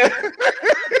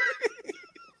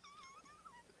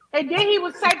 And then he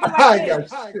was typing I like got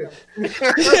this.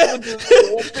 shit.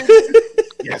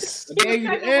 Yes. I gave you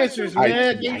the answers, man.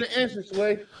 I gave you the answers,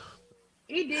 Sway.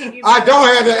 He did give I don't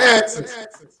have the answers.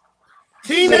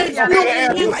 Teenage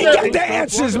Mutant Get the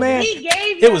answers, man. He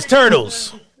gave It was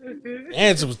turtles. The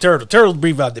answer was turtle. Turtles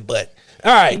breathe out their butt.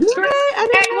 All right. Hey,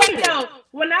 wait, no.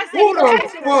 When I said Who the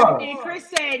answer, fuck? and Chris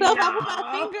said So no. I put my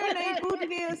finger and they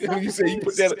booted in. You say you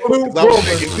put that. Blue I was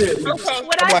thinking, shit. When I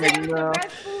said it was the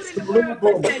best food in the world,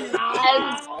 Chris said no.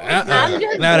 I'm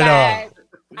just Not at all. glad.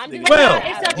 I'm just Well,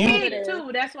 glad It's a I pig voted. too.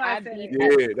 That's why I said it.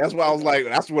 yeah, that's why I was like,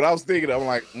 that's what I was thinking. I'm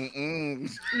like,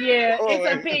 Yeah, it's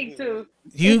a pig too.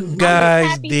 You I'm guys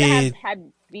happy to did. have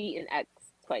beaten X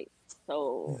twice.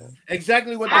 So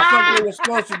exactly what the fuck they were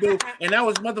supposed to do, and that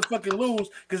was motherfucking lose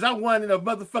because I won in the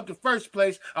motherfucking first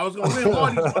place. I was gonna win all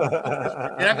these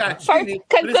motherfuckers, and I got cheated.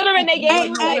 considering they gave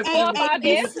you Hey, like hey, 4 or hey, 5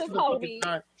 hey, answers, Kobe.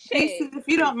 Shit. Jason, if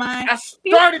you don't mind. I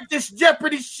started this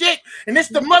Jeopardy shit, and it's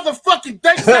the motherfucking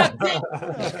thing I did.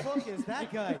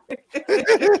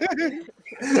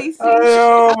 Jason,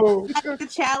 Ayo. after the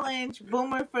challenge,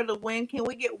 Boomer for the win. Can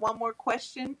we get one more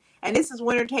question? And this is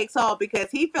winner takes all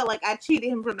because he felt like I cheated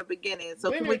him from the beginning.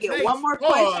 So can we get one more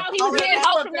question? Oh, he was getting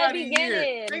help from the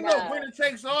beginning. Ain't no winner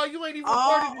takes all. You ain't even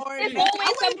All part of or this It's shit.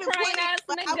 always some crying ass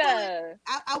nigga.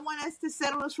 I want us to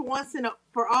settle this for once and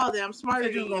for all that I'm smarter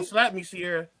You than was gonna you. slap me,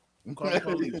 Sierra. I'm calling the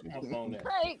police. I'm on the phone now.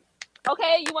 Like,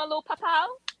 okay, you want a little pow?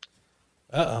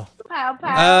 Uh Pow, oh.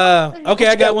 pow. Okay,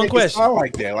 I got one question. I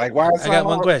like that. Like, why? I got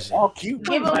one question. All cute.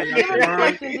 Give him the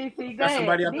question, DC. Go Got ahead.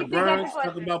 somebody out the DC got Bronx the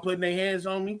talking question. about putting their hands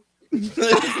on me. I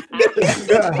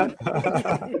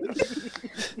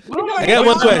got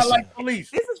one I question. like police.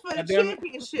 This is for the Goddamn it.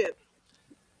 championship.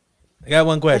 I got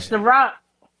one It's question. the Rock.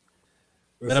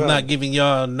 But I'm not giving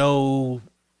y'all no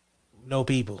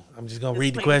people. I'm just gonna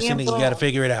read the question and you gotta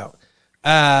figure it out.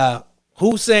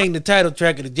 Who sang the title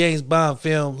track of the James Bond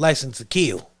film License to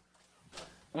Kill?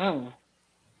 I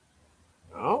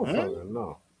don't fucking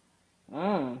know.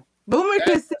 Boomer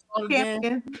could say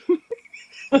champion.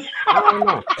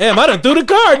 Damn, I done threw the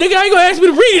card, nigga. I ain't gonna ask me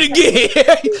to read it again.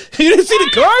 You didn't see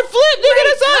the card flip, nigga?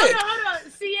 That's it. Hold on.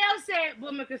 CL said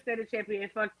Boomer could stay the champion.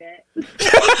 Fuck that.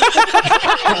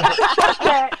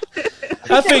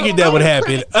 I figured that would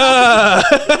happen.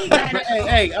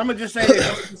 Hey, I'm gonna just say this.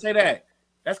 I'm gonna say that.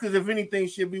 That's because if anything,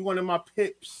 she'll be one of my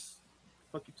pips.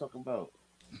 What you talking about?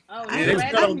 Oh, yeah,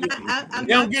 they don't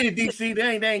get it, DC.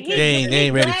 They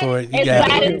ain't ready for it. You got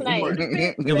Gladys it.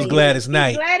 night. It was Gladys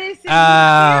night.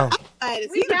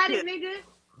 We got it, nigga.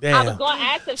 Damn. I was gonna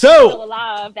ask if So, she's still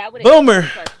alive. That would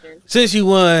Boomer, since you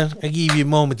won, I give you a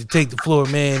moment to take the floor,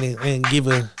 man, and give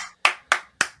a.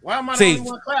 Why am I the only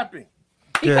one clapping?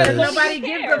 Because nobody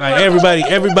gives a fuck.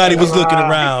 Everybody was looking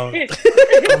around.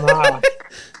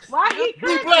 Why he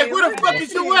Big Black, where the fuck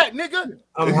is you at, nigga?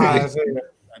 I'm high as hell.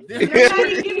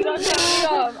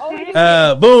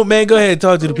 Boom, man, go ahead and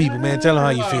talk to the people, man. Tell them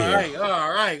how you feel.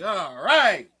 All right.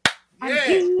 Yeah.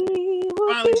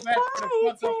 Finally back to the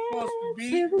fuck I'm supposed to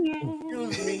be.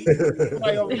 Excuse me.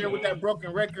 Somebody over there with that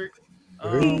broken record.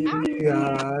 We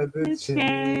are the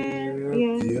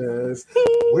champions.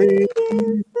 We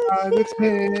are the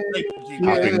champions.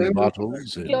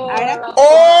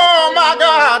 Oh my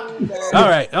God! All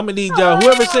right, I'm gonna need y'all.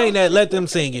 Whoever saying that, let them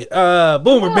sing it.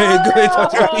 Boomer, man, go ahead and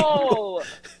talk to me. Oh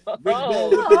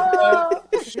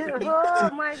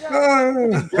my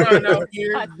God! Brian out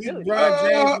here, Big Brian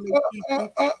James.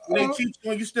 They teach you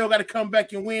when you still got to come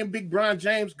back and win. Big Brian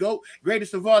James, GOAT,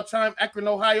 greatest of all time, Akron,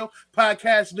 Ohio.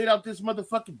 Podcast lit out this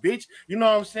motherfucking bitch. You know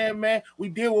what I'm saying, man? We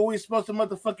did what we were supposed to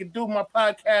motherfucking do. My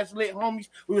podcast lit, homies.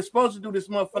 We were supposed to do this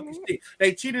motherfucking shit.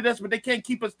 They cheated us, but they can't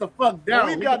keep us the fuck down.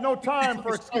 We've got no time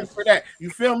for excuses for that.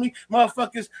 You feel me?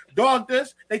 Motherfuckers dogged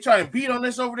us. They try and beat on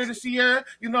us over there to Sierra.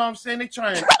 You know what I'm saying? They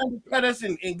try and undercut us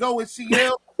and go with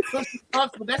CL. But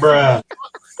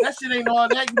that shit ain't all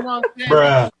that. You know what I'm saying?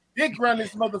 Bruh. Dick run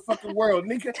this motherfucking world,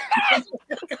 nigga.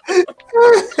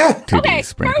 Okay,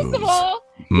 first of all,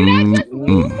 did I just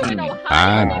move from Ohio?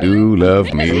 I do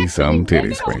love me some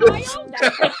titty sprinkles.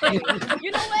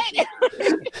 You know what?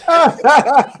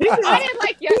 I didn't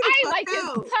like your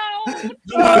tone.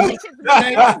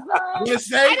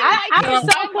 I was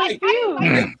so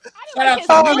confused. Shout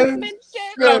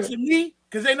out to me.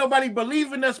 Because ain't nobody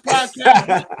believing us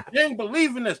podcast. They ain't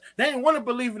believing us. They ain't want to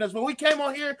believe in us. When we came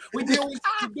on here, we did what we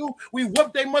supposed to do. We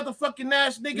whooped they motherfucking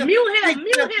ass, nigga. Mute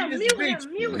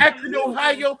him. Akron,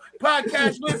 Ohio,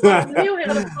 podcast.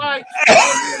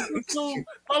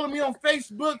 Follow me on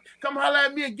Facebook. Come holler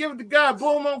at me and give it to God.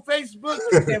 Boom on Facebook.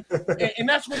 And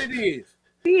that's what it is.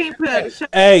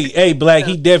 Hey, Black,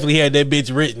 he definitely had that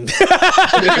bitch written.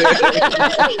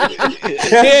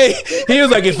 He was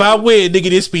like, if I win,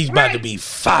 nigga, this speech about to be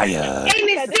fire. You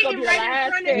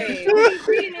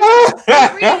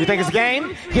think it's a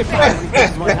game? Hit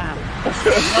one more time.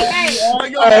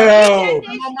 I'm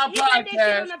on my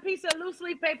podcast. On a piece of loose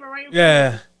leaf paper right in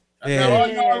Yeah. All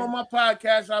y'all on my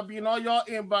podcast. I'll be in all y'all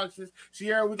inboxes.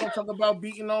 Sierra, we're gonna talk about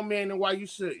beating on men and why you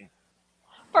shouldn't.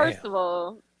 First of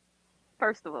all,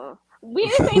 we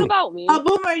ain't saying about me. Oh,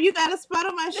 Boomer, you got a spot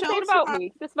on my show. This ain't about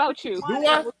me. This about you. Do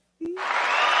I?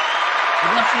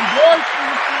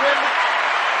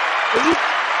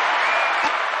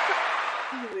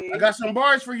 I got some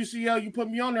bars for you, CL. You put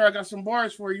me on there. I got some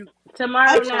bars for you.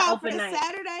 Tomorrow's not open night.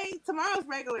 Saturday. Tomorrow's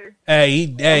regular. Hey,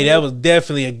 that was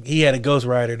definitely he had a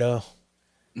ghostwriter though.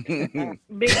 Big hey,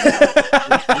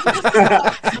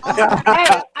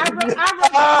 I wrote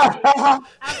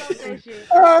that shit.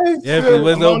 Definitely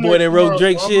was no boy that wrote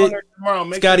Drake shit.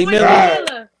 Scotty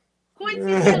Miller. Quincy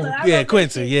Miller. Yeah,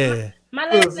 Quincy. Yeah. My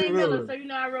last name Miller, so you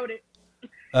know I wrote it.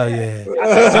 Oh yeah.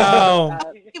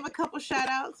 Give a couple shout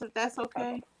outs if that's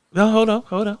okay. No, hold on.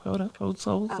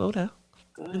 Slow down.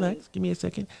 Relax. Give me a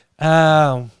second.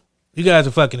 You guys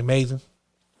are fucking amazing.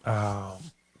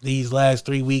 These last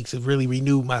 3 weeks have really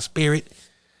renewed my spirit.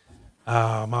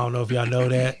 I don't know if y'all know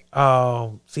that.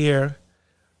 Sierra,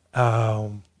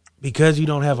 because you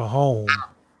don't have a home,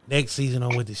 next season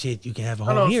on With the Shit, you can have a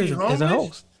home here as a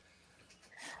host.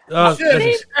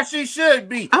 She should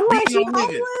be. I'm like, she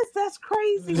homeless? That's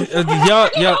crazy.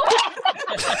 Y'all.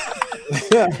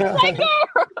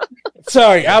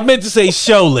 Sorry, I meant to say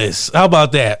showless. How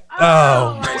about that?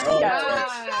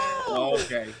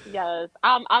 Okay. Yes,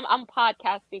 I'm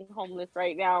podcasting homeless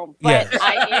right now, but yes.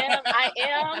 I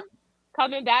am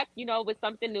coming back, with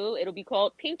something new. It'll be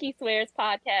called Pinky Swears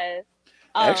Podcast.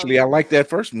 Actually, I like that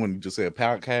first one you just said,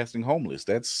 podcasting homeless.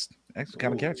 That's actually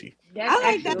kind of catchy. I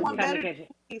like that one better.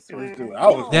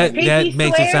 That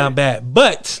makes it sound bad,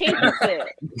 but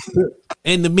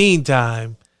in the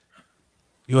meantime,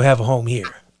 you'll have a home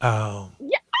here. Yeah,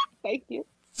 thank you.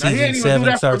 Season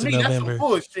 7 starts in November.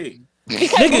 Bullshit.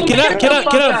 Nigga,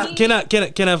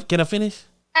 can I finish?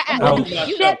 I'm gonna do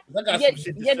myself, 'cause I got some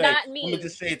shit to say. not me. I'm gonna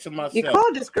just say it to myself. You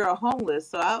called this girl homeless,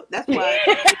 so that's why.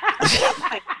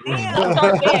 Like, damn.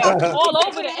 All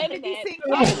over the internet.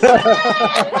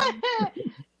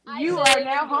 You are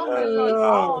now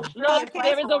homeless. Look,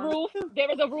 there is a roof. There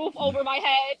is a roof over my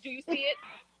head. Do you see it?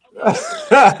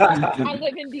 I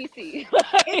live in DC. If you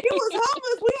was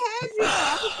homeless, we had you. I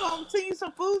was gonna send you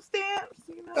some food stamps.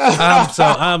 You know?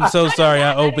 I'm so sorry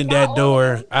I opened that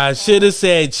door. I should have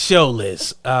said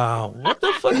showless. What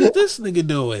the fuck is this nigga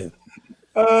doing?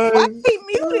 Why he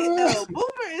muted though?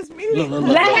 Boomer is muted.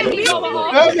 Look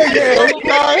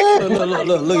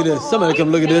at this. Somebody come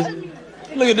look at this.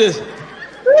 Look at this.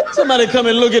 Somebody come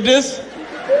and look at this.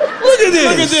 Look at this.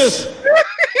 Look at this.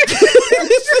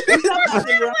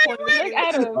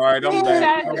 All right, I'm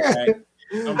back.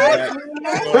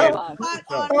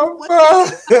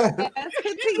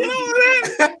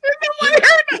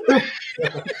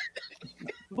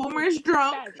 Boomer's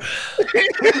drunk.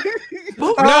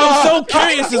 Now I'm so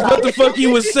curious as what the fuck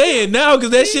you was saying now,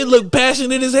 because that shit looked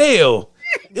passionate as hell.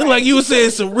 It's like you were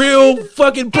saying some real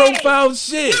fucking profound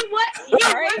shit.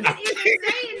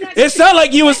 It sounded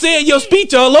like you were saying your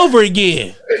speech all over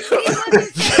again.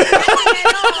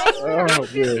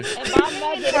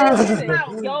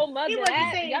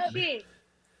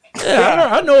 Yeah,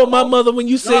 I know my mother when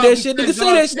you say that shit. Nigga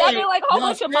say that shit. Y'all be like, how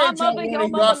much of my mother your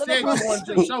mother said you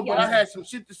wanted to show, but I had some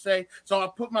shit to say, so I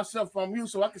put myself on mute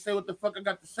so I can say what the fuck I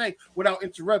got to say without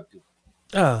interrupting.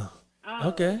 Oh,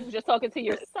 okay. You're just talking to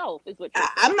yourself, is what you're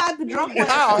saying. I'm not the drunk one.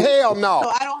 Oh, hell no. So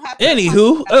I don't have to.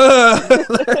 Anywho,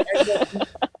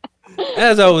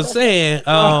 as I was saying,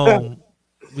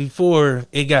 before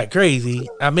it got crazy,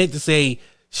 I meant to say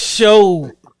show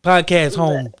podcast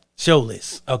home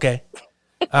showless. Okay.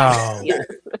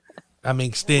 I'm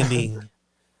extending,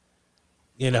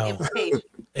 an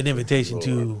invitation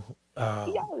to,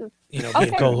 be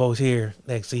a co-host here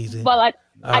next season. Well,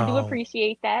 I do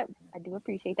appreciate that. We'll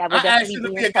I asked you to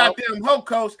be a goddamn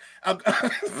host.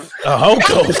 A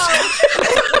host?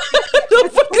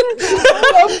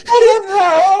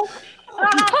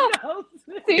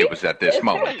 It was at this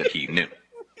moment that he knew.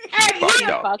 He fucked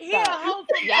up.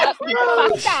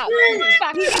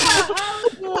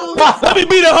 Let me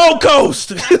be the whole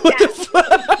coast. What the fuck?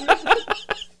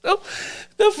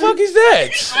 The fuck is that?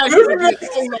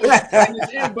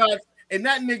 And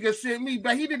that nigga sent me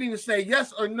back. He didn't even say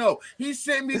yes or no. He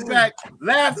sent me back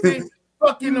laughing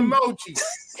fucking emojis.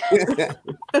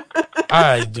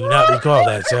 I do not recall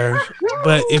that, sir.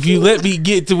 But if you let me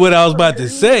get to what I was about to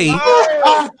say,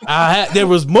 there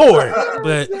was more.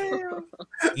 But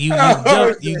you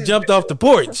jumped off the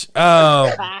porch.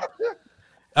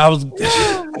 I was.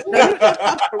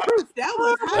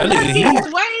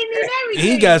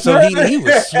 He got so heated. He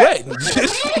was sweating.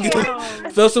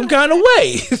 Felt some kind of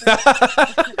way.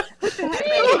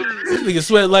 This nigga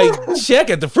sweat like Shaq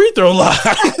at the free throw line.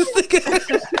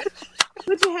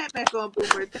 Put your hat back on,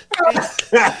 Boomer.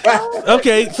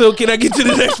 Okay, so can I get to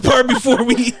the next part before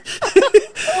we?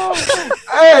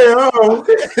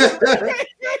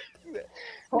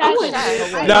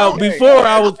 Now, before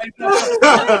I was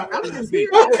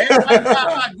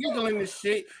giggling this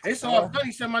shit. It's all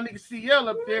funny. Said my nigga CL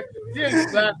up there,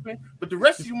 he's laughing, but the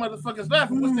rest of you motherfuckers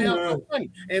laughing. What's the hell so funny?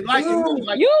 And like you,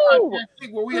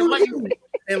 where we enlighten.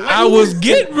 I was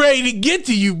getting ready to get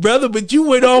to you, brother, but you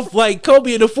went off like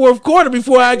Kobe in the fourth quarter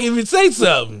before I could even say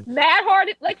something. Mad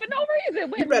hearted, like for no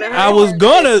reason. I was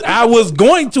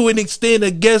going to extend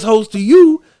a guest host to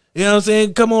you. You know what I'm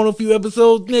saying? Come on a few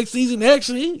episodes next season,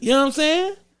 actually. You know what I'm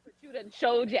saying? You done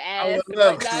showed your ass.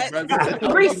 Rescind that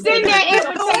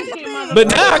invitation, motherfucker. But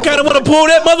now I kind of want to pull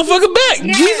that motherfucker back.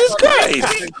 Yeah. Jesus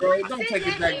Christ. Don't take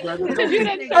it back, brother.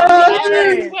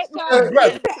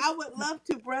 I would love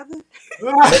to, brother.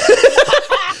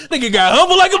 Nigga got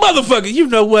humble like a motherfucker. You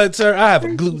know what, sir? I have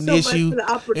a gluten issue.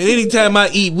 And anytime I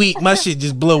eat weak, my shit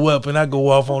just blow up and I go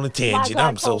off on a tangent.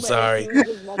 I'm so sorry.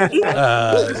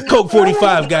 Coke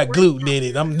 45 got gluten in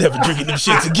it. I'm never drinking them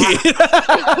shits again.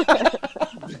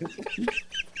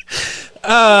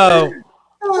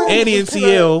 Annie and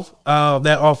CL,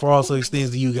 that offer also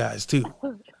extends to you guys too.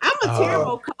 I'm a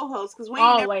terrible co-host because we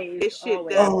ain't never this shit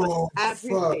done. I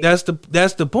appreciate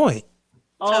that's the point.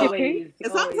 Always.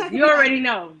 As long as I you already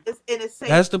know.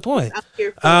 That's the point.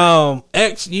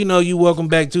 X, you welcome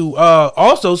back to.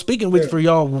 Also, speaking which, for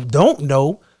y'all who don't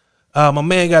know, my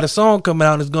man got a song coming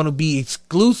out and it's going to be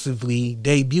exclusively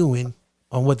debuting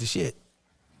on What the Shit.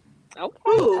 Okay.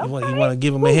 You want to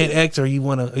give him a hint, X, or you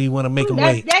want to make him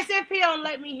wait? That's if he don't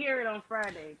let me hear it on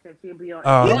Friday because he'll be on.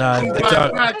 Oh no,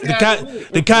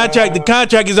 the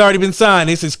contract has already been signed.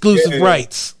 It's exclusive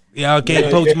rights. Y'all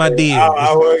can't poach my deal.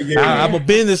 I'm a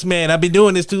businessman. I've been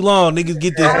doing this too long. Niggas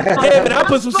get this. Yeah, but I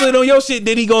put some shit on your shit.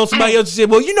 Then he go on somebody else's shit.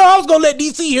 Well, you know I was gonna let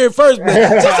DC hear it first, but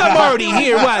since I'm already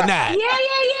here, why not? Yeah.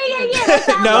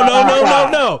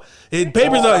 No.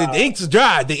 The ink is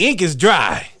dry. The ink is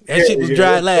dry. That shit was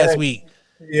dry last week.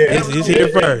 Yeah, it's here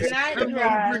first. Let them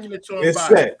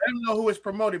know who it's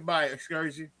promoted by.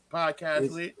 Xcursion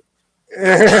Podcast Lit.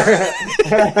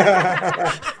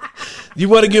 You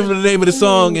want to give them the name of the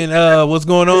song and what's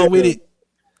going on with it?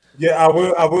 Yeah, I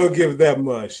will give that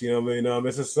much. You know what I mean?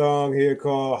 It's a song here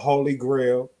called Holy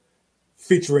Grail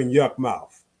featuring Yuck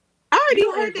Mouth. I already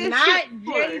heard that shit.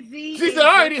 Jay-Z. She said,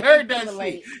 I already heard that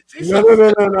shit.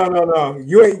 No.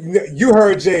 You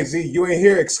heard Jay-Z. You ain't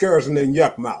hear Xcursion and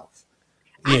Yuck Mouth.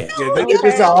 Yeah.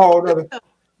 It's a whole other.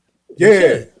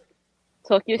 Yeah.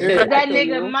 Talk your shit. That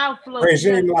nigga mouth flow.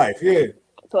 Regime Life. Yeah.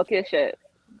 Talk your shit.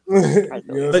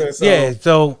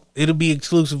 So it'll be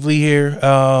exclusively here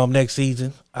next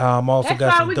season. Also that's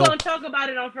got why some we're dope. gonna talk about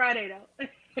it on Friday though.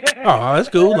 Oh, that's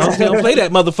cool. Long as he don't play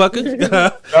that motherfucker.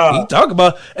 He talk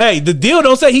about. Hey, the deal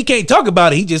don't say he can't talk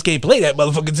about it. He just can't play that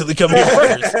motherfucker until he come here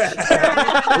first.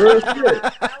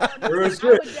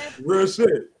 Real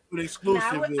shit.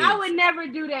 Exclusive. I would never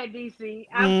do that, DC.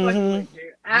 I'm fucking with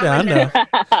you. I know.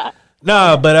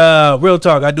 No, but real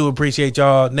talk, I do appreciate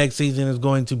y'all. Next season is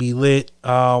going to be lit.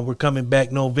 We're coming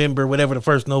back November, whatever the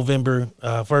first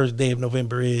day of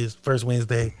November is, first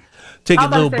Wednesday. Take a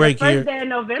little break the here. First day of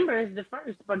November is the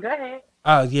first, but go ahead.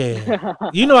 Yeah.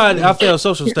 You know I failed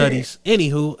social studies.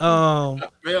 Anywho, I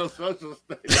failed social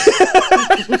studies.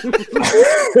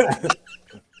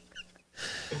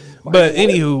 But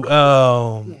anywho, you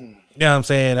know what I'm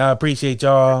saying? I appreciate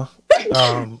y'all.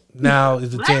 Now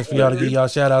is the chance for y'all to give y'all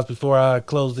shout outs before I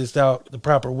close this out the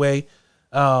proper way.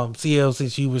 CL,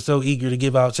 since you were so eager to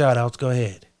give out shout outs, go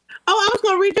ahead. Oh, I was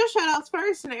gonna read your shout outs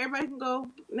first and everybody can go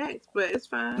next, but it's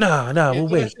fine. No, we'll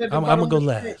wait. I'm gonna go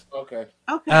last. Okay.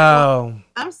 I'm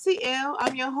CL.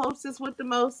 I'm your hostess with the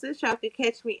mostest. Y'all can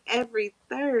catch me every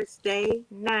Thursday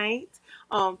night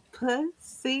on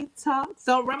Pussy Talks.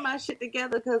 Don't run my shit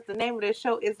together because the name of the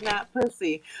show is not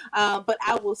Pussy. But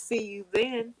I will see you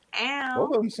then.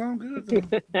 Both of them sound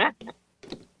good.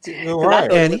 All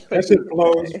right, Annie. That shit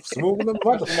flows smooth in the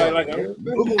motherfucker.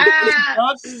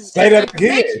 Say that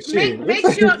again.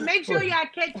 Make sure y'all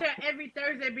catch her every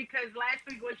Thursday because last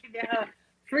week when she did her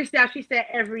freestyle, she said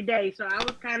every day. So I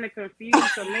was kind of confused.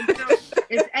 So make sure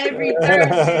it's every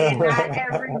Thursday, not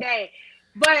every day.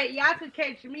 But y'all could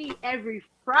catch me every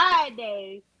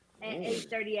Friday at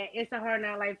 8:30 at Issa Hard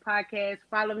Not Life Podcast.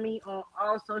 Follow me on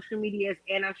all social medias,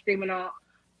 and I'm streaming on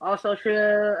all social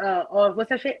or what's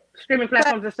that shit? Streaming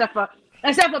platforms and stuff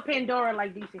except for Pandora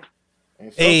like DC.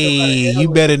 Hey,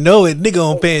 you better know it, nigga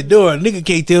on Pandora. Nigga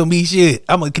can't tell me shit.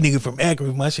 I'm a nigga from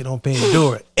Akron. My shit on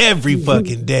Pandora every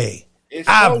fucking day.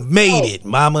 I made it,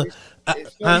 mama.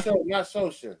 It's social, not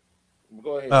social.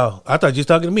 Go ahead. Oh, I thought you was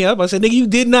talking to me. I was about to say, nigga, you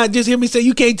did not just hear me say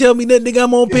you can't tell me nothing, nigga.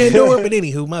 I'm on Pandora. But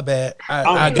anywho, my bad.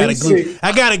 I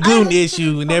got a gluten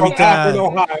issue, and every time.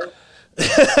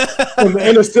 In the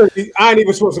inner city, I ain't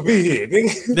even supposed to be here.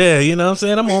 Yeah, you know what I'm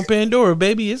saying? I'm on Pandora,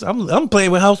 baby. I'm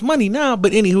playing with house money now.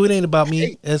 But anywho, it ain't about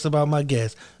me. It's about my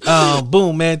guests.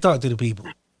 Boom, man. Talk to the people.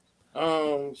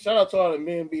 Shout out to all the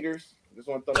men beaters. Just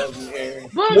want to throw those in the air.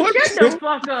 Boom, shut the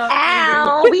fuck up.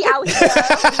 Ow, we out here.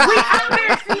 We out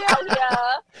here,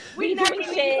 we not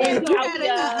shit.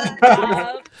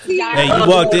 Hey, you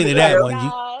walked into that one.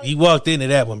 You walked into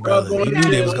that one, brother. You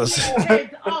knew they was gonna say.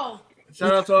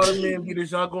 Shout out to all the men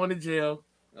beaters. Y'all going to jail.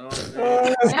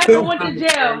 Never went to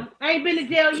jail. I ain't been to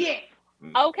jail yet.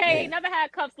 Okay, never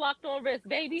had cuffs locked on wrist,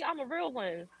 baby. I'm a real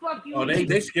one. Fuck you. Oh,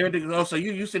 they scared to go. So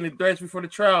you sending threats before the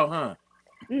trial, huh?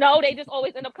 No, they just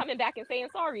always end up coming back and saying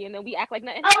sorry, and then we act like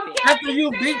nothing happened. After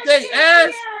you beat their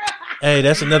ass. Hey,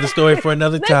 that's another story for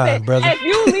another time, brother. If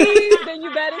you leave, then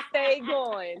you better stay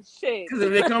going. Shit. Because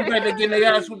if they come back, they get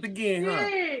their ass whooped again, huh?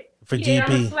 For GP.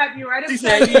 GP. Slap you right She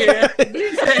said, yeah.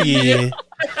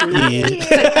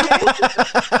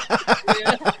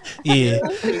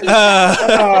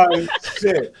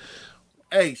 Shit.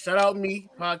 Hey, shout out me,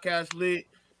 Podcast Lit.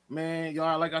 Man,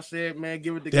 y'all, like I said, man,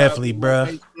 give it the definitely, bro.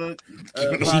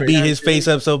 She beat his face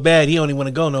up so bad, he don't even want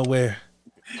to go nowhere.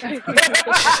 No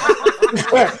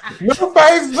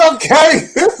face is okay.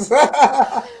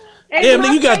 Yeah,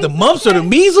 man, you got the mumps or the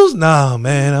measles? Nah,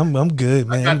 man, I'm good,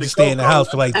 man. I'm just staying in the house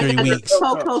for like 3 weeks.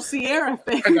 Coco Sierra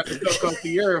face. I got the Coco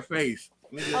Sierra face.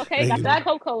 Okay, got that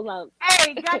Coco lump.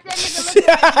 Hey, got that nigga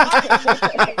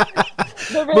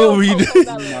looking Boomer, you do.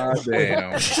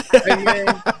 Damn. Hey, man,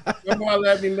 come on,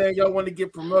 let me, man. Y'all want to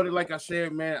get promoted? Like I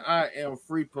said, man, I am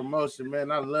free promotion,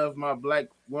 man. I love my black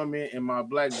women and my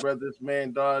black brothers,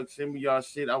 man. Dog, send me y'all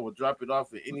shit. I will drop it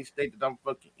off in any state that I'm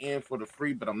fucking in for the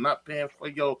free, but I'm not paying for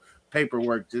your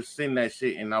paperwork. Just send that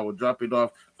shit and I will drop it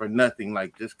off for nothing.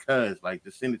 Like just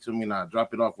send it to me and I'll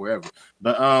drop it off wherever.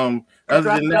 But other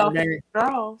than that, man.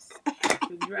 Draws.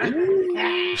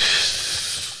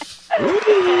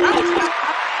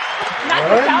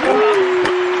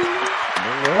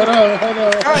 Hold on.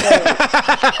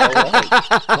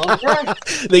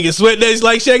 They can sweat that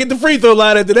like Shaq at the free throw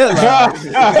line after that line.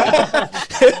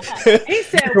 He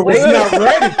said, He was not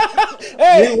ready.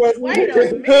 Hey, wait a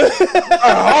minute.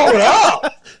 Hold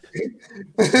up.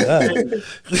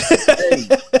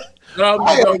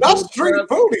 That's street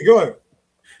booty. Go ahead.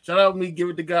 Shout out me, Give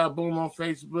It to God Boom on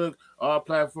Facebook, all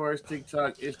platforms,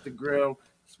 TikTok, Instagram,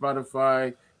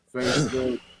 Spotify,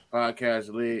 Facebook, Podcast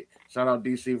Lit. Shout out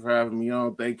DC for having me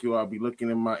on. Thank you. I'll be looking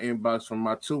in my inbox from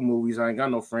my 2 movies. I ain't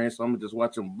got no friends, so I'm gonna just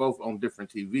watch them both on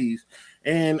different TVs.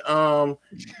 And shout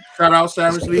out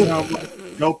Savagely Humble,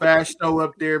 dope ass show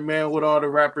up there, man, with all the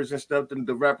rappers and stuff.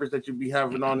 The rappers that you be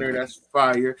having on there, that's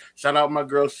fire. Shout out my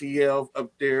girl CL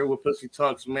up there with Pussy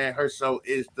Talks, man. Her show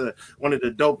is one of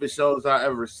the dopest shows I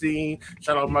ever seen.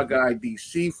 Shout out my guy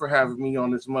DC for having me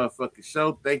on this motherfucking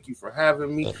show. Thank you for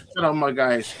having me. Shout out my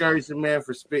guy Xcursion, man,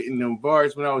 for spitting them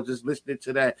bars when I was just listening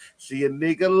to that. See a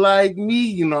nigga like me,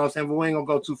 you know what I'm saying? But we ain't gonna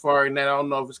go too far in that. I don't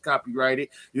know if it's copyrighted,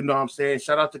 you know what I'm saying?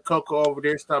 Shout out to Coco over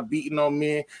there. Stop beating on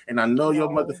me. And I know your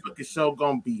motherfucking show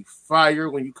gonna be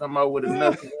fire when you come out with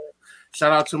another one.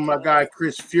 Shout out to my guy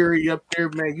Chris Fury up there,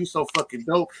 man. You so fucking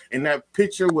dope. And that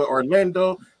picture with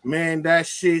Orlando, man, that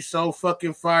shit so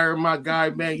fucking fire, my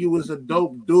guy, man. You was a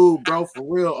dope dude, bro, for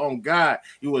real, on God.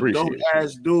 You a dope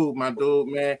ass dude, my dude,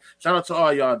 man. Shout out to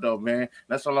all y'all, though, man.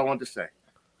 That's all I want to say.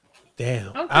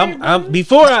 Damn. Okay,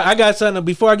 Before I got something.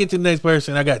 Before I get to the next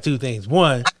person, I got 2 things.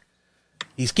 One,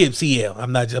 he skipped CL.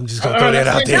 I'm just gonna throw that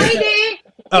out there. No, he did.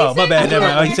 Oh, my bad. Never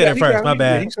mind. Oh, he said it first. My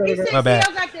bad. My bad.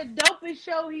 CL got the dopest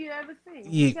show he ever seen.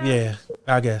 Yeah,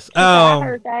 I guess. I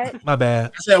heard that. My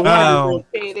bad. So So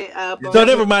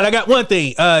never mind. I got one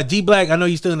thing. G Black, I know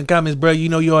you still in the comments, bro. You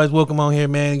know you always welcome on here,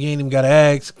 man. You ain't even gotta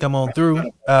ask. Come on through.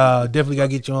 Definitely gotta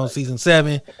get you on season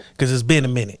 7 because it's been a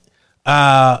minute.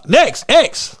 Next,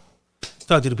 X.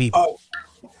 Talk to the people.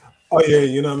 Oh yeah,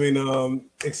 you know what I mean.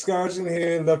 Xcursion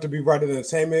here, love to be right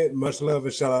entertainment. Much love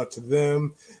and shout out to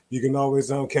them. You can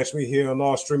always catch me here on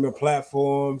all streaming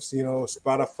platforms. You know,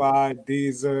 Spotify,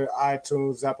 Deezer,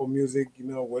 iTunes, Apple Music. You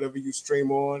know, whatever you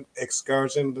stream on.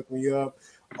 Xcursion, look me up.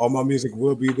 All my music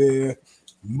will be there.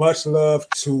 Much love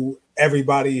to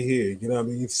everybody here. You know what I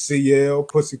mean. CL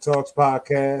Pussy Talks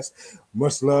Podcast.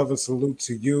 Much love and salute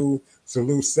to you.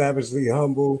 Salute Savagely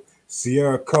Humble,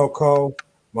 Sierra Coco,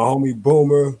 my homie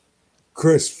Boomer,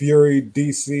 Chris Fury,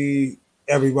 DC,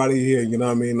 everybody here, you know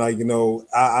what I mean? Like, you know,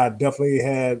 I definitely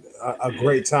had a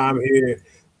great time here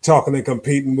talking and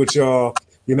competing with y'all,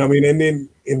 you know what I mean?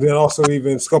 And then also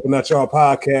even scoping out y'all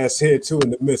podcast here too in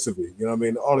the midst of it, you know what I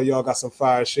mean? All of y'all got some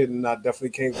fire shit and I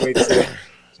definitely can't wait to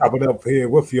chop it up here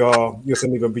with y'all, just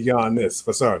even beyond this,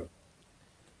 for certain.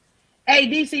 Hey,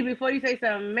 DC, before you say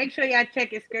something, make sure y'all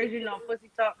check Xcursion on Pussy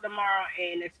Talk tomorrow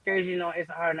and Xcursion on It's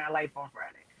Hard Not Life on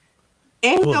Friday.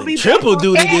 And he's Well, gonna be triple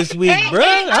duty this week, bro.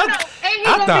 I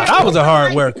thought I was a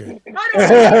hard worker.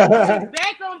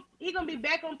 He's gonna be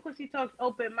back on Pussy Talks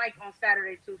open mic on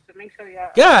Saturday too. So make sure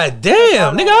y'all. God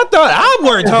damn, nigga! I thought I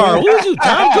worked hard. What was you,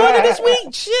 Tom Jordan, this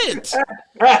week? Shit,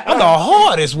 I'm the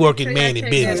hardest working man in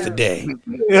business today. My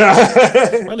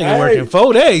nigga working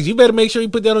 4 days. You better make sure you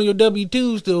put that on your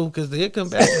W-2s though, because they'll come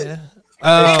back.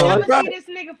 I'm gonna see this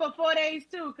nigga for 4 days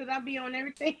too, because I'll be on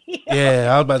everything.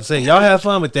 Yeah, I was about to say, y'all have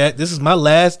fun with that. This is my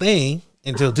last thing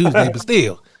until Tuesday, but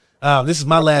still, this is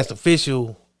my last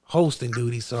official hosting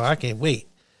duty, so I can't wait.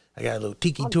 I got a little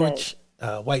tiki torch,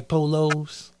 white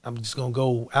polos. I'm just gonna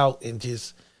go out and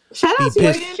just Shut be up,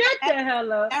 pissed. Shut the hell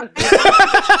up.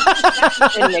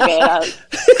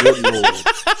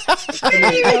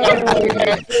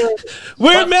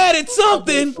 We're mad at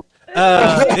something.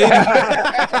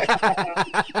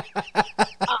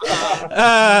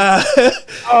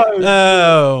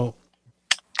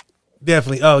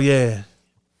 Definitely. Oh yeah.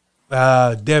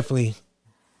 Definitely.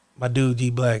 My dude G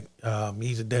Black.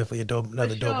 He's definitely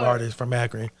another dope artist from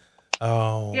Akron.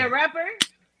 Yeah, rapper.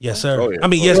 Yes, sir. Oh, yeah. I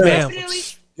mean, yes, ma'am.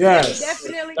 Yes.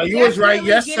 Definitely. So you was right,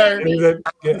 yes, sir. A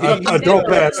dope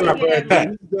ass rapper at that.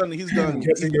 He's done.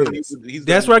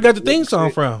 That's where I got the theme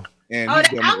song from. And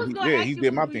he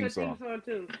did my theme song.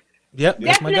 Too. Yep,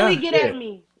 that's my guy. Definitely get at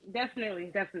me.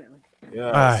 Definitely. Yeah.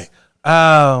 All right.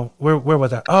 Where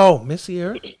was I? Oh, Miss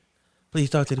Sierra, please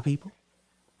talk to the people.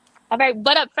 All right,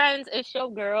 what up, friends? It's your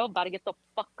girl. About to get the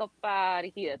fuck up out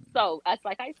of here. So, as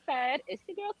like I said, it's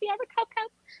your girl Sierra Cup,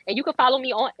 and you can follow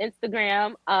me on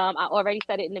Instagram. I already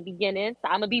said it in the beginning, so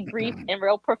I'm gonna be brief and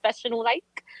real professional. Like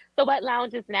the Wet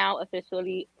Lounge is now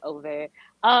officially over.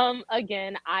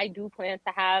 Again, I do plan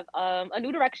to have a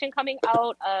new direction coming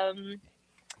out.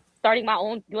 Starting my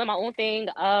own, doing my own thing.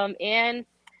 And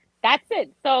that's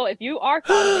it. So if you are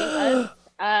following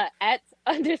us at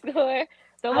 _.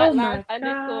 The Wet Lounge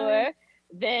 _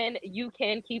 then you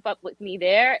can keep up with me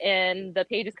there, and the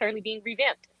page is currently being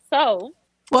revamped. So,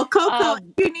 well, Coco, if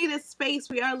you need a space,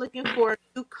 we are looking for a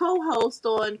new co-host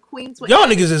on Queens. Y'all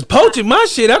niggas is poaching my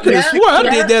shit. I could have swore I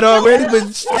did that already,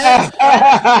 but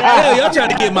hell, y'all trying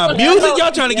to get my music.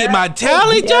 Y'all trying to get my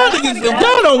talent. Y'all niggas,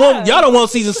 y'all don't want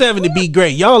season 7 to be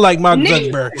great. Y'all like Mark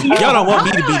Zuckerberg. Y'all don't want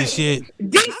me to be the shit.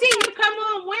 DC, you come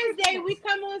on Wednesday. We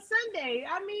come on Sunday.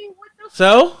 I mean, what the?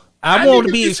 So. I want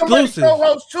to be exclusive.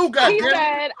 Too, he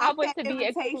said I want to be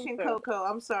exclusive. Coco,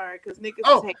 I'm sorry, because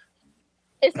niggas.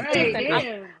 It's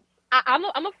listen,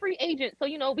 I'm a free agent, so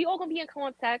we all gonna be in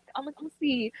contact. I'm gonna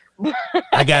see.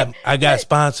 I got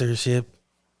sponsorship.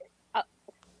 I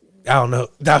don't know.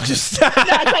 I'm just thought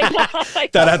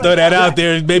I'd throw that out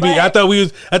there. Maybe I thought we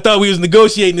was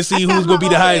negotiating to see who's gonna be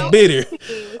the highest bidder.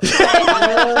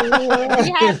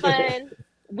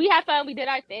 We had fun. We did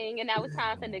our thing, and now it's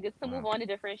time for niggas to move on to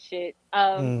different shit.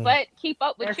 But keep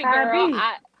up with your girl.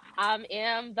 I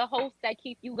am the host that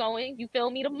keep you going. You feel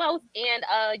me the most, and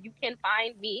you can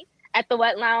find me at the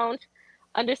Wet Lounge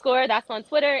 _ That's on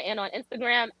Twitter and on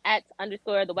Instagram at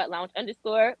 _ the Wet Lounge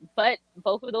 _ But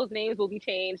both of those names will be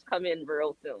changed coming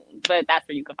real soon. But that's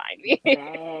where you can find me.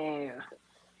 Damn.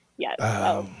 Yes.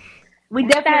 We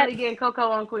definitely getting Coco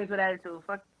on Queens with attitude.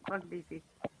 Fuck DC.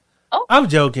 Oh. I'm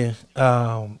joking.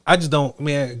 I just don't,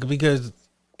 man, because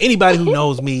anybody who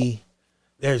knows me,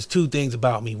 there's two things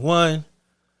about me. One,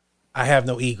 I have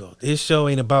no ego. This show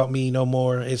ain't about me no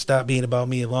more. It stopped being about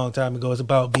me a long time ago. It's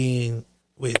about being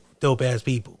with dope ass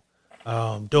people,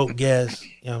 dope guests,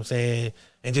 you know what I'm saying,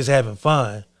 and just having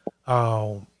fun.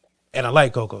 And I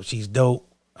like Coco. She's dope.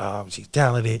 She's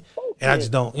talented, and I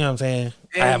just don't, you know what I'm saying.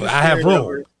 I have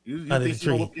room. Under the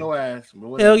tree. Your ass,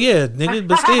 hell yeah, nigga.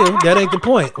 But still, that ain't the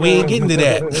point. We ain't getting to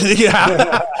that.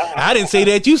 I didn't say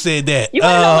that. You said that. You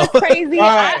know what's crazy?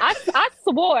 I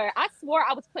swore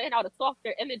I was putting out a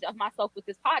softer image of myself with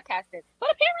this podcasting, but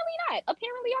apparently not.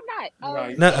 Apparently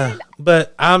I'm not.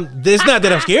 But it's not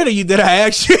that I'm scared of you. That I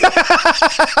actually.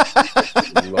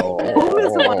 Who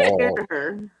is scared of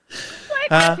her?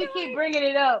 She keep bringing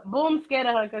it up. Boom's scared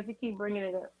of her because she keep bringing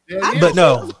it up. But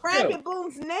no. Grabbing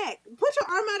Boom's neck. Put your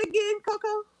arm out again,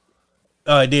 Coco.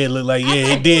 Oh, it did look like,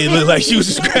 it did look like she was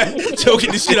just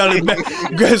choking the shit out of the back.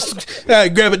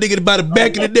 Grab a nigga by the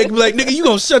back of the neck and be like, nigga, you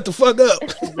gonna shut the fuck up.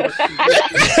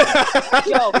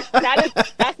 Yo,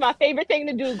 that's my favorite thing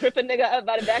to do. Grip a nigga up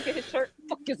by the back of his shirt.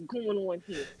 What the fuck is going on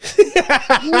here?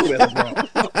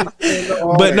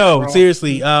 But no,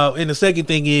 seriously. And the second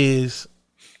thing is,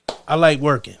 I like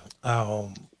working.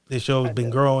 This show's been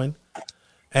growing,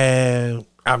 and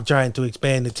I'm trying to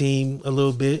expand the team a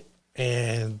little bit,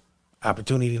 and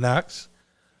opportunity knocks.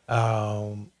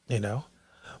 But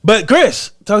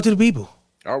Chris, talk to the people.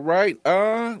 All right.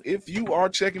 If you are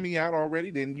checking me out already,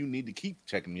 then you need to keep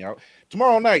checking me out.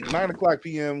 Tomorrow night, 9:00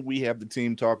 p.m., we have the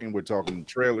team talking. We're talking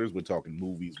trailers. We're talking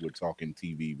movies. We're talking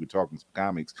TV. We're talking some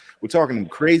comics. We're talking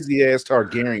crazy ass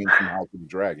Targaryens from House of the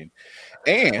Dragon.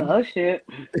 And oh shit.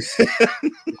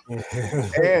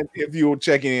 And if you're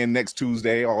checking in next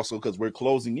Tuesday, also because we're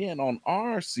closing in on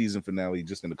our season finale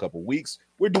just in a couple weeks,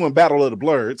 we're doing Battle of the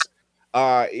Blurs.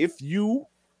 If you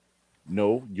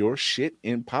know your shit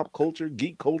in pop culture,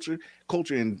 geek culture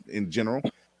in general,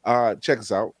 check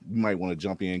us out. You might want to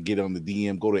jump in, get on the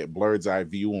DM, go to Blurred's Eye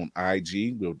View on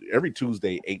IG. We'll every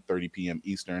Tuesday 8:30 p.m.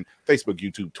 Eastern, Facebook,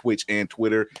 YouTube, Twitch, and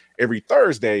Twitter. Every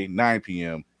Thursday 9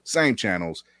 p.m. same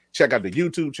channels. Check out the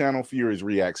YouTube channel, Fury's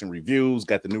Reacts and Reviews.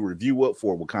 Got the new review up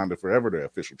for Wakanda Forever, the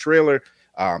official trailer.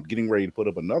 Getting ready to put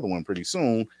up another one pretty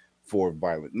soon for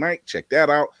Violent Night. Check that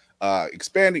out.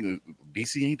 Expanding.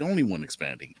 DC ain't the only one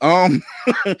expanding.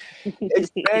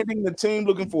 Expanding the team,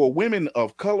 looking for women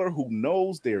of color who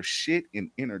knows their shit in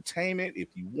entertainment. If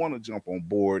you want to jump on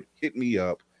board, hit me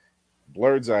up.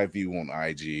 Blurred's Eye View on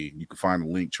IG. You can find the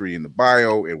link tree in the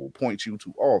bio. It will point you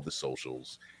to all the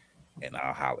socials, and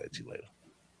I'll holler at you later.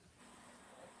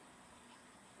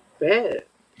 Bad.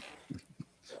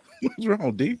 What's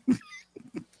wrong, D?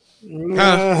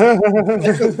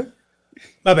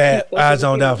 My bad. I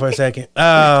zoned out for a second.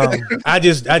 I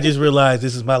just realized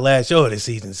this is my last show of the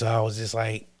season, so I was just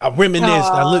like, I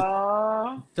reminisced. I look.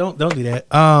 Don't do that.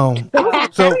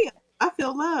 So I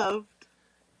feel loved.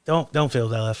 Don't feel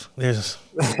love. There's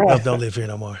love don't live here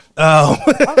no more. No,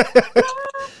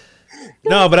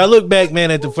 but I look back,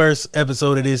 man, at the first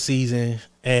episode of this season,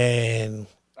 and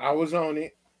I was on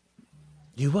it.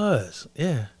 You was,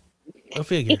 yeah. Go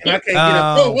figure. And I can't get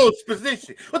a co-host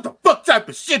position. What the fuck type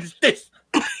of shit is this?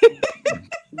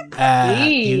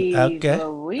 Okay.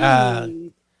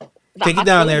 Take it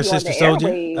down there, Sister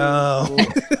Soldier.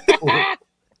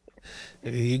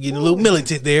 You're getting a little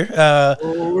militant there.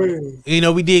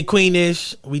 We did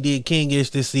Queenish, we did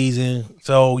Kingish this season,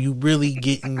 so you really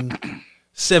getting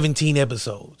 17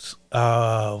 episodes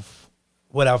of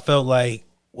what I felt like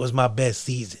was my best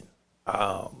season.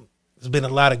 There's been a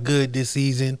lot of good this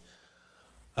season.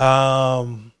 A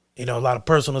lot of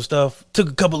personal stuff. Took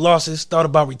a couple losses. Thought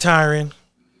about retiring.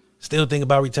 Still think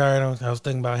about retiring. I was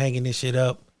thinking about hanging this shit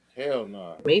up. Hell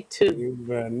no. Me too. You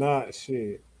better not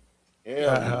shit.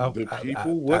 The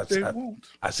people what they want.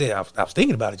 I said I was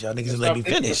thinking about it. Y'all niggas just let me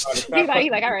finish. He's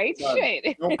like, all right,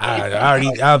 shit.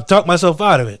 I've talked myself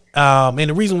out of it. And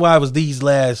the reason why was these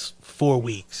last 4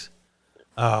 weeks.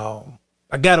 I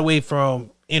got away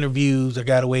from interviews. I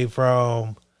got away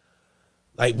from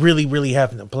like really, really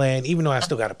having to plan, even though I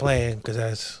still got a plan because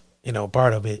that's,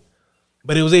 part of it.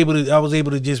 But I was able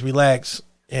to just relax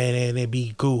and it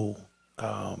be cool.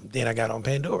 Then I got on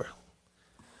Pandora.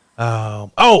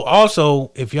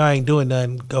 Also, if y'all ain't doing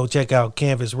nothing, go check out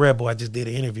Canvas Rebel. I just did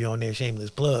an interview on there, shameless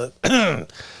plug. You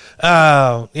know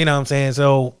what I'm saying?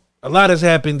 So a lot has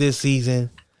happened this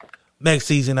season. Next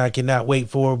season I cannot wait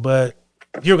for, but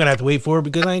you're gonna have to wait for it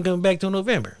because I ain't coming back till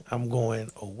November. I'm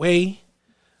going away.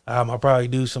 I'll probably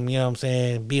do some, be on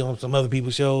some other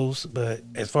people's shows, but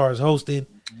as far as hosting,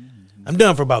 I'm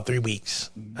done for about 3 weeks.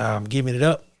 I'm giving it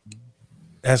up.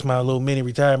 That's my little mini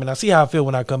retirement. I see how I feel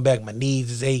when I come back. My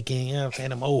knees is aching. You know what I'm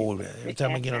saying? I'm old. Every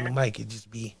time I get on the mic, it just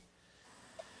be...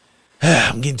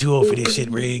 I'm getting too old for this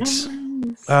shit, Riggs.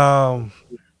 You got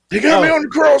me on the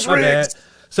cross, Riggs.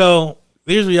 So,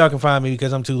 here's where y'all can find me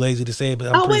because I'm too lazy to say it,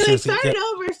 but I'm pretty sure... Start it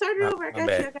over.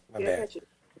 I got you.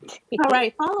 All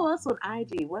right, follow us on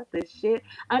IG, What the Shit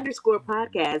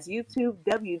 _podcast, YouTube,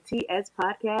 WTS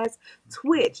Podcast,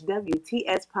 Twitch,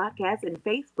 WTS Podcast, and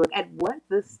Facebook at What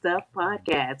the Stuff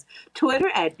Podcast, Twitter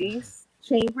at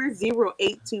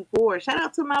DChamber0824. Shout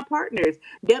out to my partners,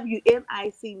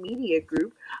 WMIC Media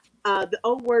Group, the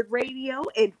O Word Radio,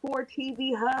 and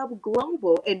 4TV Hub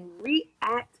Global, and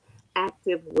React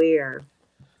Activewear.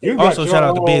 Also, shout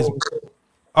out to Biz.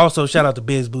 Also, shout out to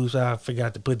Biz Boost. I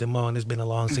forgot to put them on. It's been a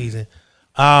long season.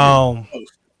 She's a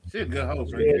good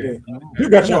host right there. You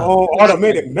got your own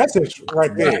automated message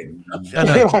right there.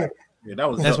 That's why, you know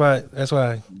what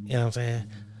I'm saying?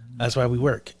 That's why we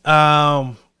work.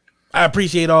 I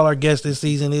appreciate all our guests this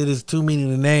season. It is too many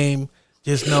to name.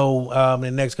 Just know in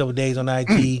the next couple of days on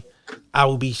IG, I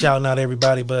will be shouting out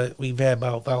everybody, but we've had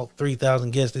about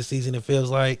 3,000 guests this season, it feels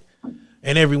like.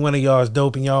 And every one of y'all is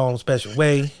dope in y'all own special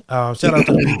way. Shout out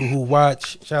to the people who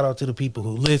watch. Shout out to the people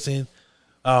who listen.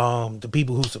 The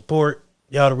people who support.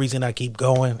 Y'all the reason I keep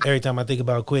going. Every time I think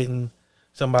about quitting,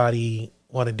 somebody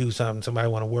want to do something. Somebody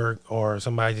want to work. Or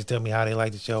somebody just tell me how they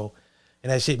like the show.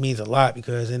 And that shit means a lot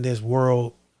because in this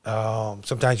world,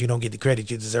 sometimes you don't get the credit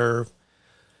you deserve.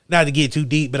 Not to get too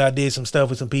deep, but I did some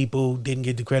stuff with some people. Didn't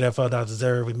get the credit I felt I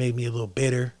deserved. It made me a little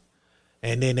bitter.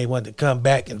 And then they wanted to come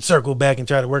back and circle back and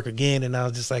try to work again. And I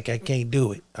was just like, I can't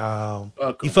do it.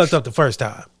 You fucked up the first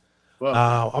time.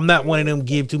 I'm not one of them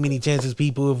give too many chances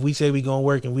people. If we say we going to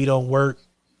work and we don't work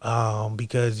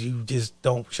because you just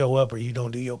don't show up or you don't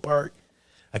do your part,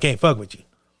 I can't fuck with you.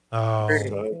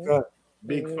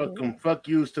 Big fucking fuck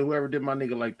yous to whoever did my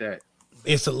nigga like that.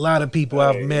 It's a lot of people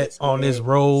I've met on this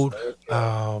road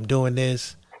doing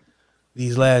this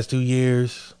these last 2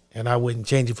 years. And I wouldn't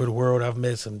change it for the world. I've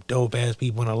met some dope ass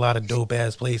people in a lot of dope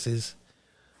ass places.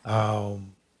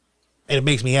 And it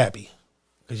makes me happy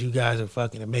because you guys are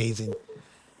fucking amazing.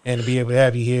 And to be able to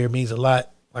have you here means a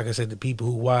lot. Like I said, the people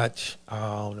who watch,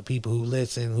 the people who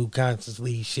listen, who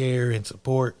constantly share and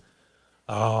support.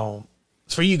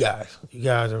 It's for you guys. You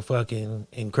guys are fucking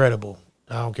incredible.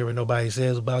 I don't care what nobody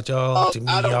says about y'all. To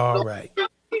me, y'all right.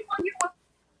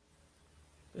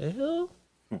 The hell?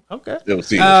 Okay. Can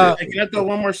I throw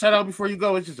one more shout out before you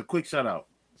go? It's just a quick shout out.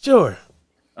 Sure.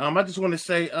 I just want to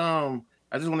say,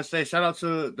 shout out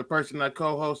to the person I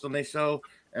co-host on their show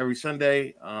every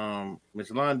Sunday,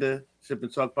 Miss Londa, Sip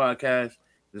and Talk Podcast.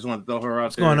 Just want to throw her out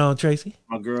What's going on, Tracy?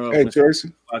 My girl. Hey,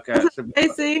 Tracy. Podcast.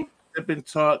 Tracy. Sip and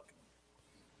Talk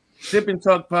Sip and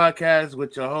Talk podcast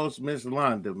with your host, Miss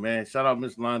Londa, man. Shout out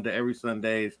Miss Londa every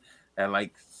Sundays at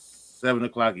like 7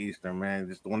 o'clock Eastern, man.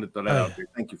 Just wanted to throw that out there.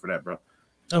 Thank you for that, bro.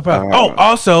 No problem.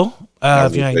 Also,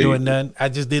 if you ain't doing nothing, I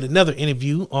just did another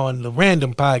interview on the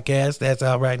Random Podcast. That's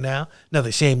out right now.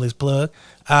 Another shameless plug.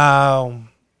 Again,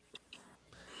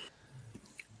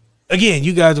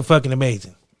 you guys are fucking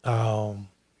amazing. There's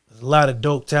a lot of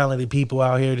dope, talented people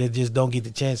out here that just don't get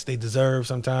the chance they deserve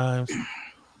sometimes,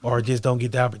 or just don't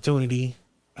get the opportunity.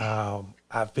 I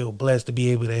feel blessed to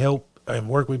be able to help and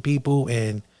work with people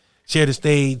and share the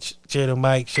stage, share the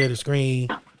mic, share the screen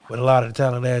with a lot of the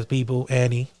talented ass people.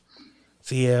 Annie,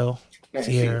 CL,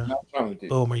 Sierra,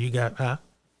 Boomer, you got, huh?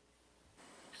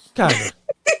 Kind of,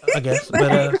 I guess.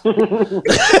 But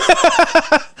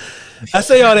I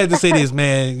say all that to say this,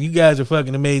 man. You guys are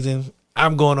fucking amazing.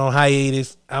 I'm going on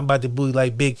hiatus. I'm about to be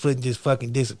like Bigfoot and just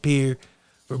fucking disappear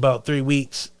for about 3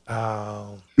 weeks.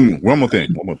 One more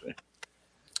thing.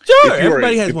 Sure,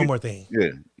 everybody has one more thing.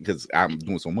 Yeah, because I'm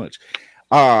doing so much.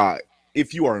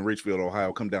 If you are in Richfield,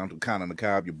 Ohio, come down to Con on the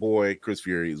Cob. Your boy Chris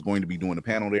Fury is going to be doing a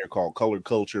panel there called Color,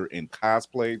 Culture, and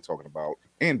Cosplay, talking about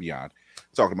and beyond,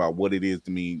 talking about what it is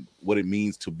to me, what it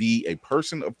means to be a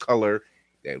person of color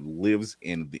that lives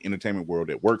in the entertainment world,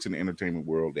 that works in the entertainment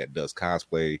world, that does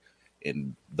cosplay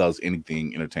and does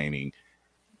anything entertaining,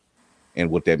 and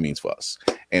what that means for us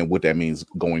and what that means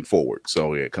going forward.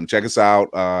 So yeah, come check us out.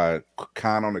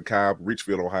 Con on the Cob,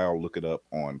 Richfield, Ohio. Look it up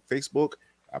on Facebook.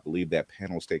 I believe that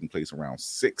panel is taking place around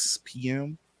 6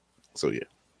 p.m. So yeah.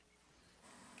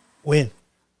 When?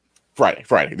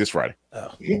 This Friday.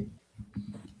 Oh.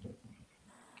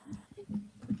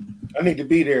 I need to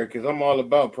be there because I'm all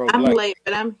about pro. I'm late,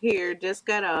 but I'm here. Just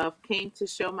got off. Came to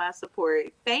show my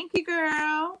support. Thank you,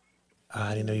 girl.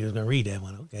 I didn't know you was gonna read that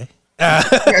one. Okay.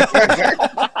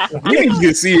 You need to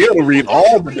get CL to read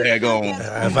all the daggone.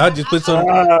 If I just put some.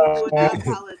 I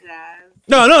apologize.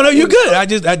 No, you're good. I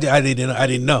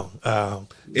didn't know. I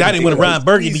didn't want to Ron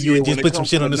Burgundy you and just put some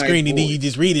shit on the screen and then you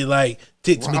just read it like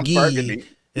Tits Ron McGee Burgundy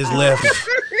is left.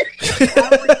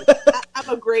 I'm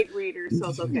a great reader, so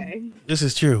it's okay. This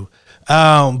is true.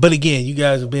 But again, you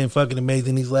guys have been fucking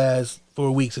amazing these last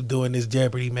 4 weeks of doing this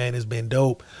Jeopardy, man. It's been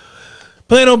dope.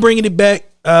 Plan on bringing it back.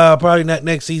 Probably not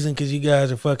next season because you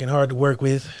guys are fucking hard to work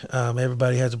with.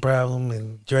 Everybody has a problem,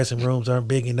 and dressing rooms aren't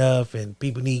big enough, and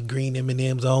people need green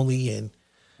M&Ms only, and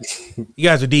you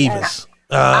guys are divas.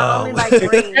 I only like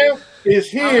green. The champ is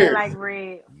here. I only like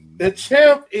red. The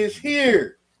champ is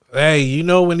here. Hey, you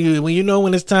know when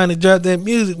it's time to drop that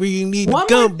music where you need to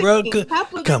come, bro.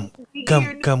 Come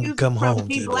home,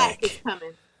 G-Black.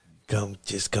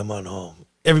 Just come on home.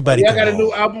 Everybody, I got a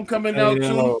new album coming out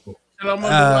too.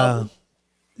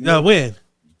 No, when?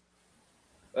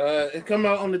 It come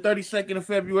out on the 32nd of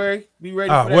February. Be ready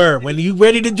for that. Word. When you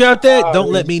ready to drop that,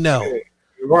 don't let me know.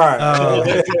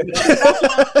 Right.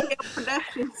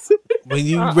 When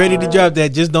you ready to drop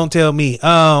that, just don't tell me.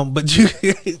 But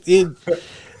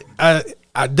I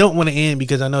don't want to end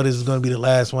because I know this is going to be the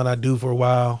last one I do for a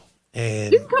while.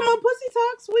 And You can come on Pussy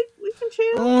Talks. We can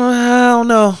chill. I don't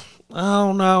know.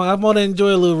 I want to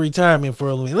enjoy a little retirement for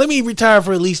a little bit. Let me retire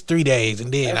for at least 3 days,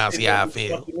 and then I'll see how I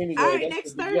feel. All right,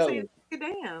 next Thursday.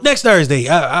 Damn. Next Thursday.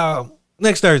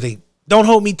 Next Thursday. Don't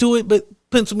hold me to it, but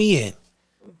pencil me in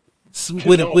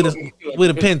with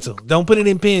a pencil. Don't put it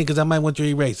in pen because I might want you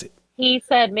to erase it. He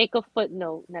said make a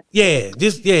footnote. Yeah.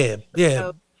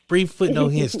 Brief footnote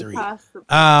history.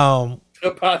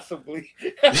 Possibly.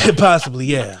 Possibly,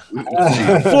 yeah.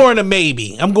 4 and a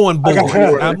maybe. I'm going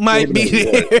board. I might be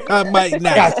there. I might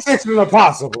not. I got 6 and a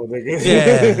possible,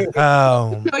 nigga.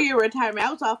 Yeah. So your retirement.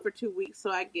 I was off for 2 weeks, so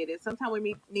I get it. Sometimes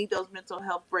we need those mental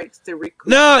health breaks to recoup.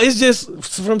 No, it's just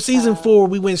from season 4,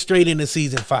 we went straight into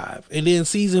season 5. And then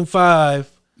season 5,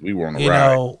 we were on a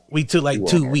ride. We took like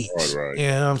 2 weeks. You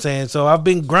know what I'm saying? So I've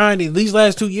been grinding. These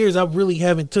last 2 years, I really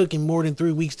haven't taken more than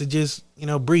 3 weeks to just,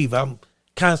 breathe. I'm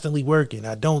constantly working.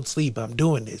 I don't sleep. I'm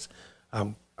doing this.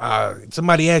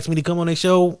 Somebody asked me to come on their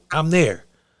show. I'm there.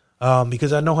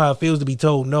 Because I know how it feels to be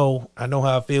told no. I know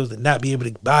how it feels to not be able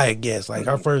to buy a guest. Like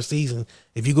our first season,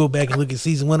 if you go back and look at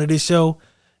season 1 of this show,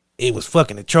 it was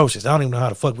fucking atrocious. I don't even know how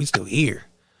the fuck we still here.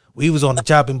 We was on the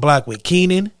chopping block with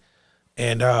Keenan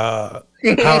and How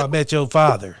I Met Your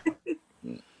Father.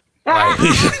 Like,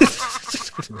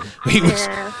 we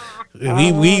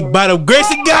by the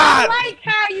grace of God. I like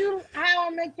how I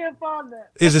Met Your Father.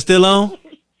 Is it still on?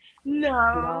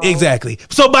 No. Exactly.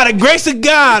 So by the grace of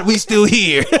God, we still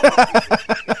here.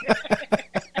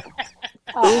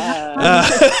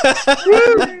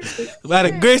 By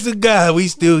the grace of God, we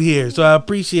still here. So I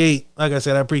appreciate, like I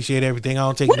said, I appreciate everything. I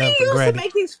don't take nothing for What granted. do you use to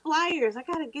make these flyers? I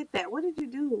gotta get that. What did you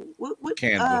do? What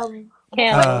Canva.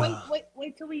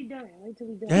 Wait till we done.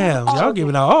 Damn, y'all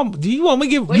giving out. Oh, do you want me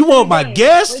give? You want my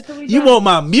guests? You want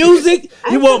my music?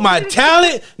 You want my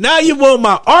talent? Now you want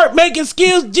my art making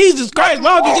skills? Jesus Christ!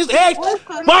 Why don't you just ask?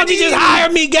 Why don't you just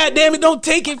hire me? God damn it! Don't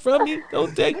take it from me.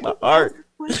 Don't take my art.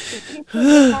 Just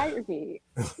hire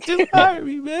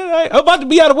me, man. I'm about to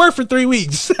be out of work for 3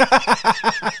 weeks.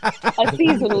 A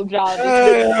seasonal job.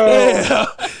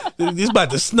 It's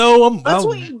about to snow.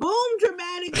 Between Boom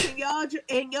Dramatics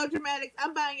and your Dramatics,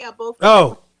 I'm buying y'all both.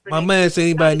 Oh, my man said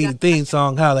anybody need a theme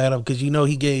song, holler at him because you know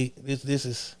he gave this. This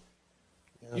is.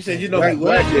 You said you know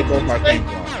Black did both my theme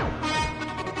songs.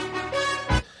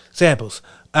 Samples.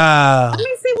 Let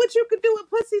me see what you could do with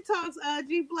Pussy Talks,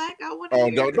 G Black. I want to. Oh,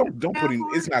 don't put in.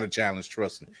 It's not a challenge.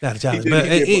 Trust me. Not a challenge, but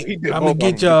I'm gonna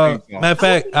get y'all. Matter of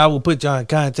fact, I will put y'all in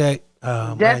contact.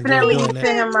 Definitely send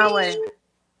him my way.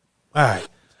 All right.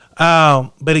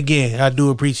 But again, I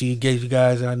do appreciate you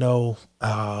guys. I know.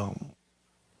 I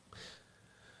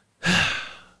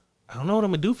don't know what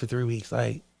I'm gonna do for 3 weeks.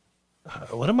 Like,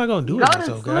 what am I gonna do? Go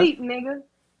to sleep, nigga.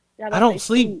 I don't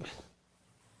sleep.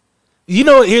 You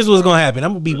know, here's what's gonna happen.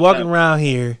 I'm gonna be walking around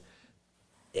here,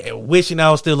 wishing I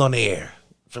was still on the air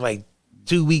for like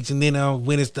 2 weeks, and then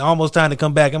when it's almost time to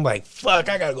come back, I'm like, "Fuck,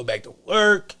 I gotta go back to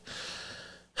work."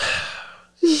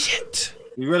 Shit.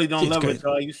 You really don't love it,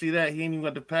 y'all. You see that? He ain't even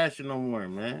got the passion no more,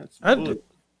 man.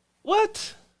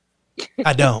 What?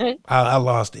 I don't. I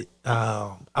lost it.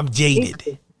 I'm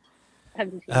jaded.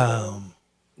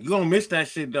 You gonna miss that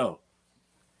shit though.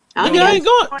 I ain't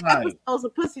going. Episodes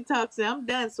of Pussy Talks, and I'm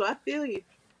done. So I feel you.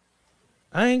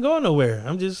 I ain't going nowhere.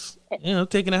 I'm just,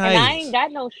 taking a hiatus. And I ain't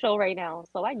got no show right now,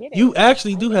 so I get it. You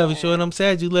actually do have a show, and I'm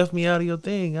sad you left me out of your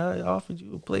thing. I offered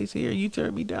you a place here. You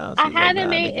turned me down. I haven't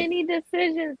made any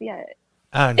decisions yet.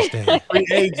 I understand.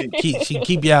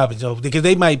 Keep your options open because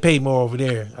they might pay more over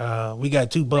there. We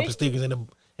got 2 bumper stickers and a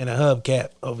hubcap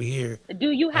over here.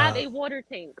 Do you have a water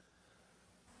tank?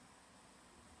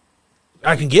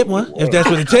 I can get one if that's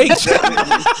what it takes.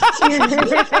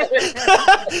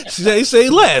 say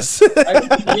less. I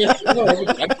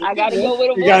gotta go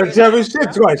with a You gotta tell me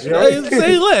shit twice, yo.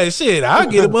 Say less. Shit, I'll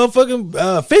get a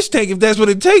motherfucking fish tank if that's what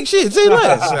it takes. Shit, say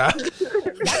less.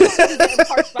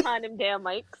 Parts behind them damn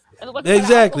mics.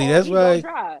 Exactly. That's why.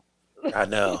 I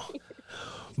know.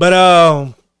 But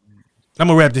I'm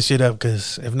gonna wrap this shit up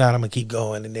because if not, I'm gonna keep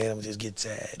going and then I'm gonna just get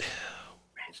sad.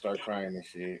 Start crying and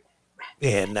shit.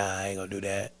 Yeah, nah, I ain't gonna do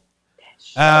that.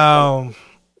 I'm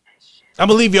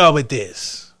gonna leave y'all with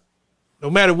this. No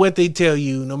matter what they tell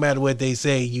you, no matter what they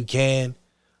say, you can.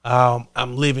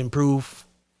 I'm living proof.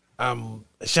 I'm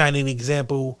a shining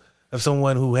example of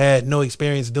someone who had no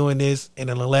experience doing this. And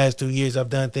in the last 2 years, I've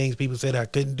done things people said I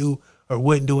couldn't do or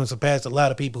wouldn't do and surpassed a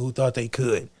lot of people who thought they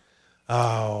could.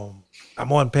 I'm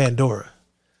on Pandora,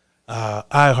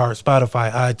 iHeart,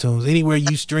 Spotify, iTunes. Anywhere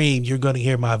you stream, you're going to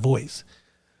hear my voice.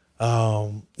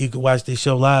 You can watch this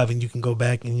show live and you can go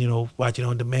back and, watch it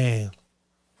on demand.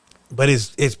 But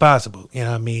it's possible. You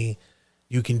know what I mean?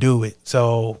 You can do it.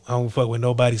 So I don't fuck with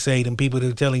nobody say. Them people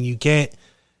that are telling you can't,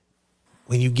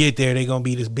 when you get there, they're going to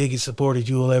be the biggest supporters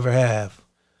you will ever have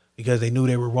because they knew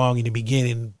they were wrong in the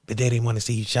beginning, but they didn't want to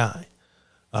see you shine.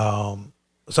 So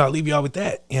I'll leave y'all with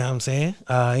that. You know what I'm saying?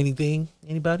 Anything?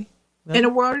 Anybody? No? In the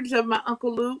words of my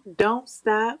Uncle Luke, don't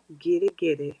stop. Get it,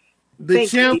 get it. The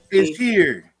champ is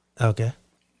here. Okay.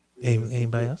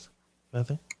 Anybody else?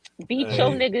 Nothing? Beat your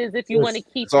niggas if you want to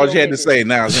keep. That's all you had to say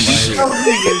now. Beat your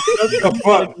niggas if you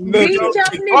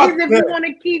want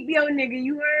to keep your nigga.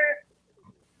 You heard?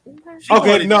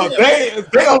 Okay, no,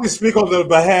 they only speak on the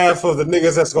behalf of the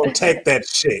niggas that's gonna take that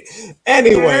shit.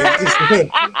 Anyway,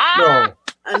 no.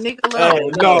 A nigga love.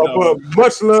 No, but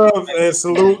much love and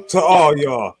salute to all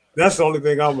y'all. That's the only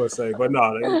thing I'm gonna say. But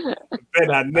no, they're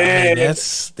not.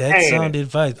 That's sound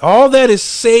advice. All that is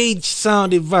sage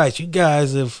sound advice. You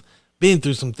guys have been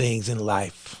through some things in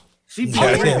life.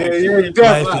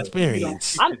 Life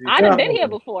experience. I done been here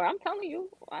before. I'm telling you.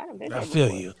 I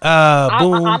feel you.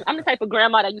 Boom. I'm the type of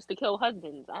grandma that used to kill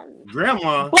husbands.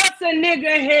 Grandma? Bust a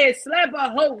nigga head, slap a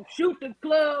hoe, shoot the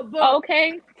club up.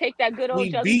 Okay, take that good old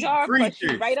jelly jar, push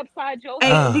it right upside your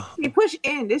head. Hey, push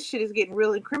in. This shit is getting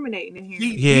real incriminating in here.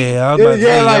 Yeah, I was about to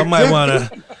say, I might want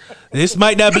to. This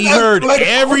might not be heard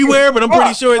everywhere, but I'm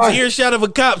pretty sure it's earshot of a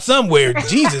cop somewhere.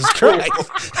 Jesus Christ.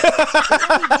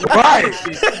 Right.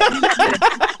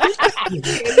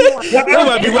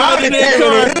 Somebody be riding in that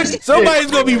car.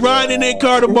 Somebody's gonna be riding in that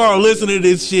car tomorrow, listening to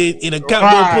this shit, and a cop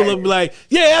gonna pull up and be like,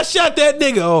 "Yeah, I shot that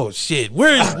nigga." Oh shit,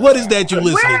 what is that you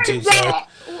listening to, sir?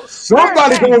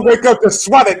 Somebody gonna wake up to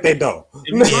swat at they door. If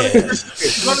you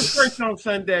go to church on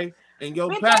Sunday and your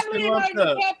pastor wants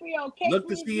up, look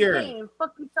to Sierra.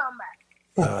 Fuck you talking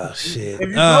about? Oh shit. If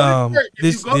you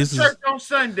go to church on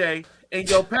Sunday and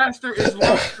your pastor is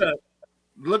locked up,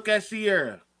 look at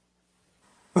Sierra.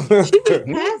 She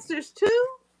be pastors too.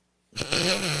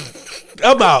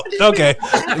 I'm out. Okay.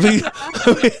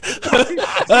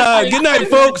 Good night,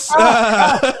 folks.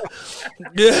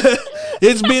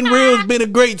 It's been real. It's been a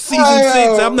great season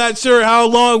 6. I'm not sure how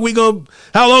long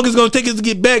it's gonna take us to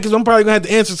get back, because I'm probably gonna have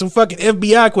to answer some fucking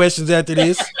FBI questions after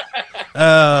this.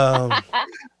 You're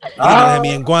gonna have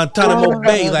me in Guantanamo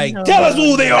Bay, like, tell us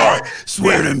who they are.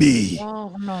 Swear to me.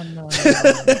 No. No,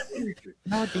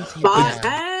 DC.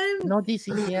 No, DC.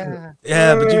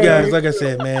 Yeah, but you guys, like I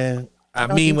said, man, I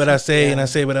mean what I say, and I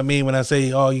say what I mean when I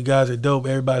say all you guys are dope.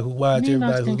 Everybody who watch,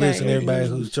 everybody who listen, everybody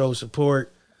who shows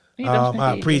support.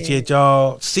 I appreciate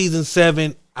y'all. Season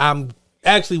 7.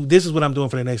 This is what I'm doing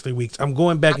for the next 3 weeks. I'm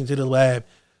going back into the lab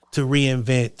to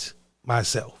reinvent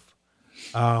myself.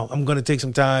 I'm going to take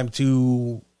some time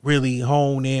to really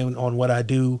hone in on what I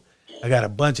do. I got a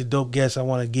bunch of dope guests I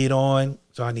want to get on,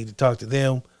 so I need to talk to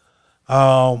them.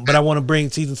 But I want to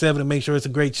bring season 7 and make sure it's a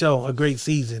great show, a great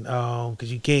season,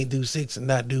 because you can't do 6 and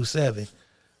not do 7.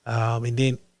 And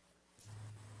then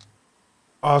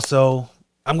also,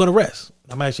 I'm going to rest.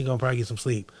 I'm actually going to probably get some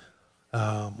sleep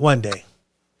one day.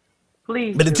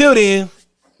 Please. But until then,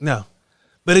 no.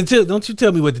 But don't you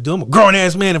tell me what to do. I'm a grown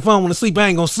ass man. If I don't want to sleep, I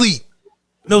ain't going to sleep.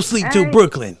 No sleep till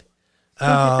Brooklyn.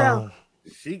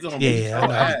 She gonna be so I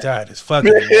know. I'll be tired as fuck.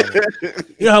 You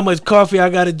know how much coffee I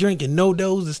got to drink and no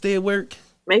dose to stay at work?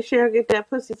 Make sure I get that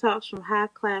pussy talks from High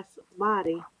Class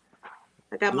Body.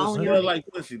 I got my own. Smell like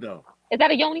pussy though. Is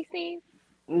that a yoni steam?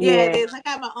 Yeah, it is. I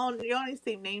got my own yoni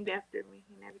steam named after me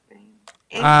and everything.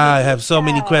 And I have so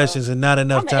many questions and not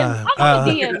enough time. I'm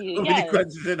gonna DM you. So many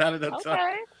questions and not enough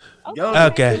time.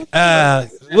 Okay.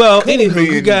 Well, anywho,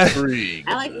 you guys.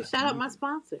 I like to shout out my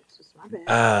sponsors. It's my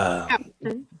bad.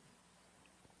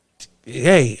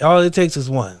 Hey, all it takes is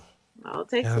one. All it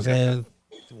takes is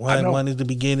one. One is the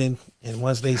beginning, and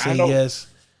once they say yes,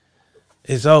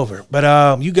 it's over.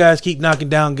 But you guys keep knocking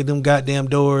down them goddamn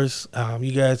doors.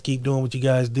 You guys keep doing what you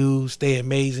guys do. Stay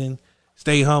amazing.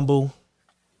 Stay humble.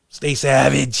 Stay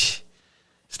savage.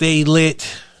 Stay lit.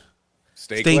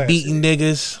 Stay beating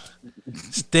niggas.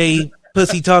 Stay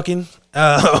pussy talking.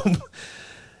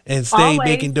 And stay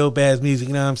making dope ass music.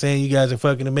 You know what I'm saying? You guys are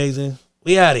fucking amazing.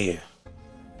 We out of here.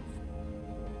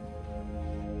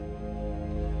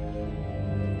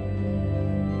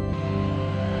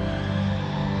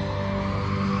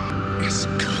 It's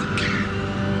cooking.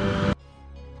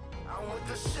 I'm with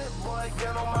the shit, boy.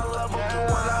 Get on my level.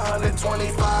 Doing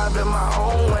 125 in my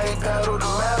own lane. Pedal to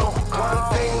metal.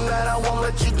 One thing that I won't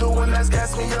let you do, and that's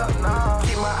gas me up. Nah.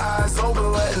 Keep my eyes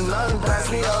open, letting nothing pass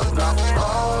me up. Nah.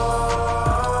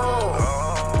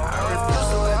 I refuse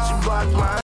to let you block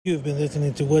my. You've been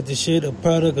listening to What the Shit, a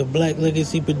product of Black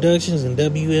Legacy Productions and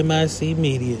WMIC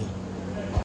Media.